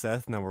reasons, right,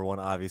 Seth? Number one,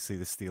 obviously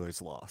the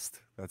Steelers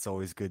lost. That's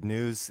always good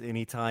news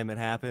anytime it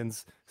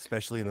happens,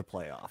 especially in the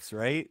playoffs,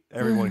 right?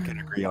 Everyone can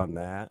agree on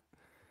that.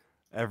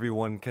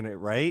 Everyone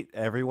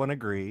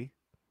agree.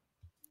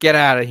 Get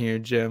out of here,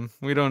 Jim.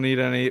 We don't need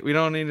any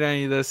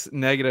of this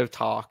negative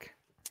talk.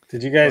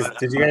 Did you guys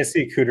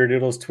see Cooter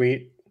Doodle's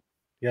tweet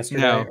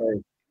yesterday?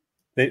 No.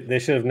 They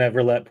should have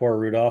never let poor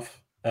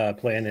Rudolph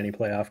play in any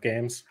playoff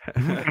games.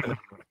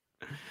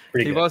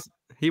 Pretty good.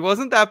 He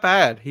wasn't that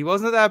bad.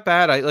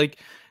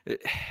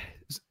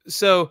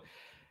 So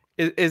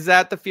is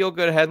that the feel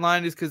good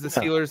headline is because the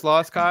Steelers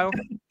lost, Kyle?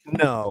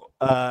 No,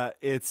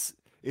 it's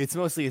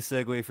mostly a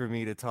segue for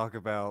me to talk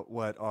about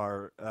what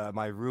our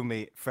my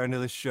roommate, friend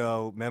of the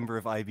show, member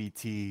of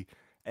IBT,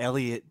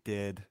 Elliot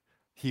did.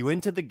 He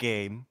went to the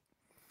game.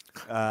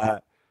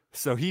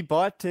 So he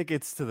bought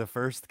tickets to the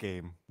first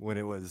game when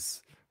it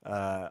was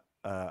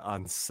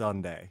on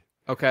Sunday.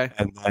 Okay.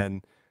 And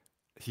then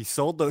he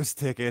sold those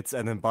tickets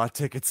and then bought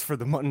tickets for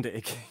the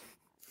Monday game.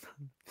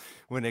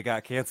 When it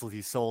got canceled,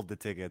 he sold the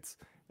tickets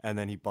and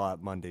then he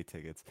bought Monday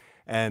tickets.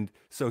 And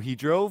so he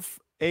drove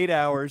 8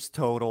 hours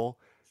total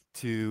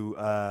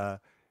to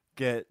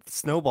get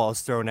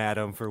snowballs thrown at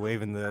him for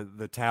waving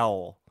the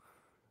towel.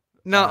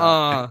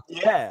 No,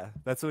 yeah,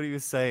 that's what he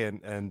was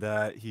saying. And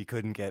he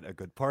couldn't get a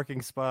good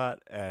parking spot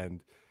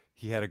and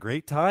he had a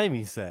great time,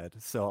 he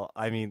said. So,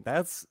 I mean,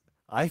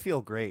 I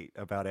feel great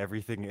about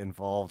everything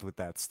involved with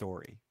that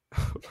story.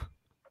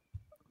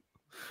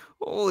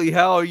 Holy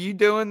hell, are you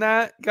doing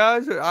that,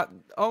 guys?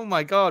 Oh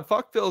my God,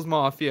 fuck Bill's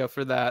Mafia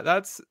for that.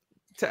 That's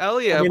to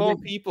Elliot of all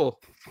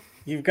people.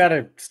 You've got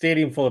a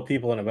stadium full of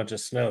people and a bunch of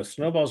snow.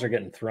 Snowballs are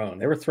getting thrown.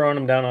 They were throwing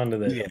them down into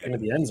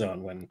the end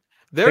zone when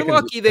they're Pickens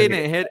lucky they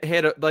didn't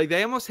hit like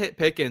they almost hit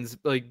Pickens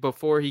like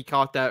before he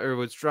caught that or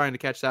was trying to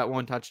catch that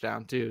one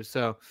touchdown too.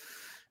 So,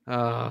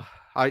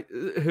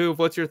 Hoove,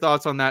 what's your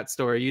thoughts on that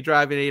story? You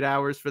driving 8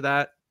 hours for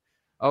that?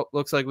 Oh,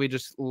 looks like we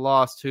just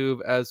lost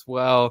Hoove as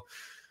well.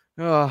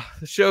 Oh,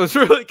 the show's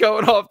really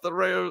going off the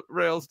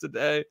rails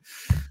today.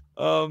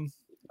 All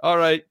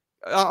right.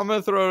 I'm going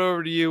to throw it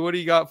over to you. What do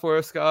you got for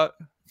us, Scott?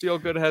 Feel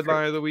good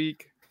headline of the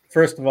week.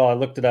 First of all, I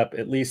looked it up,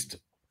 at least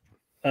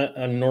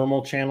on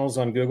normal channels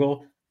on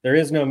Google. There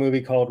is no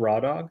movie called Raw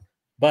Dog,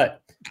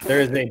 but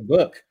there is a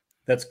book.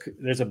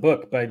 There's a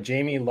book by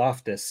Jamie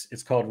Loftus.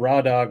 It's called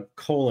Raw Dog: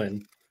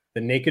 The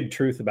Naked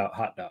Truth About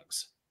Hot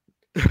Dogs.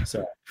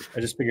 So I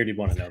just figured you'd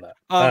want to know that.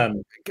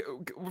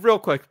 Real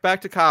quick,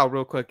 back to Kyle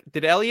real quick.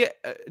 Did Elliot,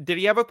 did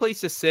he have a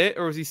place to sit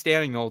or was he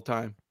standing the whole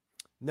time?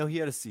 No, he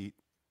had a seat.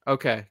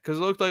 Okay, because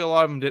it looked like a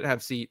lot of them didn't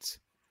have seats.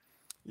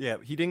 Yeah,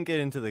 he didn't get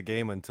into the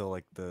game until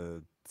like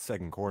the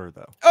second quarter,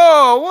 though.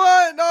 Oh,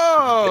 what?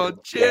 No,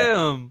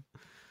 Jim.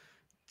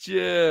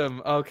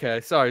 Okay,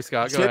 sorry,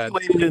 Scott. Go ahead.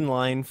 Waited in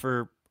line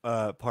for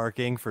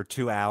parking for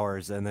 2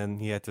 hours, and then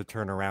he had to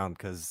turn around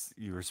because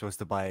you were supposed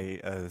to buy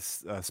a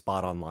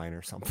spot online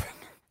or something.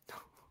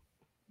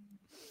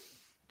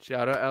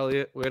 Shout out,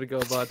 Elliot. Way to go,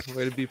 bud.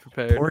 Way to be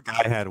prepared. Poor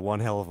guy had one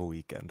hell of a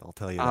weekend. I'll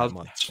tell you that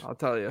much. I'll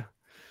tell you.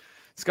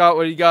 Scott,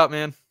 what do you got,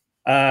 man?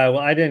 Well,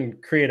 I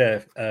didn't create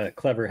a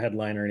clever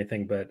headline or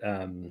anything, but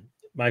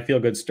my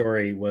feel-good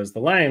story was the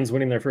Lions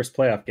winning their first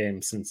playoff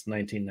game since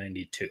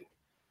 1992.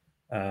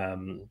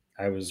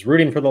 I was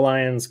rooting for the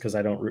Lions because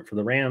I don't root for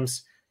the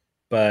Rams.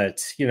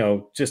 But,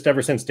 just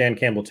ever since Dan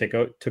Campbell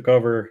took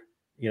over,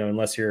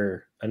 unless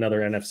you're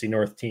another NFC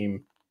North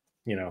team,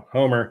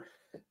 homer,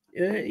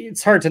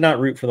 it's hard to not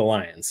root for the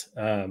Lions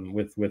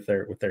with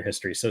their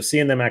history. So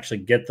seeing them actually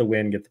get the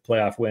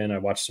playoff win, I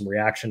watched some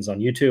reactions on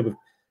YouTube of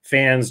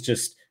fans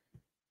just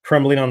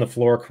crumbling on the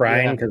floor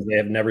crying because they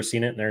have never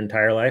seen it in their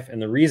entire life.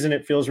 And the reason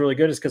it feels really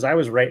good is because I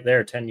was right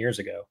there 10 years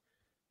ago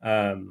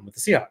with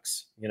the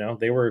Seahawks.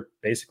 They were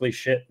basically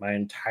shit my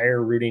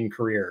entire rooting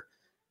career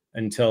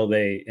until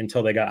they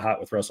got hot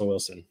with Russell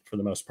Wilson for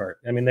the most part.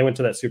 I mean, they went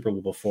to that Super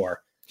Bowl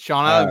before.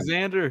 Sean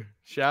Alexander,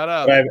 shout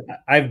out. But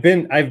I've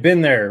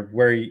been there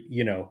where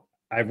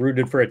I've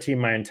rooted for a team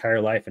my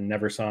entire life and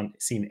never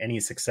seen any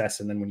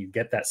success. And then when you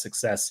get that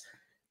success,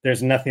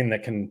 there's nothing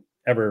that can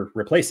ever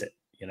replace it.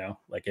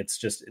 Like it's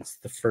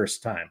the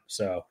first time.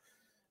 So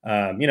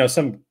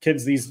some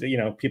kids,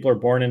 people are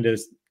born into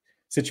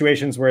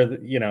situations where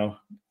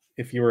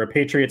if you were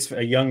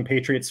a young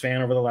Patriots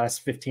fan over the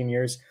last 15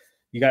 years,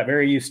 you got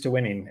very used to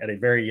winning at a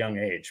very young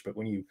age. But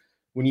when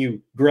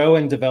you grow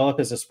and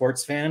develop as a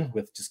sports fan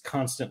with just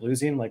constant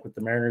losing, like with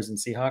the Mariners and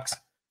Seahawks,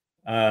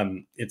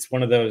 it's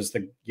one of those,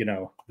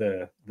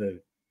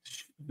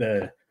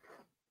 the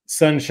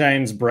sun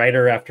shines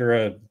brighter after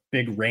a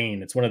big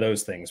rain. It's one of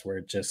those things where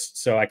it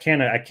just, so I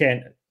can't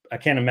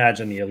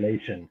imagine the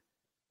elation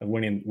of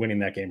winning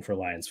that game for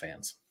Lions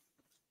fans.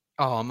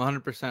 Oh, I'm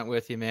 100%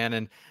 with you, man.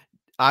 And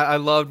I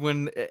loved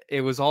when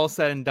it was all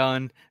said and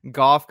done.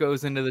 Goff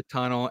goes into the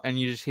tunnel, and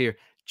you just hear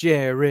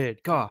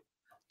Jared Goff,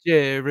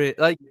 Jared.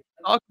 Like,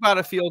 talk about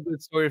a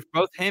feel-good story for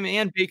both him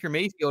and Baker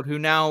Mayfield, who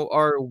now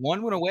are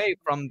one win away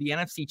from the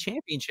NFC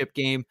Championship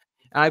game.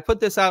 And I put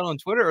this out on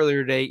Twitter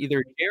earlier today.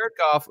 Either Jared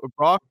Goff or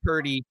Brock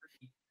Purdy,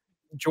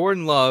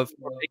 Jordan Love,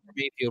 or Baker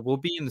Mayfield will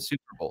be in the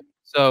Super Bowl.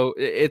 So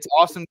it's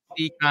awesome to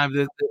see kind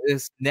of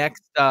this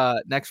next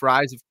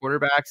rise of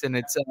quarterbacks, and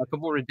it's a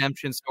couple of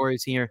redemption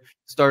stories here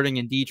starting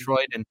in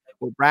Detroit, and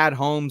what Brad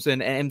Holmes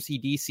and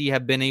MCDC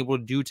have been able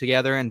to do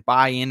together and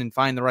buy in and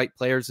find the right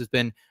players has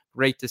been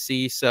great to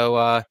see.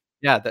 So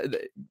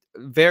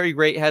very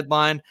great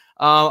headline.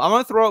 I'm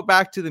going to throw it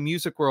back to the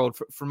music world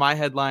for my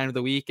headline of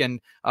the week, and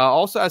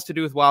also has to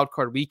do with Wild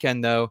Card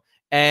Weekend though.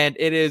 And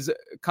it is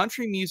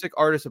country music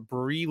artist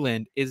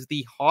Breland is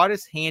the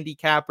hottest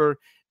handicapper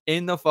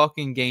in the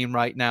fucking game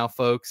right now,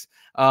 folks.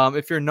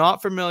 If you're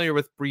not familiar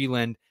with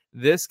Breland,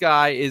 this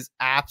guy is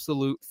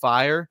absolute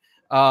fire.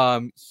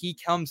 He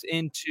comes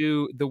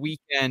into the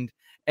weekend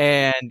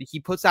and he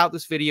puts out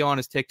this video on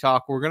his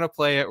TikTok. We're going to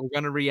play it. We're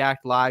going to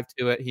react live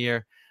to it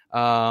here.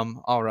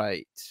 All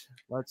right.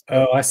 Let's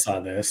go. Oh, I saw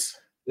this.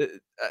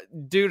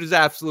 Dude is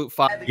absolute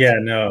fire. Yeah,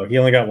 no, he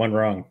only got one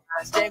wrong.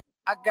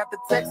 I got the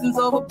Texans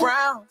over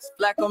Browns.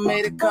 Flacco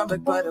made a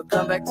comeback, but he'll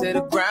come back to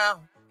the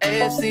ground.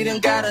 AFC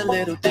done got a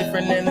little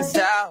different in the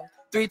South.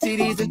 3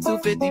 TDs and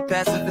 250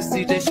 passing for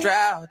CJ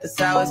Stroud. That's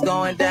how it's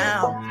going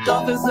down.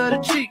 Dolphins are the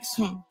Chiefs.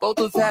 Both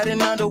have had an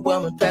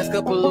underwhelming past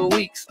couple of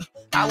weeks.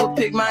 I would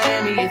pick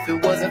Miami if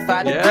it wasn't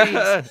 5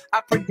 degrees.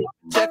 I predict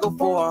Checo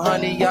for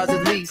 100 yards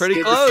at least. Pretty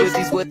Give close. the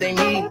Swifties what they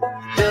need.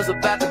 Bill's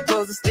about to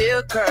close the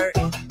steel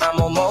curtain.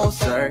 I'm almost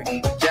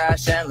certain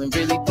Josh Allen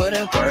really put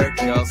in work.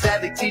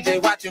 Sadly,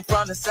 TJ watching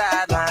from the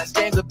sidelines.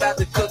 James about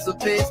to cook some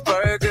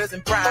Pittsburghers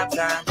in prime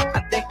time.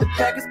 I think the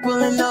pack is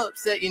pulling up,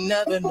 said you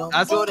never know.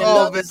 That's Jordan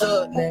Love is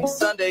up next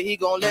Sunday, he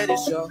gon' let it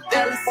show.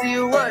 Dallas see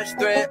a rush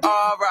threat,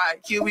 all right,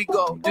 here we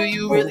go. Do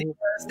you really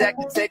stack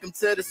to take him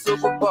to the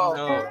Super Bowl?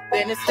 No.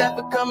 Then it's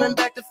Stafford coming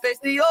back to face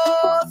the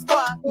old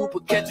squad. Who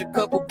could catch a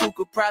couple who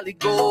could probably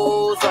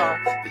goes off.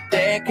 But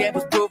Dan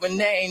Campbell's proving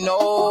they ain't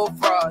no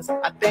frauds.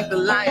 I think the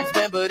Lions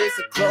win, but it's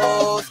a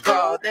close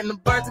call. Then the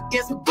Birds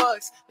against the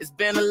Bucks. It's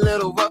been a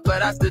little rough,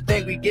 but I still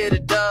think we get a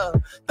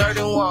dub. 3rd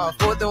and 1,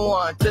 4th and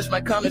 1, push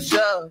might come and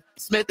shove.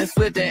 Smith and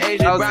Swift and AJ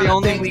That was Brown, the I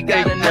only think we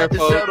got mistake enough to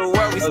there, show the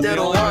world we folks. That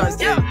still was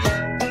the the ones.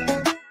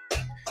 Yeah.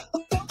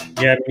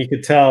 Yeah, you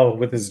could tell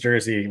with his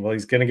jersey. Well,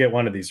 he's gonna get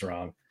one of these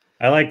wrong.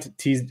 I liked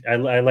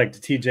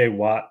TJ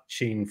Watt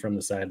sheen from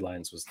the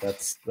sidelines.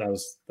 That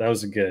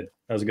was a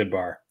good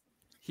bar.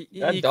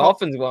 That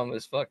Dolphins one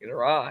was fucking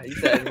raw. He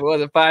said it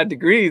wasn't 5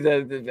 degrees.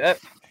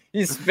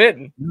 He's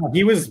spitting. No,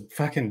 he was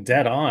fucking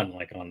dead on,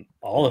 like on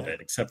all of it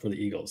except for the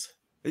Eagles.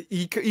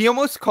 He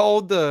almost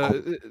called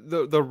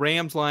the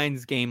Rams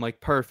Lions game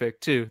like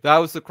perfect too. That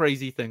was the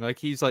crazy thing. Like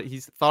he thought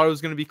it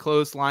was going to be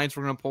close. Lions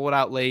were going to pull it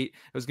out late.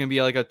 It was going to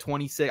be like a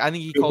 26. I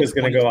think he called it was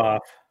going to go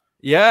off.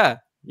 Yeah,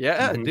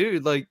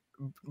 dude. Like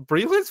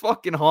Breland's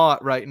fucking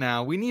hot right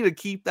now. We need to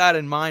keep that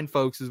in mind,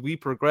 folks, as we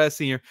progress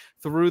here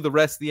through the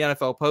rest of the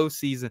NFL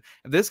postseason.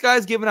 If this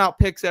guy's giving out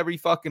picks every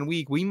fucking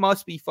week, we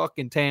must be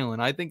fucking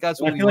tailing. I think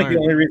that's what I feel like the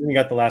only reason he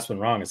got the last one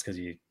wrong is because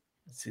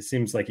it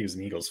seems like he was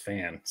an Eagles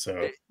fan.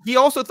 So he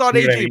also thought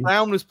You know what AJ I mean?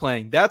 Brown was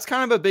playing. That's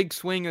kind of a big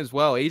swing as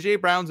well.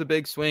 AJ Brown's a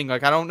big swing.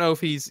 Like I don't know if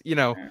he's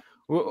a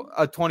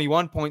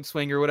 21-point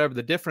swing or whatever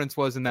the difference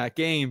was in that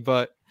game,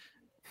 but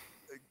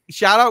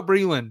shout out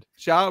Breland.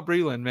 Shout out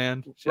Breland,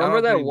 man.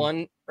 Remember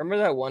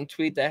that one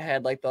tweet that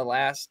had like the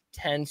last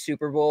 10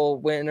 Super Bowl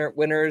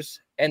winners,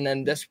 and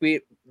then this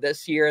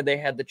year they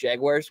had the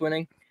Jaguars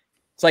winning.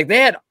 It's like they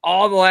had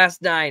all the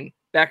last 9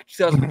 back in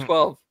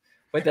 2012,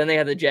 but then they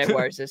had the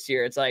Jaguars this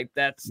year. It's like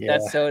that's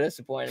so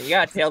disappointing. You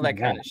gotta tail that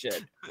kind of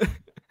shit.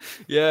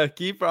 Yeah,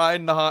 keep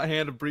riding the hot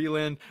hand of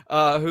Breland.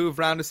 Who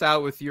round us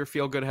out with your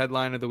feel good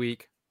headline of the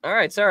week? All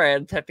right, sorry, I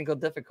had technical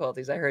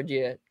difficulties. I heard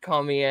you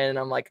call me in, and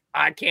I'm like,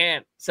 I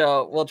can't.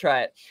 So we'll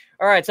try it.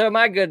 All right, so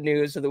my good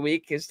news of the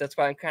week is that's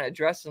why I'm kind of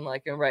dressing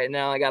like him right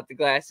now. I got the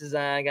glasses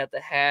on, I got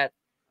the hat,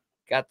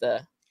 got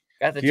the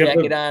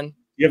jacket on.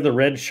 You have the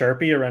red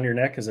Sharpie around your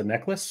neck as a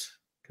necklace?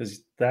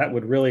 Because that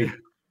would really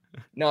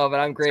No,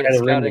 but I'm great at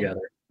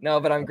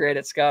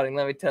scouting.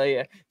 Let me tell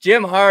you.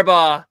 Jim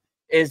Harbaugh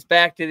is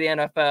back to the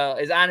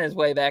NFL, is on his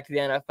way back to the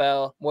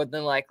NFL, more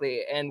than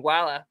likely. And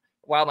while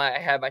I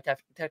had my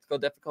technical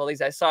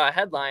difficulties, I saw a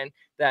headline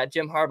that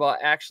Jim Harbaugh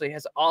actually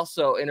has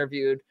also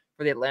interviewed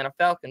for the Atlanta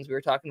Falcons. We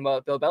were talking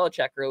about Bill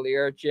Belichick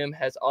earlier. Jim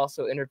has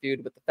also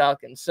interviewed with the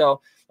Falcons.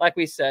 So, like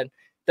we said,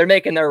 they're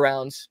making their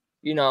rounds,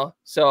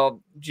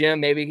 So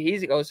Jim, maybe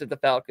he goes to the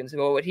Falcons.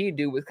 What would he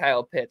do with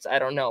Kyle Pitts? I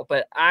don't know.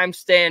 But I'm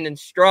standing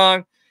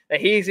strong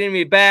that he's going to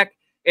be back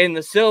in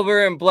the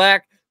silver and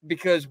black,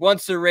 because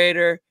once a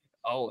Raider,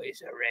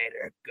 always a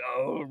Raider.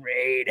 Go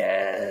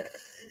Raiders.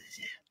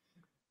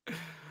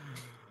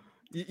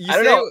 I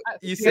don't know.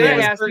 You say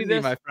I ask you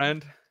this, my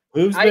friend.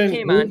 Who's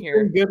been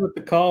good with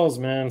the calls,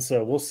 man?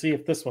 So we'll see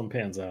if this one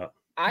pans out.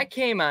 I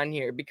came on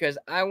here because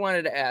I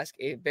wanted to ask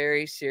a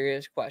very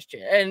serious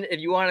question. And if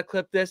you want to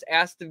clip this,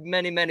 ask the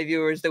many, many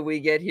viewers that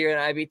we get here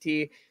at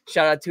IBT.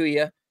 Shout out to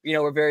you.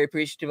 We're very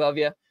appreciative of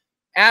you.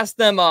 Ask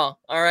them all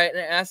right?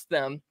 And ask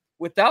them,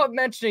 without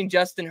mentioning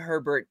Justin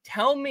Herbert,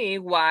 tell me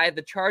why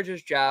the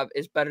Chargers job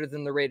is better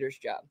than the Raiders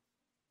job.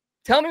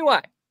 Tell me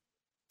why.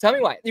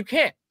 You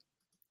can't.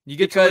 You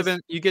get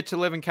to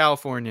live in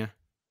California.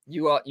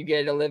 You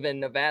get to live in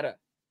Nevada.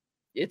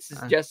 It's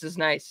just as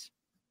nice.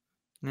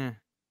 Yeah,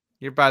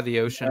 you're by the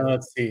ocean.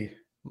 Let's see,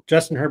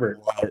 Justin Herbert.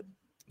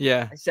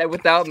 Yeah, I said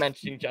without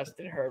mentioning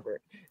Justin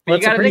Herbert. But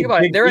you got to think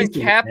about it. They're in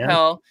cap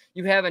hell.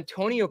 You have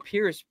Antonio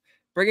Pierce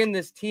bringing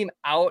this team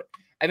out.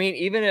 I mean,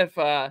 even if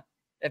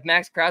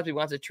Max Crosby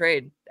wants a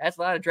trade, that's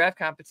a lot of draft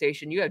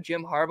compensation. You have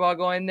Jim Harbaugh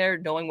going there,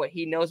 knowing what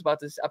he knows about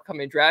this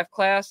upcoming draft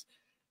class,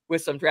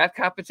 with some draft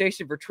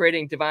compensation for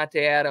trading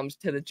Devontae Adams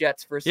to the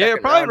Jets for a second. Yeah,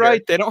 you're probably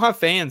right. They don't have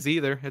fans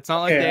either. It's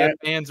not like they have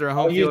fans or a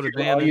home field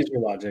advantage. I'll use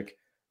your logic.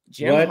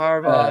 Jim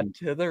Harbaugh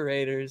to the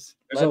Raiders.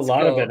 There's a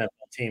lot of NFL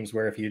teams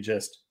where if you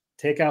just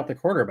take out the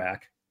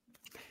quarterback,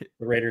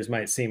 the Raiders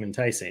might seem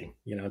enticing.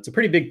 It's a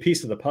pretty big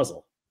piece of the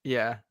puzzle.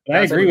 Yeah. But I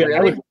agree with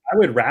you. I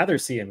would rather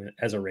see him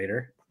as a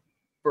Raider.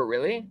 But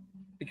really?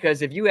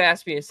 Because if you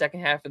ask me in the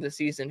second half of the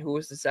season who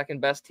was the second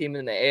best team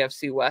in the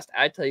AFC West,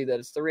 I'd tell you that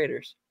it's the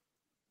Raiders.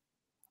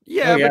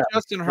 Yeah, but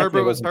Justin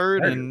Herbert was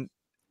hurt, and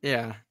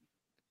yeah.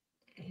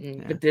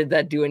 But did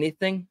that do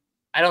anything?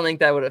 I don't think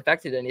that would have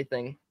affected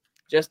anything.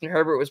 Justin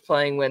Herbert was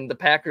playing when the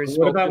Packers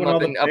spoke him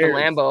up in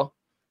Lambeau.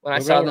 When I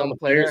saw them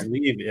play there.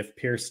 Leave if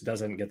Pierce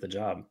doesn't get the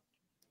job.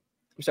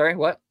 I'm sorry,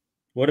 what?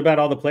 What about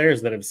all the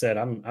players that have said,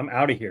 "I'm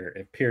out of here"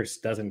 if Pierce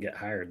doesn't get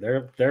hired?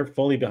 They're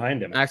fully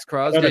behind him. Max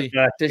Crosby.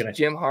 Does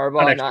Jim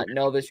Harbaugh not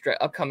know this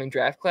upcoming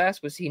draft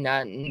class? Was he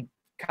not in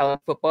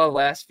college football the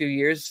last few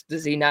years?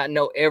 Does he not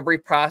know every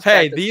prospect?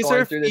 Hey, these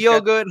are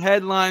feel-good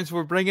headlines.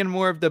 We're bringing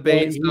more of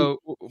debate.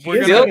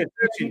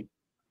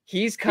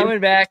 He's coming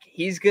back.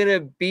 He's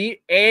gonna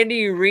beat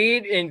Andy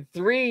Reid in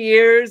 3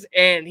 years,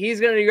 and he's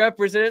gonna be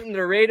representing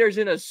the Raiders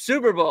in a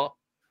Super Bowl.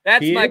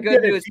 That's my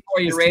good news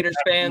for you, Raiders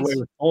fans.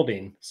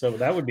 Holding, so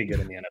that would be good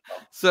in the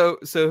NFL. So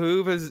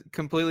Hoove has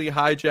completely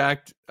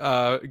hijacked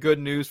good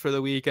news for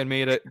the week and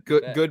made it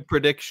good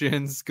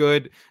predictions,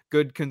 good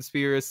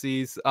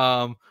conspiracies.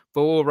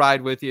 But we'll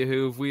ride with you,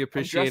 Hoove. We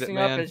appreciate it, man.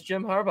 Dressing up as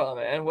Jim Harbaugh,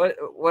 man.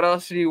 What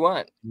else do you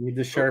want? You need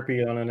the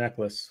Sharpie on a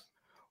necklace.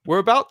 We're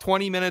about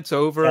 20 minutes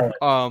over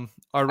our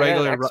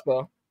regular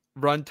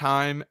run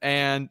time,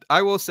 and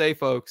I will say,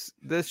 folks,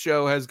 this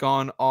show has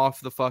gone off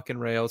the fucking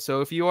rails.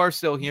 So if you are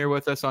still here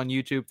with us on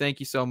YouTube,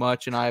 thank you so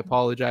much, and I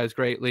apologize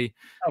greatly.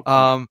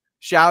 Okay.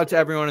 Shout out to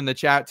everyone in the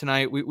chat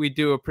tonight. We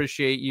do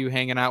appreciate you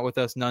hanging out with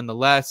us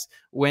nonetheless.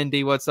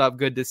 Wendy, what's up?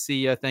 Good to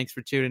see you. Thanks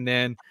for tuning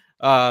in.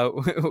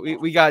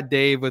 We got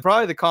Dave with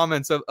probably the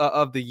comments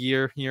of the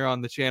year here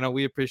on the channel.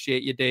 We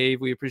appreciate you,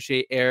 Dave. We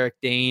appreciate Eric,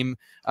 Dame,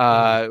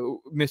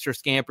 Mr.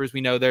 Scampers. We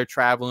know they're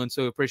traveling,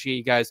 so appreciate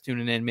you guys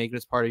tuning in, making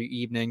us part of your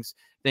evenings.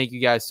 Thank you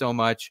guys so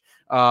much.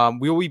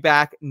 We'll be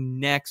back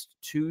next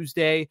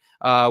Tuesday.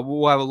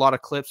 We'll have a lot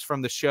of clips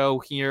from the show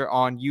here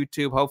on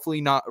YouTube. Hopefully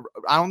not.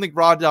 I don't think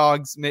Raw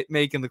Dog's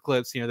making the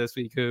clips here this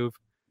week, Hoove.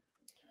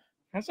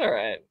 That's all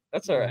right.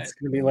 It's going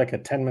to be like a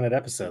 10-minute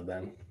episode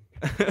then.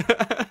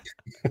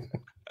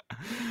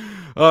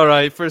 All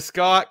right, for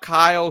Scott,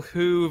 Kyle,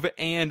 Hoove,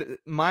 and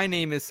my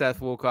name is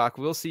Seth Woolcock.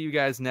 We'll see you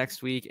guys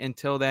next week.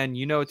 Until then,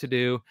 you know what to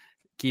do.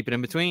 Keep it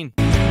in between.